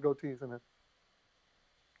can't have goatees in it.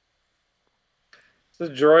 The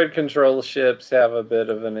droid control ships have a bit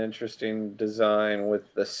of an interesting design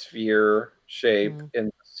with the sphere shape in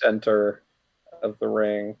the center of the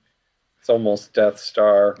ring. It's almost Death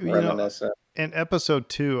Star reminiscent. In episode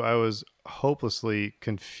 2, I was hopelessly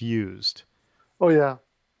confused. Oh, yeah.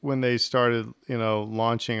 When they started,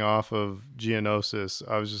 launching off of Geonosis,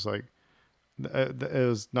 I was just like, it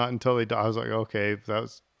was not until they died. I was like, okay,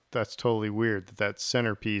 that's totally weird that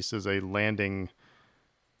centerpiece is a landing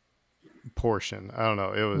portion. I don't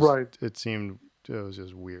know. It was right. It was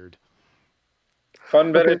just weird.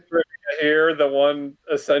 Fun bit of trivia here: the one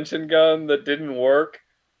ascension gun that didn't work,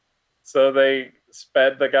 so they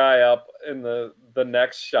sped the guy up in the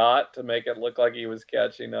next shot to make it look like he was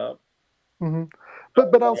catching up. Mm-hmm.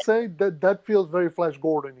 But I'll say that feels very Flash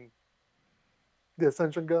Gordon-y. The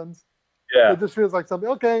ascension guns. Yeah. It just feels like something.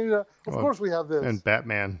 Okay, of course we have this. And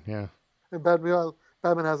Batman, yeah. And Batman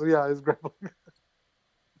has his grappling.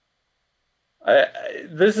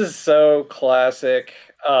 This is so classic.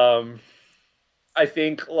 I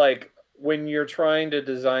think like when you're trying to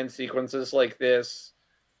design sequences like this,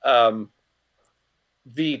 the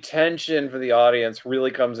tension for the audience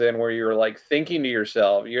really comes in where you're like thinking to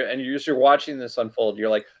yourself, you're watching this unfold. You're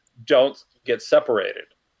like, don't get separated.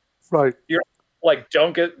 Right. You're like,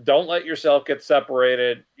 don't let yourself get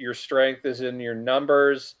separated. Your strength is in your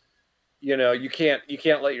numbers. You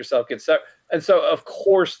can't let yourself get separated. And so of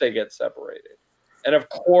course they get separated. And of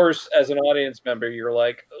course, as an audience member, you're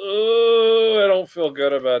like, oh, I don't feel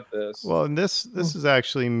good about this. Well, and this is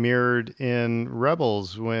actually mirrored in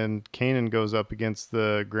Rebels when Kanan goes up against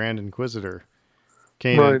the Grand Inquisitor.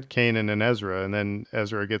 Kanan and Ezra, and then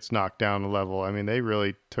Ezra gets knocked down a level. I mean, they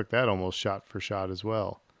really took that almost shot for shot as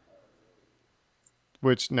well.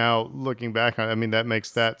 Which now, looking back on, I mean, that makes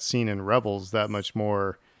that scene in Rebels that much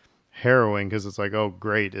more harrowing, because it's like, oh,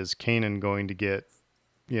 great, is Kanan going to get,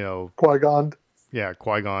 Qui-Gon? Yeah,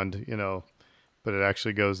 Qui-Gon, but it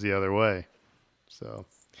actually goes the other way. So,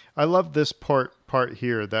 I love this part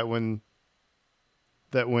here that when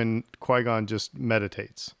Qui-Gon just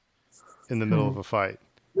meditates in the middle of a fight.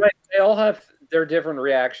 Right. They all have their different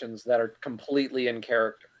reactions that are completely in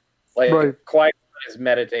character. Like Qui-Gon is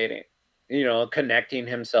meditating, connecting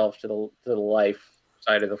himself to the life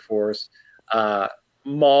side of the Force.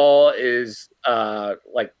 Maul is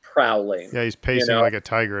like prowling. Yeah, he's pacing like a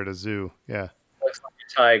tiger at a zoo. Yeah. Looks like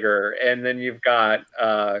a tiger. And then you've got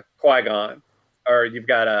Qui-Gon, or you've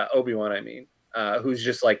got Obi-Wan, who's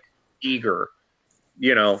just like eager,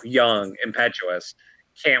 young, impetuous.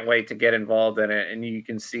 Can't wait to get involved in it, and you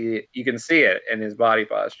can see it in his body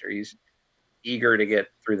posture. He's eager to get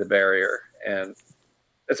through the barrier, and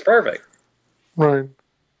it's perfect. Right.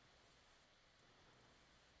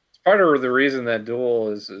 It's part of the reason that Duel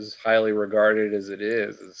is as highly regarded as it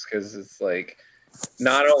is because it's like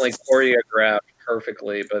not only choreographed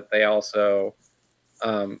perfectly, but they also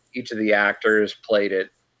each of the actors played it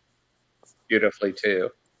beautifully too.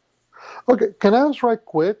 Okay, can I ask right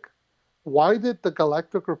quick? Why did the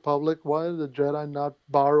Galactic Republic, why did the Jedi not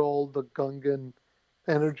borrow the Gungan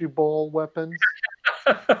energy ball weapons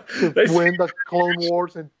to win the Clone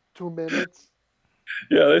Wars in 2 minutes?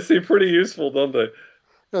 Yeah, they seem pretty useful, don't they?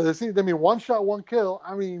 Yeah, one shot, one kill.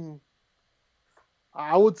 I mean,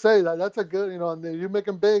 I would say that's a good, and you make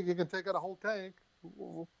them big, you can take out a whole tank.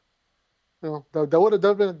 That would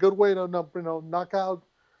have been a good way to, knock out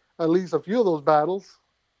at least a few of those battles.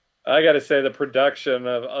 I got to say, the production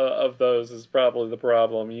of those is probably the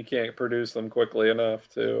problem. You can't produce them quickly enough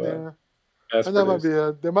to. And that might be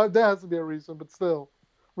there has to be a reason, but still,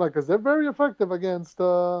 because they're very effective against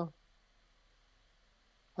droids.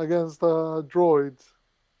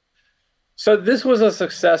 So this was a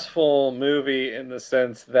successful movie in the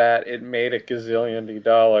sense that it made $1 gazillion,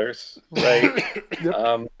 right?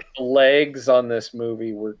 Yep. The legs on this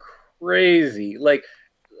movie were crazy. Like,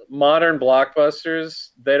 modern blockbusters,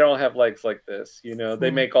 they don't have legs like this.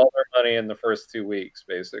 They make all their money in the first 2 weeks,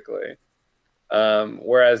 basically.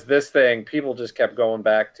 Whereas this thing, people just kept going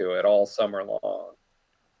back to it all summer long.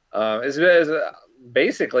 It's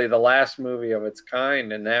basically the last movie of its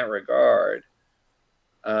kind in that regard.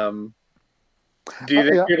 Do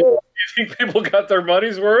you think people got their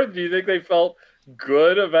money's worth? Do you think they felt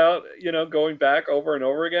good about going back over and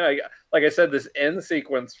over again? Like I said, this end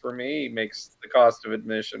sequence for me makes the cost of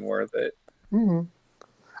admission worth it. Mm-hmm.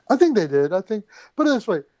 I think they did. But this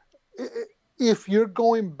way, if you're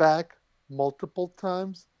going back multiple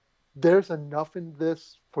times, there's enough in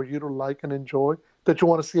this for you to like and enjoy that you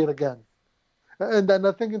want to see it again. And then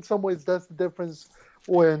I think in some ways that's the difference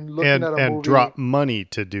when looking at a movie. And drop money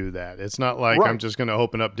to do that. It's not like I'm just going to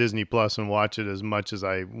open up Disney Plus and watch it as much as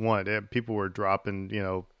I want. People were dropping,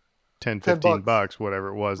 $10, $15, whatever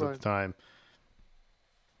it was at the time.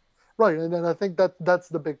 Right. And then I think that's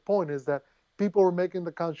the big point, is that people were making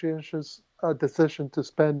the conscientious decision to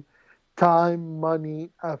spend time, money,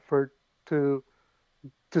 effort to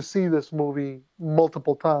see this movie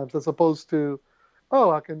multiple times, as opposed to,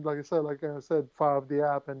 I can, like I said, fire up the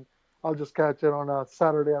app and I'll just catch it on a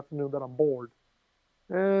Saturday afternoon that I'm bored.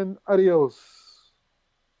 And adios.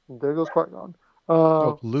 There goes Qui-Gon.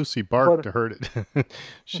 Lucy barked to heard it.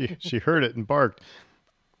 she heard it and barked.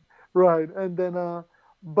 Right. And then,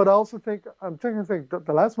 but I also think,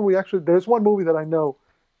 the last movie, actually, there's one movie that I know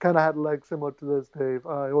kind of had legs similar to this, Dave.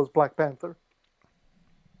 It was Black Panther.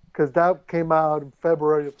 Because that came out in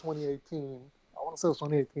February of 2018. I want to say it was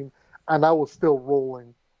 2018. And I was still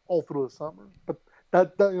rolling all through the summer. But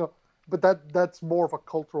that's more of a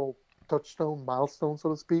cultural touchstone, milestone, so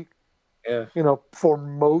to speak. Yeah. For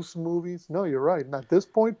most movies, no, you're right. And at this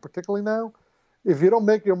point, particularly now, if you don't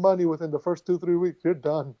make your money within the first 2-3 weeks, you're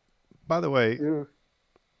done. By the way,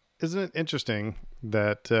 isn't it interesting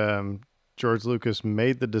that George Lucas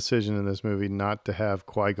made the decision in this movie not to have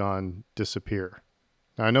Qui-Gon disappear?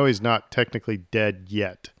 Now, I know he's not technically dead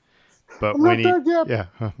yet, but I'm not dead yet.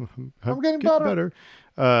 Yeah, I'm getting better.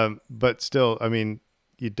 But still, I mean,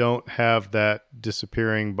 you don't have that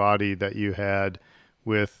disappearing body that you had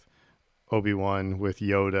with Obi-Wan, with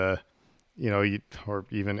Yoda, or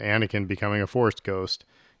even Anakin becoming a Force ghost.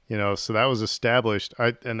 So that was established.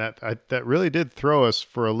 That really did throw us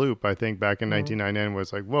for a loop. I think back in 1999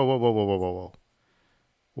 was like, whoa.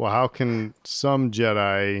 Well, how can some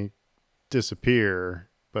Jedi disappear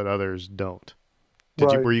but others don't?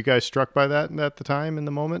 Were you guys struck by that at the time in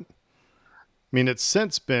the moment? I mean, it's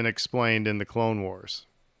since been explained in the Clone Wars,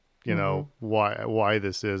 you know, why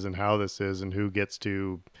this is and how this is and who gets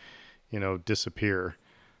to, you know, disappear.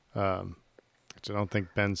 Which I don't think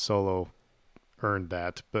Ben Solo earned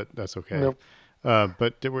that, but that's okay. Nope.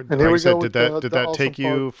 But did that take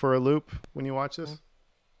you for a loop when you watch this?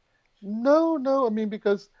 No. I mean,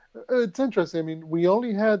 because it's interesting. I mean, we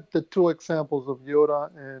only had the 2 examples of Yoda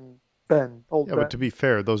and Ben. Ben. But to be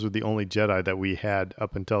fair, those were the only Jedi that we had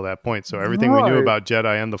up until that point. So everything we knew about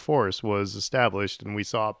Jedi and the Force was established, and we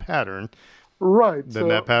saw a pattern. Right. Then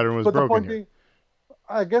that pattern was broken here.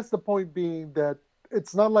 I guess the point being that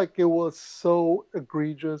it's not like it was so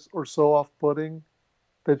egregious or so off-putting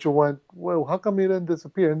that you went, well, how come he didn't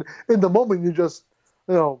disappear? And in the moment, you just,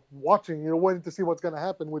 you know, watching, you're waiting to see what's going to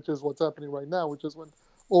happen, which is what's happening right now, which is when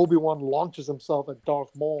Obi-Wan launches himself at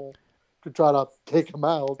Darth Maul to try to take him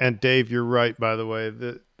out. And Dave, you're right, by the way.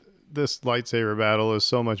 This lightsaber battle is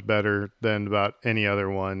so much better than about any other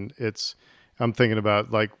one. I'm thinking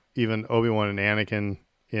about like even Obi-Wan and Anakin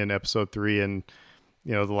in Episode 3 and,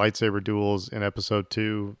 you know, the lightsaber duels in Episode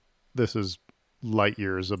 2. This is light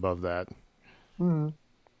years above that. Mm-hmm.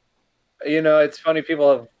 You know, it's funny.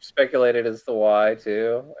 People have speculated as to why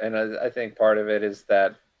too, and I think part of it is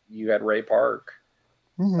that you had Ray Park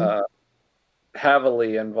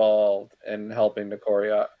heavily involved in helping to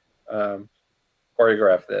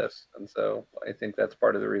choreograph this, and so I think that's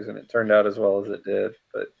part of the reason it turned out as well as it did.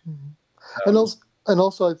 But and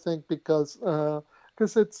also I think because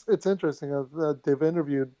it's interesting. They've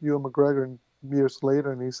interviewed Ewan McGregor years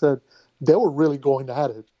later, and he said they were really going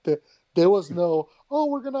at it. There was no,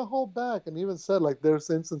 we're going to hold back. And even said, like, there's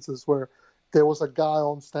instances where there was a guy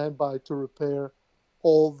on standby to repair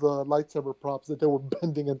all the lightsaber props that they were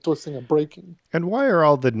bending and twisting and breaking. And why are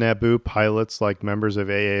all the Naboo pilots like members of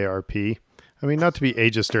AARP? I mean, not to be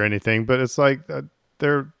ageist or anything, but it's like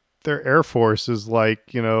their Air Force is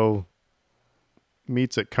like, you know,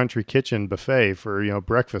 meets at Country Kitchen buffet for, you know,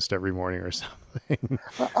 breakfast every morning or something.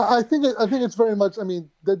 I think it's very much, I mean,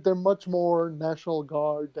 they're much more National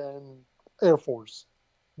Guard than Air Force.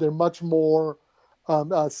 They're much more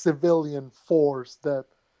a civilian force that,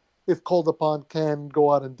 if called upon, can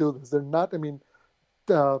go out and do this. They're not, I mean,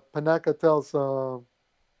 Panaka tells Amidala,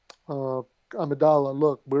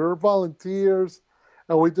 look, we're volunteers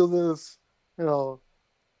and we do this, you know,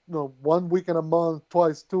 1 week in a month,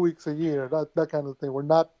 twice, 2 weeks a year, that kind of thing. We're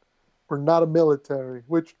not a military,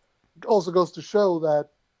 which also goes to show that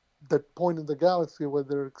the point in the galaxy where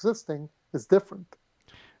they're existing is different.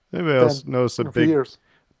 Anybody else notice a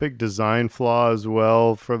big design flaw as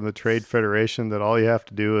well from the Trade Federation, that all you have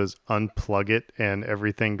to do is unplug it and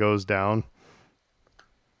everything goes down?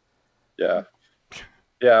 Yeah.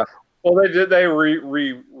 Well, they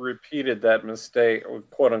repeated that mistake,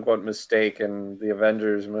 quote unquote mistake, in the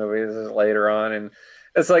Avengers movie. This is later on, and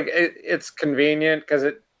it's like it's convenient because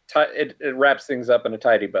it wraps things up in a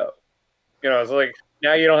tidy bow. You know, it's like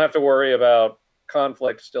now you don't have to worry about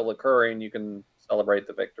conflict still occurring. You can celebrate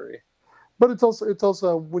the victory. But it's also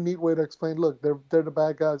a neat way to explain. Look, they're the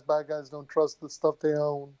bad guys. Bad guys don't trust the stuff they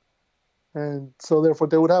own, and so therefore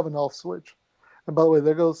they would have an off switch. And by the way,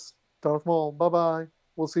 there goes Darth Maul. Bye bye.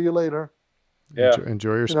 We'll see you later. Yeah.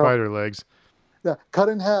 Enjoy your spider legs. Yeah. Cut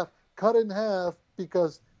in half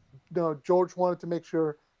because, you know, George wanted to make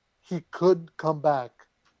sure he could come back.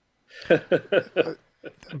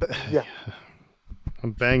 Yeah.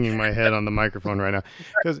 I'm banging my head on the microphone right now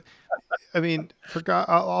because, I mean,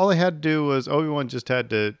 all I had to do was Obi-Wan just had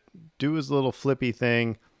to do his little flippy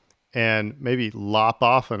thing and maybe lop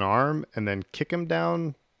off an arm and then kick him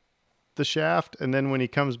down the shaft. And then when he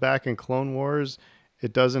comes back in Clone Wars,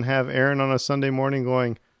 it doesn't have Aaron on a Sunday morning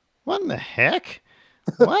going, what in the heck?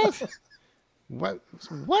 What?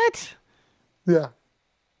 What? Yeah.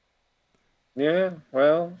 Yeah.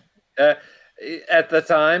 Well, at the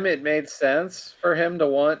time, it made sense for him to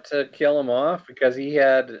want to kill him off because he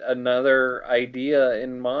had another idea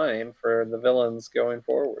in mind for the villains going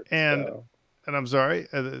forward. And I'm sorry,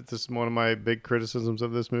 this is one of my big criticisms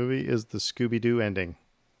of this movie is the Scooby-Doo ending.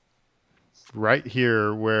 Right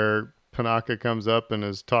here, where Panaka comes up and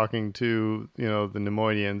is talking to, you know, the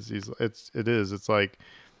Neimoidians. It's like,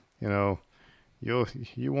 you know,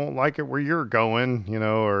 you won't like it where you're going, you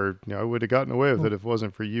know, or, you know, I would have gotten away with it if it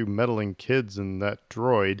wasn't for you meddling kids and that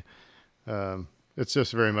droid. It's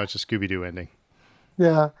just very much a Scooby-Doo ending.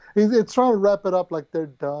 Yeah, it's trying to wrap it up like they're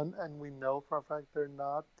done, and we know for a fact they're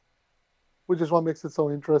not, which is what makes it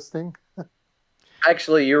so interesting.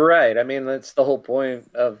 Actually, you're right. I mean, that's the whole point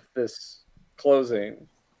of this closing,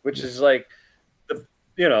 which is like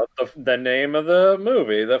the name of the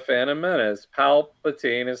movie, The Phantom Menace.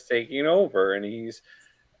 Palpatine is taking over, and he's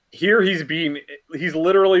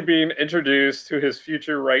literally being introduced to his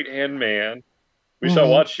future right-hand man. We shall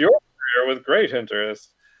watch your career with great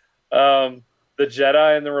interest. The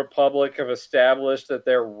Jedi and the Republic have established that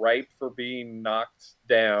they're ripe for being knocked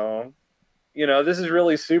down. This is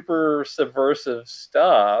really super subversive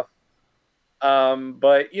stuff.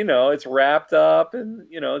 But it's wrapped up in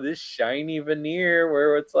this shiny veneer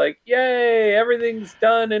where it's like, yay, everything's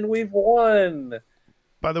done and we've won.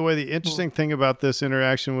 By the way, the interesting thing about this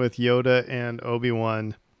interaction with Yoda and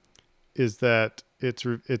Obi-Wan is that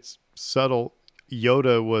it's subtle.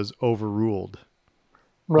 Yoda was overruled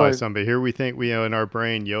by somebody. Here we think in our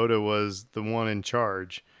brain Yoda was the one in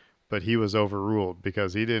charge, but he was overruled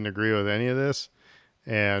because he didn't agree with any of this.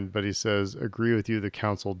 But he says, agree with you, the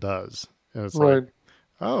council does. And it's like,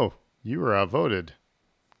 oh, you were outvoted.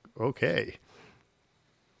 Okay.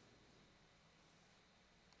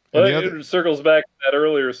 Well, it circles back to that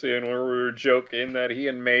earlier scene where we were joking that he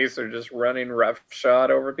and Mace are just running roughshod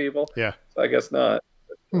over people. Yeah. So I guess not.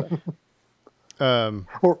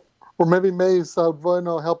 Or maybe Mace helped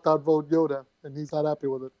outvote Yoda, and he's not happy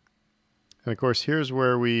with it. And of course, here's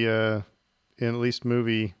where we, in at least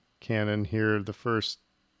movie canon, hear the first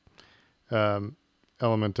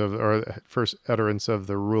element of, or first utterance of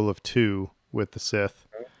the rule of two with the Sith.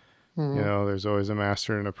 Mm-hmm. There's always a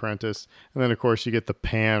master and an apprentice. And then, of course, you get the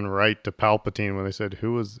pan right to Palpatine when they said,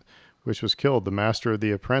 which was killed, the master or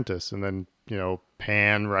the apprentice? And then,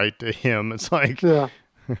 pan right to him. It's like... Yeah.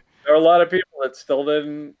 There are a lot of people that still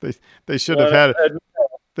didn't... They should have had...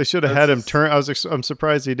 They should have had him turn... I'm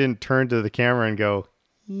surprised he didn't turn to the camera and go,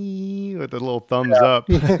 with a little thumbs up.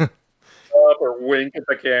 Or wink at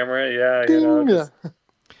the camera. Yeah,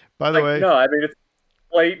 By the way... No, I mean, it's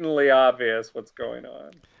blatantly obvious what's going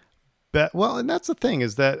on. Well, and that's the thing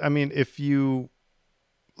is that, I mean, if you,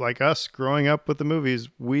 like us growing up with the movies,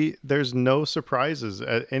 there's no surprises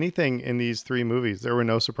at anything in these three movies. There were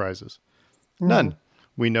no surprises. None.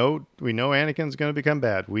 We know Anakin's going to become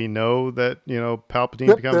bad. We know that,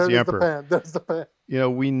 Palpatine becomes the Emperor. There's the pan.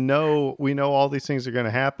 We know all these things are going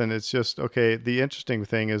to happen. It's just, okay, the interesting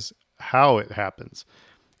thing is how it happens.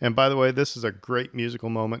 And by the way, this is a great musical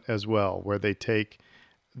moment as well, where they take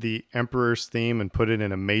the Emperor's theme and put it in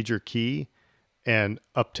a major key and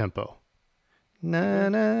up tempo. Na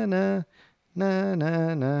na na na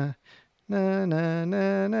na na na na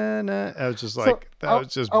na na na. I was just like, I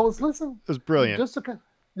was listening. It was brilliant. To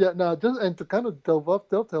kind of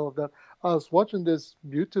dovetail of that, I was watching this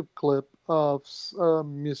YouTube clip of a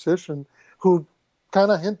musician who kind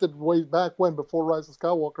of hinted way back before Rise of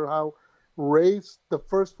Skywalker, how the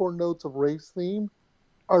first four notes of Rey's theme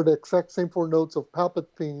are the exact same four notes of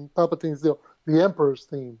Palpatine's the Emperor's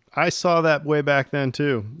theme. I saw that way back then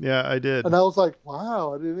too. Yeah, I did. And I was like,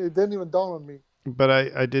 wow, it didn't even dawn on me. But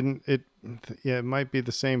I didn't. It might be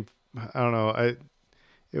the same. I don't know.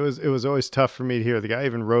 It was always tough for me to hear. The guy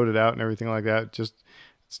even wrote it out and everything like that. It's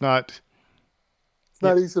not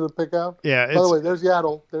easy to pick out. Yeah. By the way, there's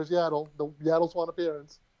Yaddle. The Yaddle's one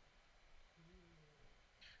appearance.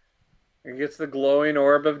 He gets the glowing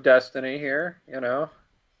orb of destiny here,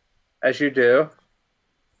 as you do.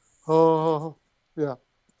 Oh, yeah.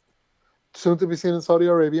 Soon to be seen in Saudi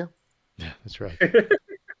Arabia. Yeah, that's right.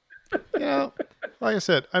 Like I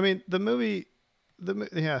said, I mean, the movie,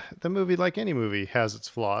 like any movie, has its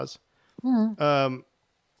flaws. Mm-hmm.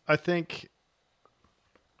 I think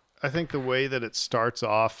the way that it starts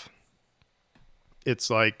off,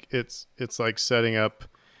 it's like setting up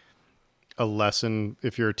a lesson.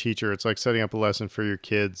 If you're a teacher, it's like setting up a lesson for your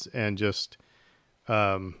kids, and just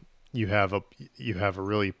you have a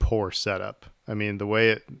really poor setup. I mean, the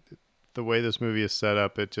way this movie is set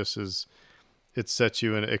up, it could set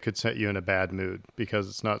you in a bad mood because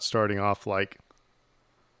it's not starting off like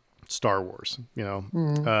Star Wars,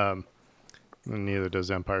 Mm-hmm. And neither does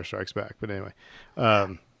Empire Strikes Back. But anyway,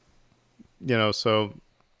 so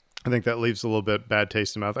I think that leaves a little bit bad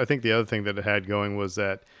taste in the mouth. I think the other thing that it had going was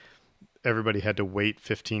that everybody had to wait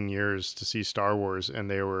 15 years to see Star Wars, and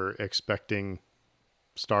they were expecting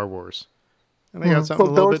Star Wars, and they got something a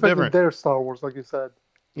little bit different. Their Star Wars, like you said.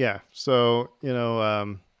 Yeah. So,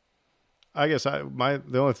 I guess the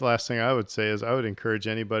only last thing I would say is I would encourage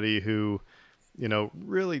anybody who,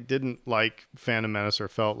 really didn't like Phantom Menace or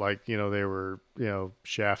felt like, they were,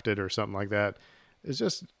 shafted or something like that, is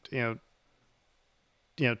just,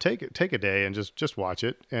 take a day and just watch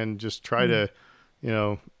it and just try to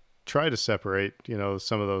separate,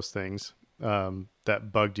 some of those things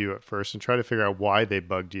that bugged you at first and try to figure out why they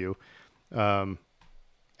bugged you. And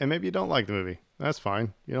maybe you don't like the movie. That's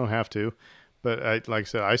fine. You don't have to. But like I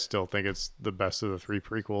said, I still think it's the best of the 3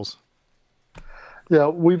 prequels. Yeah,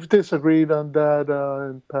 we've disagreed on that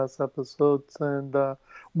in past episodes, and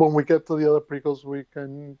when we get to the other prequels, we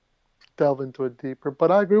can delve into it deeper.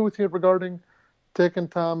 But I agree with you regarding taking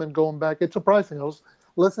time and going back. It's surprising. I was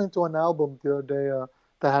listening to an album the other day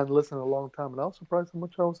that I hadn't listened in a long time, and I was surprised how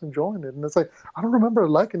much I was enjoying it. And it's like, I don't remember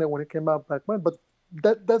liking it when it came out back when, but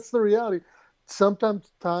that's the reality.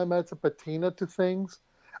 Sometimes time adds a patina to things,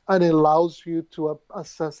 and it allows you to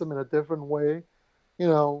assess them in a different way. You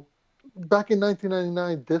know, back in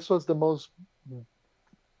 1999, this was the most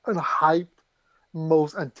hyped,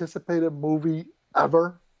 most anticipated movie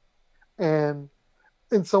ever. And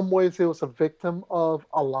in some ways, it was a victim of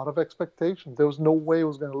a lot of expectations. There was no way it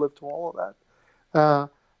was going to live to all of that.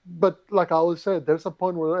 But like I always said, there's a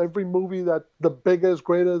point where every movie that the biggest,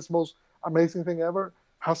 greatest, most amazing thing ever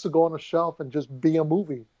has to go on a shelf and just be a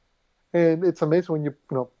movie. And it's amazing when you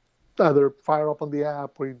either fire up on the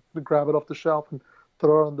app or you grab it off the shelf and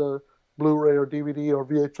throw it on the Blu-ray or DVD or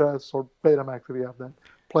VHS or Betamax if you have that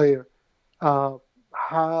player.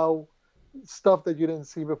 How stuff that you didn't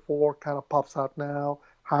see before kind of pops out now.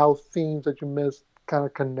 How themes that you missed kind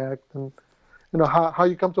of connect, and how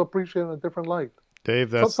you come to appreciate it in a different light.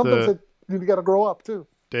 Dave, that's sometimes you got to grow up too.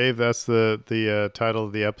 Dave, that's the title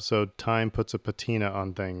of the episode. Time puts a patina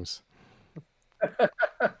on things.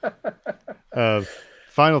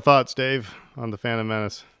 Final thoughts, Dave, on the Phantom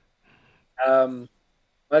Menace.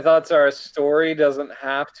 My thoughts are: a story doesn't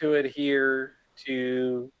have to adhere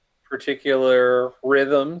to particular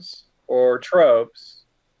rhythms or tropes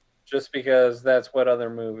just because that's what other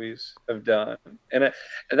movies have done. And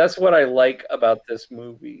that's what I like about this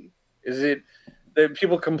movie. Is that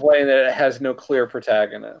people complain that it has no clear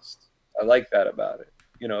protagonist. I like that about it.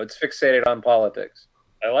 It's fixated on politics.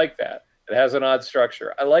 I like that. It has an odd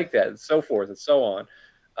structure. I like that, and so forth and so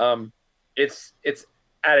on. It's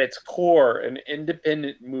at its core an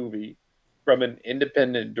independent movie from an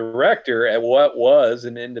independent director at what was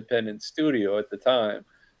an independent studio at the time.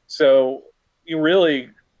 So you really,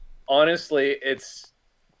 honestly, it's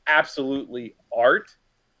absolutely art.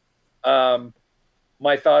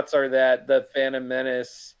 My thoughts are that the Phantom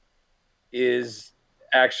Menace is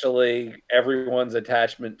actually everyone's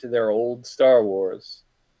attachment to their old Star Wars,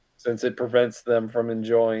 since it prevents them from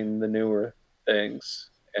enjoying the newer things.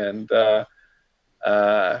 And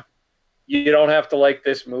you don't have to like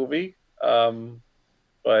this movie,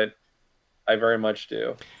 but I very much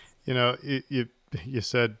do. You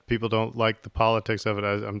said people don't like the politics of it.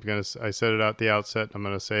 I said it at the outset. I'm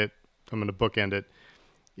gonna say it. I'm gonna bookend it.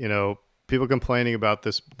 People complaining about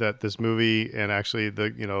this movie, and actually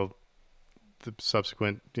the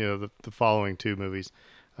subsequent the following 2 movies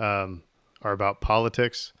are about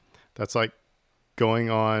politics. That's like going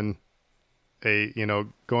on a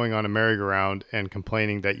merry-go-round and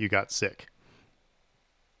complaining that you got sick.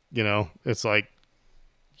 It's like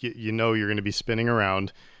you're going to be spinning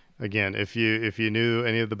around. Again, if you knew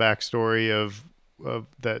any of the backstory of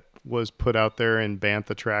that was put out there in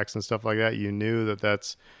Bantha tracks and stuff like that, you knew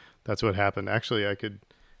that's what happened. Actually, I could,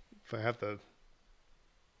 if I have the,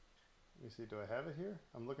 let me see, do I have it here?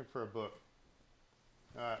 I'm looking for a book.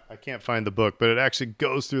 I can't find the book, but it actually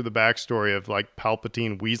goes through the backstory of like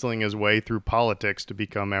Palpatine weaseling his way through politics to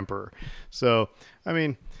become emperor. So,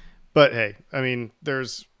 but hey,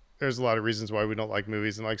 there's a lot of reasons why we don't like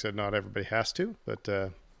movies, and like I said, not everybody has to.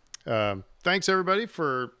 But thanks everybody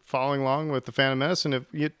for following along with the Phantom Menace, and if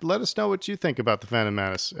you let us know what you think about the Phantom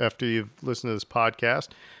Menace after you've listened to this podcast.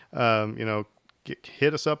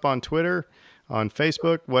 Hit us up on Twitter, on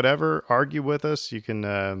Facebook, whatever. Argue with us. You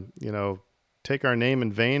can take our name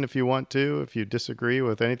in vain if you want to. If you disagree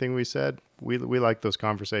with anything we said, we like those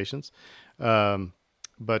conversations.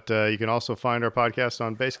 But you can also find our podcast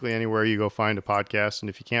on basically anywhere you go find a podcast. And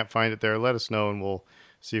if you can't find it there, let us know and we'll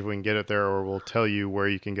see if we can get it there, or we'll tell you where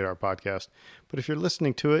you can get our podcast. But if you're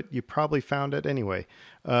listening to it, you probably found it anyway.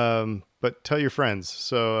 But tell your friends.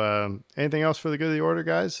 So anything else for the good of the order,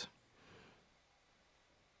 guys?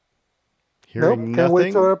 Hearing nope, can't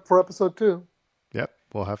wait for episode 2. Yep,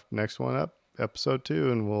 we'll have next one up, episode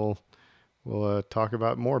 2, and we'll talk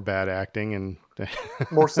about more bad acting and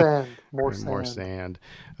more sand.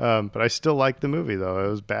 But I still like the movie, though. It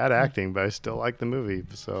was bad acting, but I still like the movie.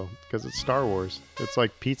 So because it's Star Wars, it's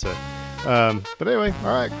like pizza. But anyway,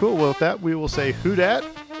 all right, cool. Well, with that, we will say who dat?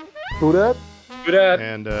 Who dat? Who dat?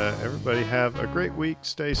 And everybody have a great week.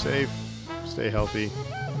 Stay safe. Stay healthy.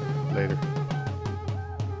 Later.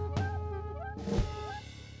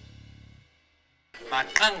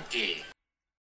 McConkey.